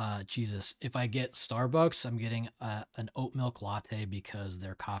 Jesus, if I get Starbucks, I'm getting an oat milk latte because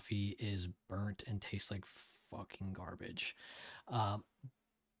their coffee is burnt and tastes like fucking garbage. Um,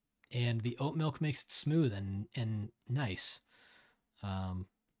 and the oat milk makes it smooth and nice. Um,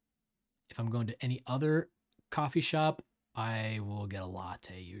 if I'm going to any other coffee shop, I will get a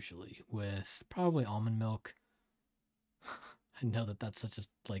latte usually with probably almond milk. I know that that's such a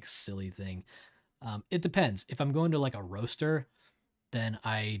like silly thing. It depends. If I'm going to like a roaster, then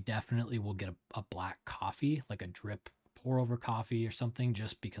I definitely will get a black coffee, like a drip pour over coffee or something,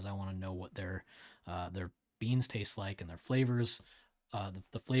 just because I want to know what their beans taste like and their flavors,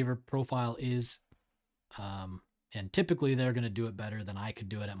 the flavor profile is. And typically they're going to do it better than I could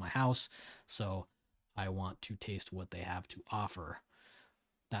do it at my house. So I want to taste what they have to offer.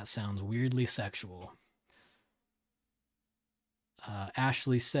 That sounds weirdly sexual.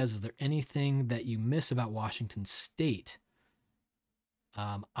 Ashley says, is there anything that you miss about Washington State?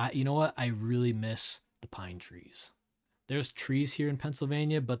 You know what? I really miss the pine trees. There's trees here in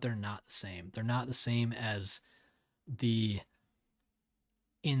Pennsylvania, but they're not the same. They're not the same as the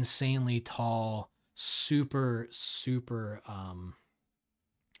insanely tall, super, super,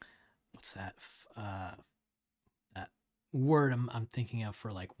 what's that? That word I'm thinking of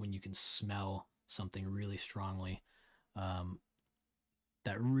for like when you can smell something really strongly. Um,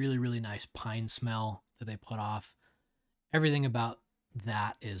 that really, really nice pine smell that they put off. Everything about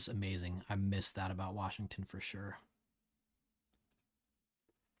that is amazing. I miss that about Washington for sure.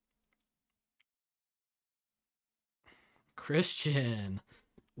 Christian.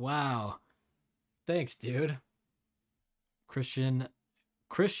 Wow. Thanks, dude. Christian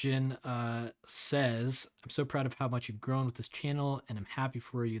says, I'm so proud of how much you've grown with this channel, and I'm happy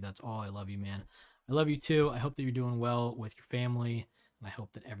for you. That's all. I love you, man. I love you too. I hope that you're doing well with your family, and I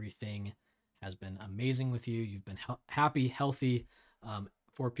hope that everything has been amazing with you. You've been happy, healthy.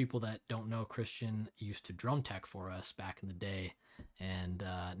 For people that don't know, Christian used to drum tech for us back in the day, and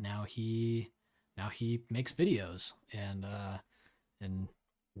now he makes videos and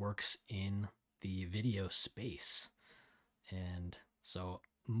works in the video space. And so,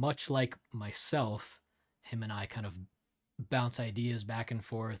 much like myself, him and I kind of bounce ideas back and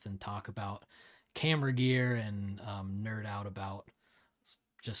forth and talk about camera gear and nerd out about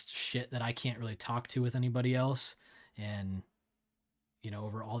just shit that I can't really talk to with anybody else. And,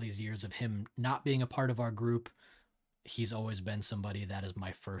 over all these years of him not being a part of our group, he's always been somebody that is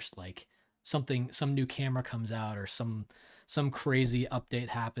my first, like, some new camera comes out or some crazy update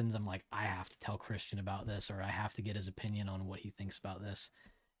happens, I'm like, I have to tell Christian about this, or I have to get his opinion on what he thinks about this.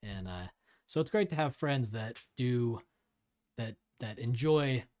 And so it's great to have friends that do that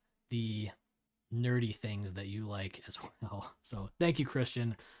enjoy the nerdy things that you like as well. So thank you,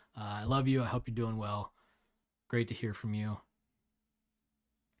 Christian. I love you. I hope you're doing well. Great to hear from you.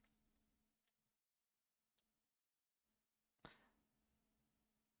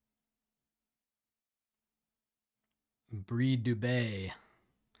 Bree Dubay,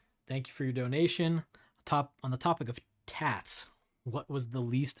 thank you for your donation. On the topic of tats, what was the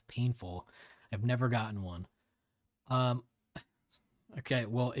least painful? I've never gotten one. Um, okay,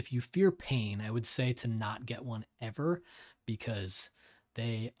 well, if you fear pain, I would say to not get one ever, because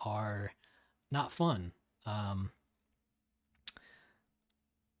they are not fun. I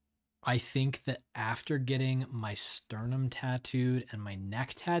think that after getting my sternum tattooed and my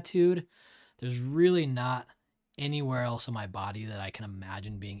neck tattooed, there's really not anywhere else in my body that I can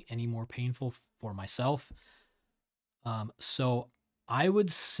imagine being any more painful for myself. So I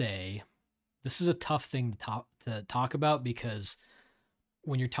would say this is a tough thing to talk about, because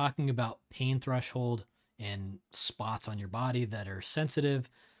when you're talking about pain threshold and spots on your body that are sensitive,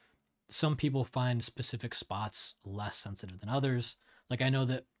 some people find specific spots less sensitive than others. Like, I know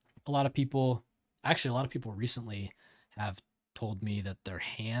that a lot of people, actually, a lot of people recently have told me that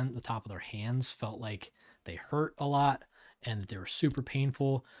the top of their hands felt like they hurt a lot and that they were super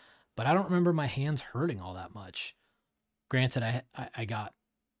painful. But I don't remember my hands hurting all that much. Granted, I got,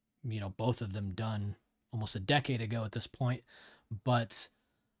 both of them done almost a decade ago at this point, but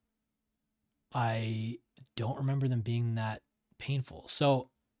I don't remember them being that painful. So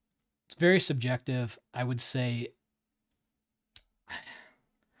it's very subjective. I would say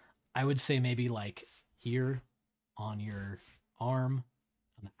maybe like here on your arm,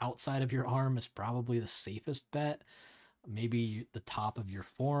 on the outside of your arm is probably the safest bet. Maybe the top of your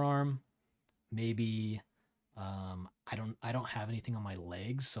forearm, maybe I don't have anything on my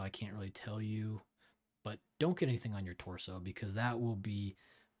legs, so I can't really tell you, but don't get anything on your torso because that will be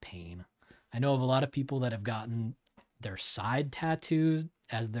pain. I know of a lot of people that have gotten their side tattoos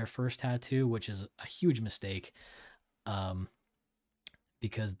as their first tattoo, which is a huge mistake. Um,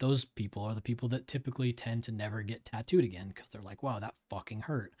 because those people are the people that typically tend to never get tattooed again because they're like, wow, that fucking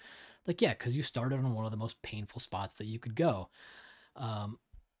hurt. Like, yeah, because you started on one of the most painful spots that you could go. Um,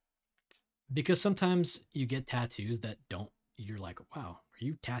 because sometimes you get tattoos that don't, you're like, wow, are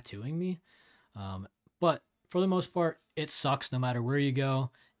you tattooing me? But for the most part, it sucks no matter where you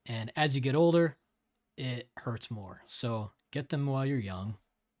go. And as you get older, it hurts more. So get them while you're young.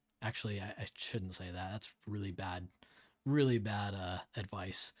 Actually, I shouldn't say that. That's really bad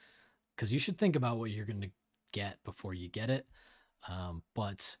advice because you should think about what you're going to get before you get it.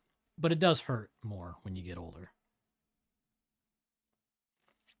 But it does hurt more when you get older.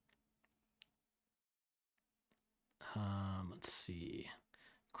 Let's see.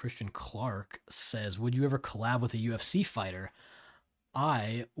 Christian Clark says, "Would you ever collab with a UFC fighter?"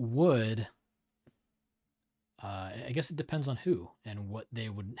 I would. I guess it depends on who and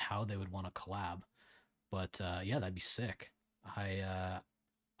how they would want to collab. But yeah, that'd be sick. I uh,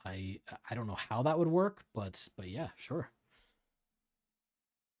 I don't know how that would work, but yeah, sure.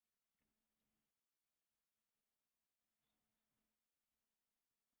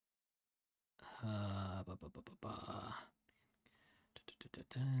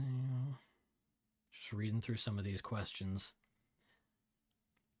 Just reading through some of these questions.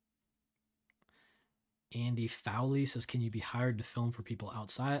 Andy Fowley says, "Can you be hired to film for people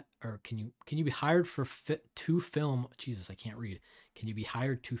outside, or can you be hired to film? Jesus, I can't read. Can you be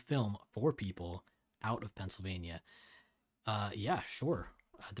hired to film for people out of Pennsylvania?" Yeah, sure.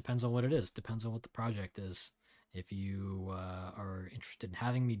 Depends on what it is. Depends on what the project is. If you are interested in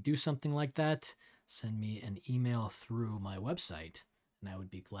having me do something like that, send me an email through my website, and I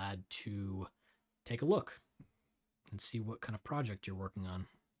would be glad to take a look and see what kind of project you're working on.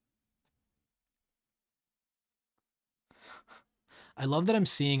 I love that I'm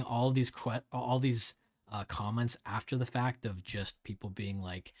seeing all these comments after the fact of just people being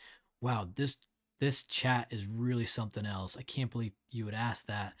like, "Wow, this chat is really something else. I can't believe you would ask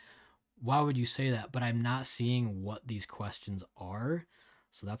that. Why would you say that?" But I'm not seeing what these questions are,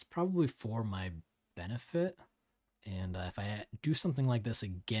 so that's probably for my benefit. And if I do something like this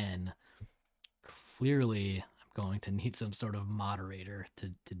again, clearly I'm going to need some sort of moderator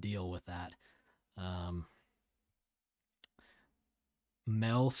to deal with that. Um,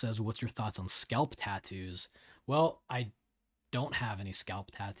 Mel says, "What's your thoughts on scalp tattoos?" Well, I don't have any scalp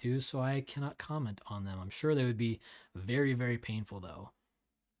tattoos, so I cannot comment on them. I'm sure they would be very, very painful, though.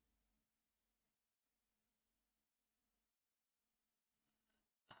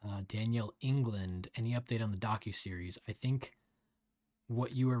 Danielle England, any update on the docu-series? I think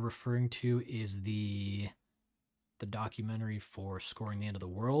what you are referring to is the documentary for Scoring the End of the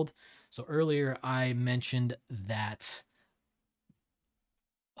World. So earlier I mentioned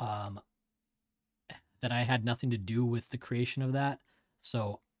um, that I had nothing to do with the creation of that.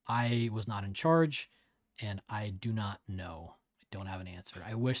 So I was not in charge and I do not know. I don't have an answer.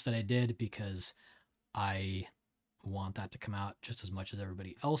 I wish that I did because I want that to come out just as much as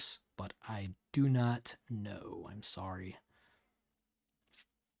everybody else, but I do not know. I'm sorry.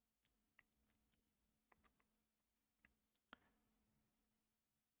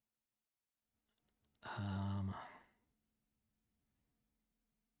 Um,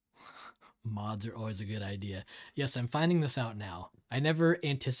 Mods are always a good idea. Yes, I'm finding this out now. I never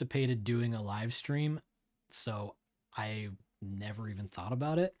anticipated doing a live stream, so I never even thought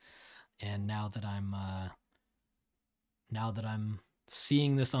about it. And now that I'm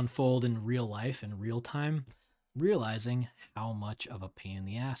seeing this unfold in real life in real time, realizing how much of a pain in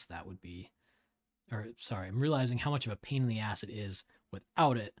the ass that would be. Or sorry, I'm realizing how much of a pain in the ass it is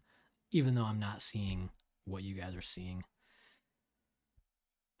without it, even though I'm not seeing what you guys are seeing.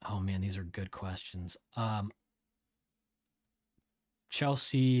 Oh man, these are good questions.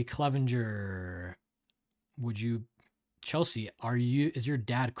 Chelsea Clevenger, would you, Chelsea, is your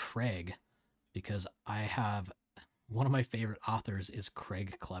dad Craig? Because I have, one of my favorite authors is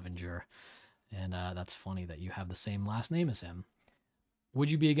Craig Clevenger. And that's funny that you have the same last name as him. Would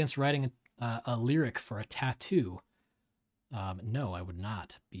you be against writing a lyric for a tattoo? No, I would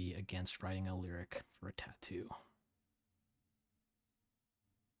not be against writing a lyric for a tattoo.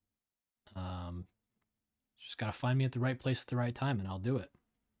 Just got to find me at the right place at the right time, and I'll do it.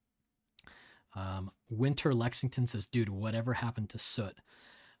 Winter Lexington says, dude, whatever happened to Soot?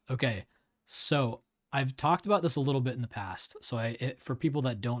 Okay, so I've talked about this a little bit in the past. So for people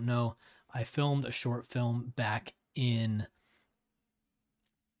that don't know, I filmed a short film back in,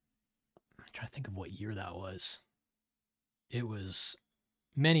 I'm trying to think of what year that was. It was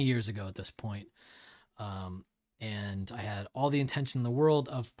many years ago at this point. And I had all the intention in the world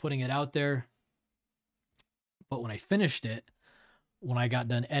of putting it out there. But when I finished it, when I got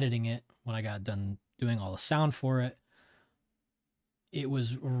done editing it, when I got done doing all the sound for it, it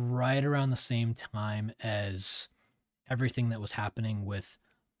was right around the same time as everything that was happening with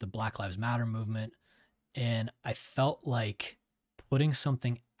the Black Lives Matter movement. And I felt like putting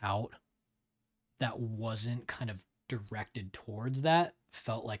something out that wasn't kind of directed towards that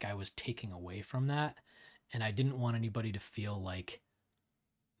felt like I was taking away from that. And I didn't want anybody to feel like,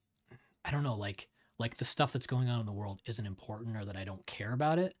 I don't know, like the stuff that's going on in the world isn't important or that I don't care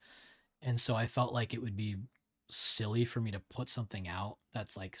about it. And so I felt like it would be silly for me to put something out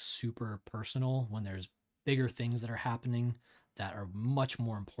that's like super personal when there's bigger things that are happening that are much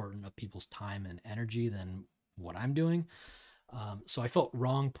more important of people's time and energy than what I'm doing. So I felt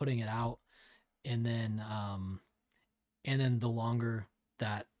wrong putting it out. And then the longer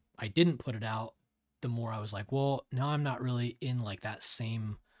that I didn't put it out, the more I was like, well, now I'm not really in like that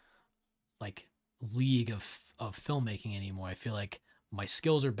same like league of filmmaking anymore. I feel like my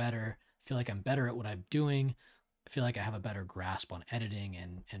skills are better. I feel like I'm better at what I'm doing. I feel like I have a better grasp on editing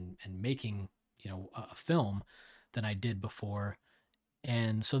and making, a film than I did before.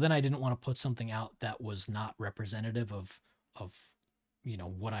 And so then I didn't want to put something out that was not representative of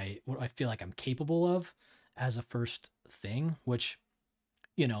what I feel like I'm capable of as a first thing, which,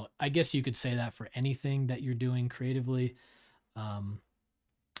 I guess you could say that for anything that you're doing creatively.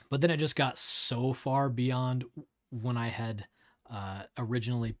 But then it just got so far beyond when I had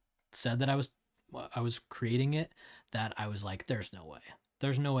originally said that I was creating it, that I was like, there's no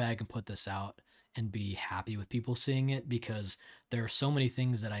way I can put this out and be happy with people seeing it, because there are so many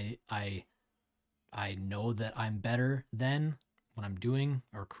things that I know that I'm better than when I'm doing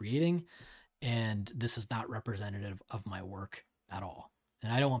or creating, and this is not representative of my work at all.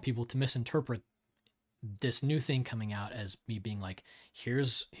 And I don't want people to misinterpret this new thing coming out as me being like,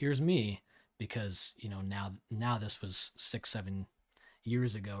 here's me, because now this was 6-7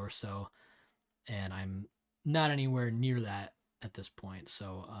 years ago or so, and I'm not anywhere near that at this point.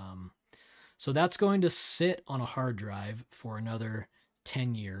 So that's going to sit on a hard drive for another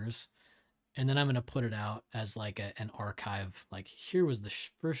 10 years, and then I'm going to put it out as like an archive, like here was the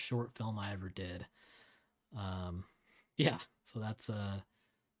first short film I ever did. Yeah, so that's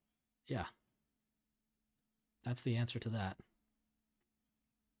yeah, that's the answer to that.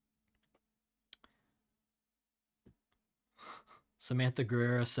 Samantha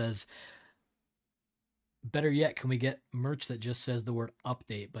Guerrera says, better yet, can we get merch that just says the word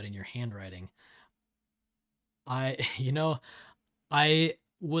update but in your handwriting? I I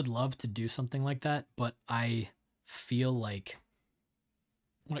would love to do something like that, but I feel like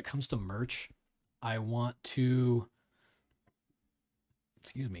when it comes to merch, I want to,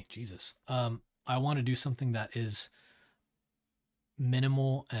 excuse me, Jesus. I want to do something that is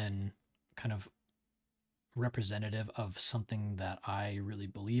minimal and kind of representative of something that I really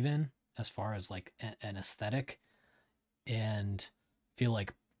believe in as far as like an aesthetic, and feel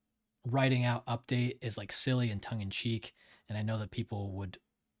like writing out update is like silly and tongue in cheek. And I know that people would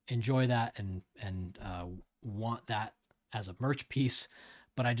enjoy that and want that as a merch piece.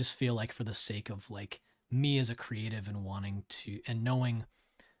 But I just feel like for the sake of like me as a creative and wanting to, and knowing,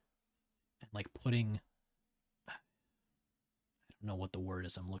 like putting, I don't know what the word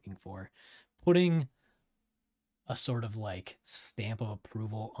is I'm looking for, putting a sort of like stamp of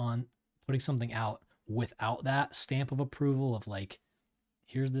approval on putting something out without that stamp of approval of like,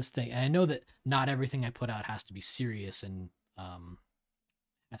 here's this thing. And I know that not everything I put out has to be serious and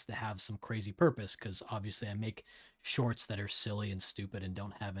has to have some crazy purpose, because obviously I make shorts that are silly and stupid and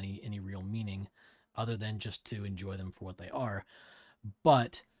don't have any real meaning other than just to enjoy them for what they are.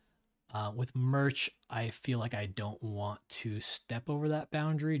 But with merch, I feel like I don't want to step over that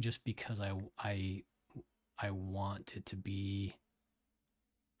boundary, just because I want it to be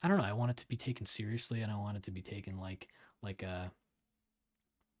I don't know, I want it to be taken seriously, and I want it to be taken like a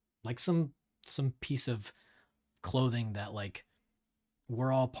like some piece of clothing that like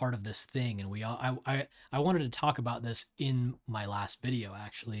we're all part of this thing, and we all I wanted to talk about this in my last video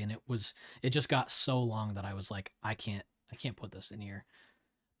actually, and it just got so long that I was like, I can't put this in here.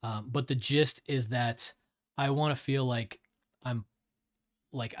 But the gist is that I want to feel like I'm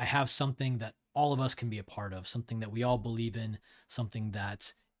like I have something that all of us can be a part of, something that we all believe in, something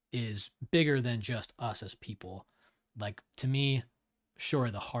that is bigger than just us as people. Like to me,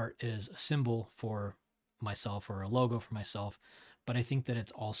 sure, the heart is a symbol for myself or a logo for myself, but I think that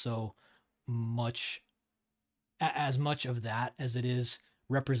it's also much as much of that as it is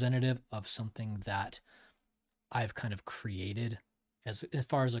representative of something that I've kind of created as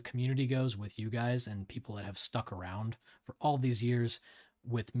far as a community goes with you guys and people that have stuck around for all these years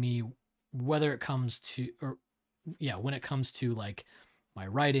with me, whether it comes to or yeah, when it comes to like my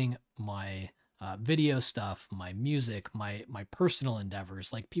writing, my video stuff, my music, my personal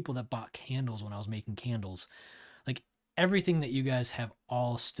endeavors, like people that bought candles when I was making candles, like everything that you guys have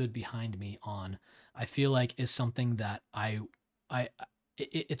all stood behind me on, I feel like is something that I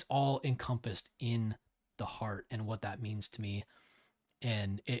it's all encompassed in the heart and what that means to me,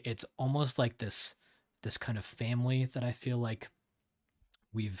 and it's almost like this kind of family that I feel like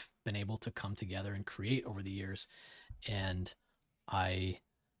we've been able to come together and create over the years, and I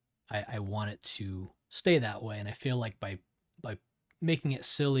I want it to stay that way, and I feel like by making it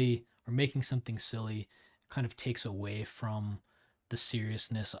silly or making something silly, it kind of takes away from the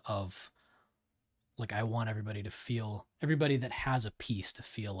seriousness of like I want everybody to feel everybody that has a piece to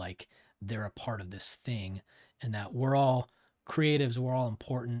feel like they're a part of this thing, and that we're all creatives, we're all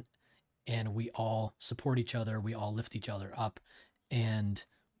important, and we all support each other, we all lift each other up, and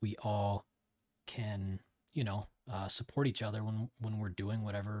we all can, support each other when we're doing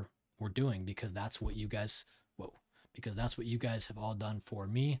whatever we're doing, because that's what you guys, whoa, because that's what you guys have all done for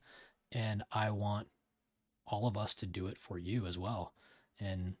me, and I want all of us to do it for you as well,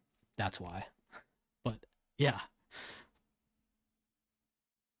 and that's why. But yeah,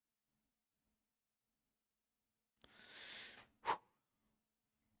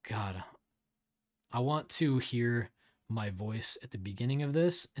 God, I want to hear my voice at the beginning of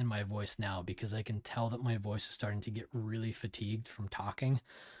this and my voice now, because I can tell that my voice is starting to get really fatigued from talking.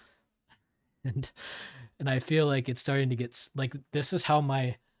 and and I feel like it's starting to get like this is how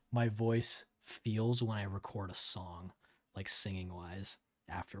my voice feels when I record a song, like singing wise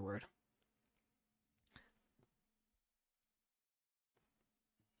afterward.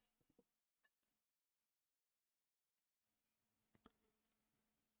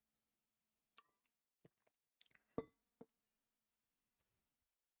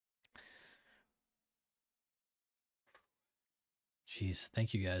 Jeez,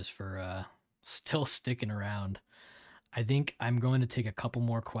 thank you guys for still sticking around. I think I'm going to take a couple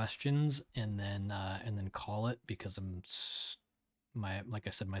more questions and then call it, because my like I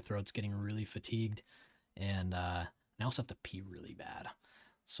said, my throat's getting really fatigued, and I also have to pee really bad.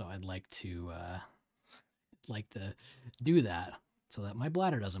 So I'd like to do that so that my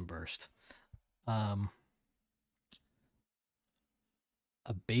bladder doesn't burst. Um,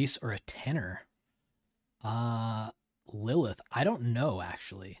 a bass or a tenor? Uh, Lilith. I don't know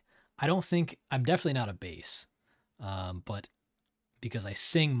actually. I don't think I'm definitely not a bass. But because I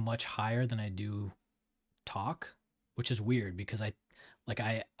sing much higher than I do talk, which is weird because I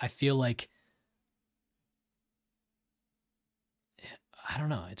feel like I don't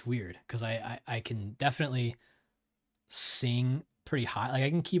know. It's weird because I can definitely sing pretty high. Like I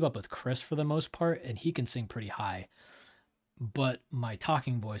can keep up with Chris for the most part, and he can sing pretty high. But my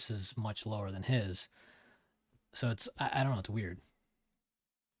talking voice is much lower than his, so I don't know. It's weird.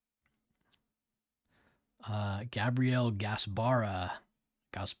 Gabrielle Gaspara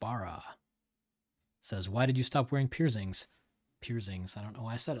says, "Why did you stop wearing piercings?" Piercings. I don't know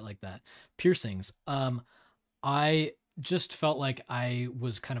why I said it like that. Piercings. I just felt like I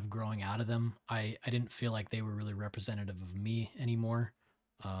was kind of growing out of them. I didn't feel like they were really representative of me anymore.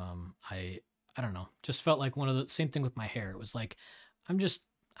 I don't know. Just felt like one of the same thing with my hair. It was like I'm just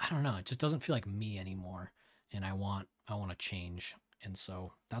I don't know. It just doesn't feel like me anymore, and I want to change, and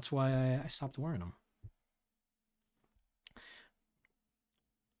so that's why I stopped wearing them.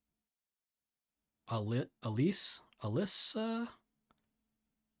 Alyssa.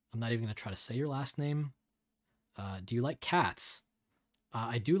 I'm not even gonna try to say your last name. Do you like cats?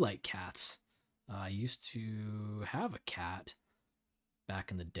 I do like cats. I used to have a cat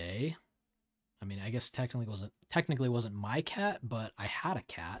back in the day. I mean, I guess technically wasn't my cat, but I had a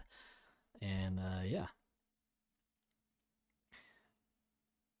cat, and yeah.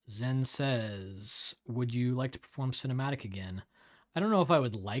 Zen says, would you like to perform cinematic again? I don't know if I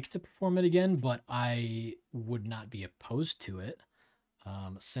would like to perform it again, but I would not be opposed to it.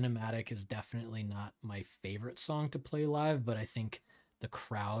 Cinematic is definitely not my favorite song to play live, but I think the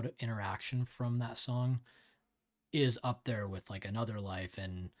crowd interaction from that song is up there with like Another Life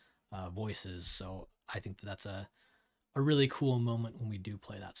and Voices. So I think that's a really cool moment when we do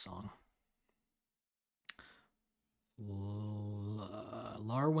play that song.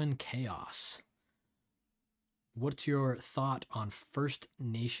 Larwin Chaos. What's your thought on First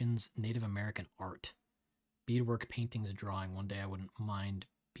Nations Native American art? Beadwork, paintings, drawing. One day I wouldn't mind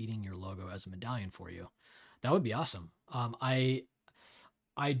beating your logo as a medallion for you. That would be awesome. I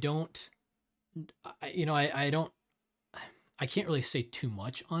don't, I don't, I can't really say too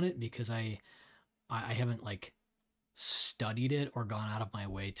much on it because I haven't like studied it or gone out of my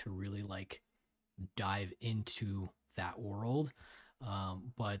way to really like dive into that world.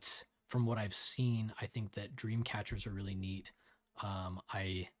 But from what I've seen, I think that dream catchers are really neat.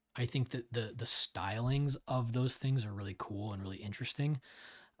 I think that the stylings of those things are really cool and really interesting.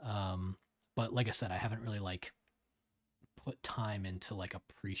 But like I said, I haven't really like put time into like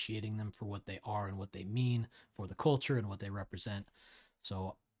appreciating them for what they are and what they mean for the culture and what they represent.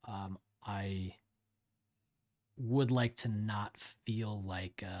 So I would like to not feel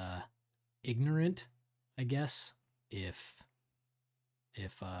like ignorant, I guess, if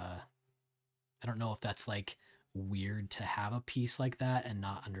I don't know if that's like weird to have a piece like that and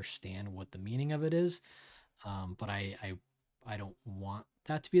not understand what the meaning of it is. But I don't want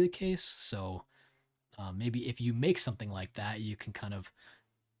that to be the case. So maybe if you make something like that, you can kind of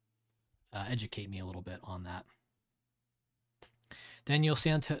educate me a little bit on that. Daniel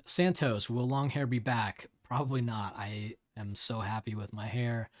Santos, will long hair be back? Probably not. I am so happy with my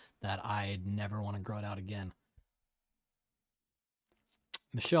hair that I'd never want to grow it out again.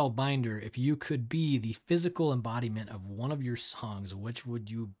 Michelle Binder, if you could be the physical embodiment of one of your songs, which would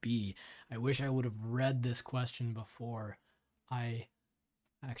you be? I wish I would have read this question before I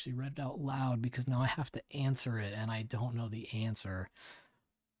actually read it out loud because now I have to answer it and I don't know the answer.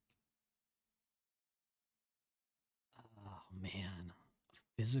 Oh man,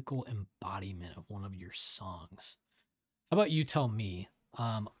 physical embodiment of one of your songs. How about you tell me?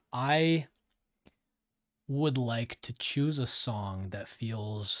 I would like to choose a song that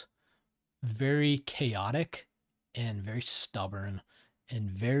feels very chaotic and very stubborn and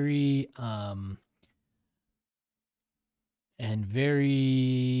very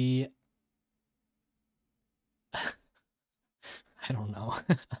I don't know.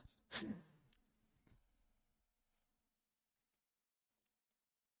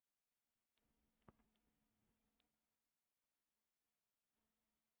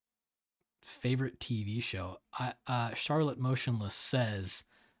 Favorite TV show. Charlotte Motionless says,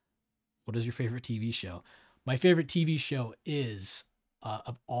 what is your favorite TV show? My favorite TV show is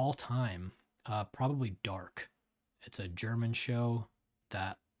of all time, probably Dark. It's a German show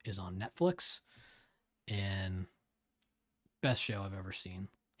that is on Netflix and best show I've ever seen,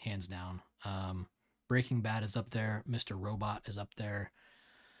 hands down. Breaking Bad is up there. Mr. Robot is up there.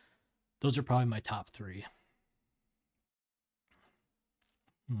 Those are probably my top three.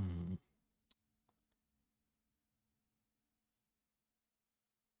 Hmm.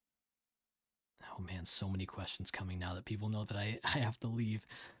 Oh man, so many questions coming now that people know that I have to leave.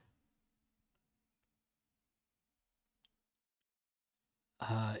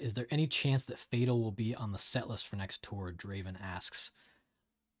 Is there any chance that Fatal will be on the set list for next tour? Draven asks.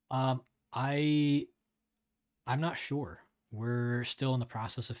 Um, I I'm not sure. We're still in the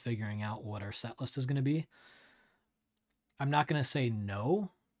process of figuring out what our set list is going to be. I'm not going to say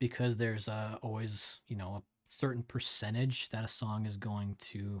no because there's always a certain percentage that a song is going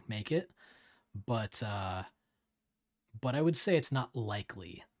to make it, but but I would say it's not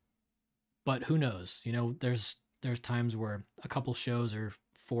likely. But who knows? There's times where a couple shows or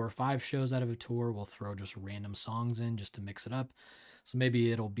 4 or 5 shows out of a tour will throw just random songs in just to mix it up. So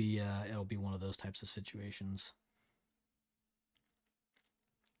maybe it'll be one of those types of situations.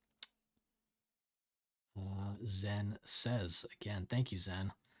 Zen says again, thank you,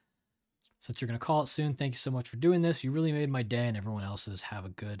 Zen. Since you're gonna call it soon, thank you so much for doing this. You really made my day, and everyone else's. Have a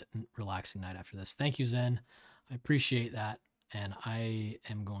good, relaxing night after this. Thank you, Zen. I appreciate that, and I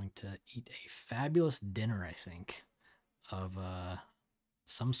am going to eat a fabulous dinner. I think of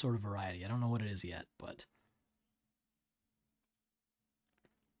some sort of variety. I don't know what it is yet, but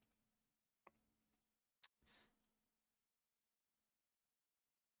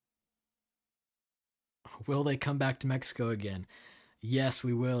will they come back to Mexico again? Yes,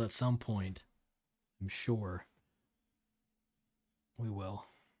 we will at some point. I'm sure we will.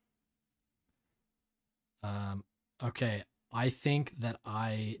 Okay, I think that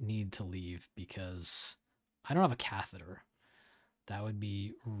I need to leave because I don't have a catheter. That would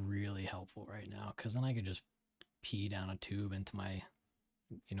be really helpful right now because then I could just pee down a tube into my.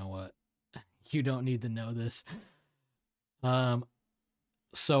 You know what? You don't need to know this. Um,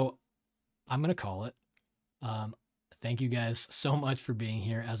 so I'm gonna call it. Um, thank you guys so much for being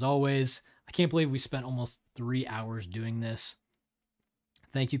here. As always, I can't believe we spent almost 3 hours doing this.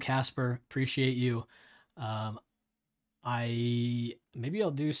 Thank you, Casper. Appreciate you. Um, maybe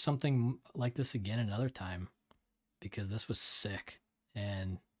I'll do something like this again another time because this was sick,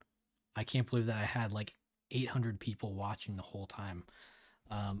 and I can't believe that I had like 800 people watching the whole time.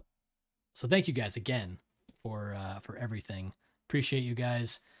 Um, so thank you guys again for everything. Appreciate you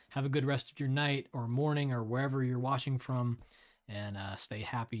guys. Have a good rest of your night or morning or wherever you're watching from, and stay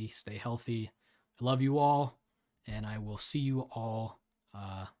happy, stay healthy. I love you all, and I will see you all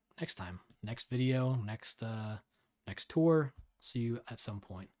next time, next video, next tour. See you at some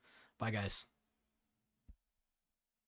point. Bye, guys.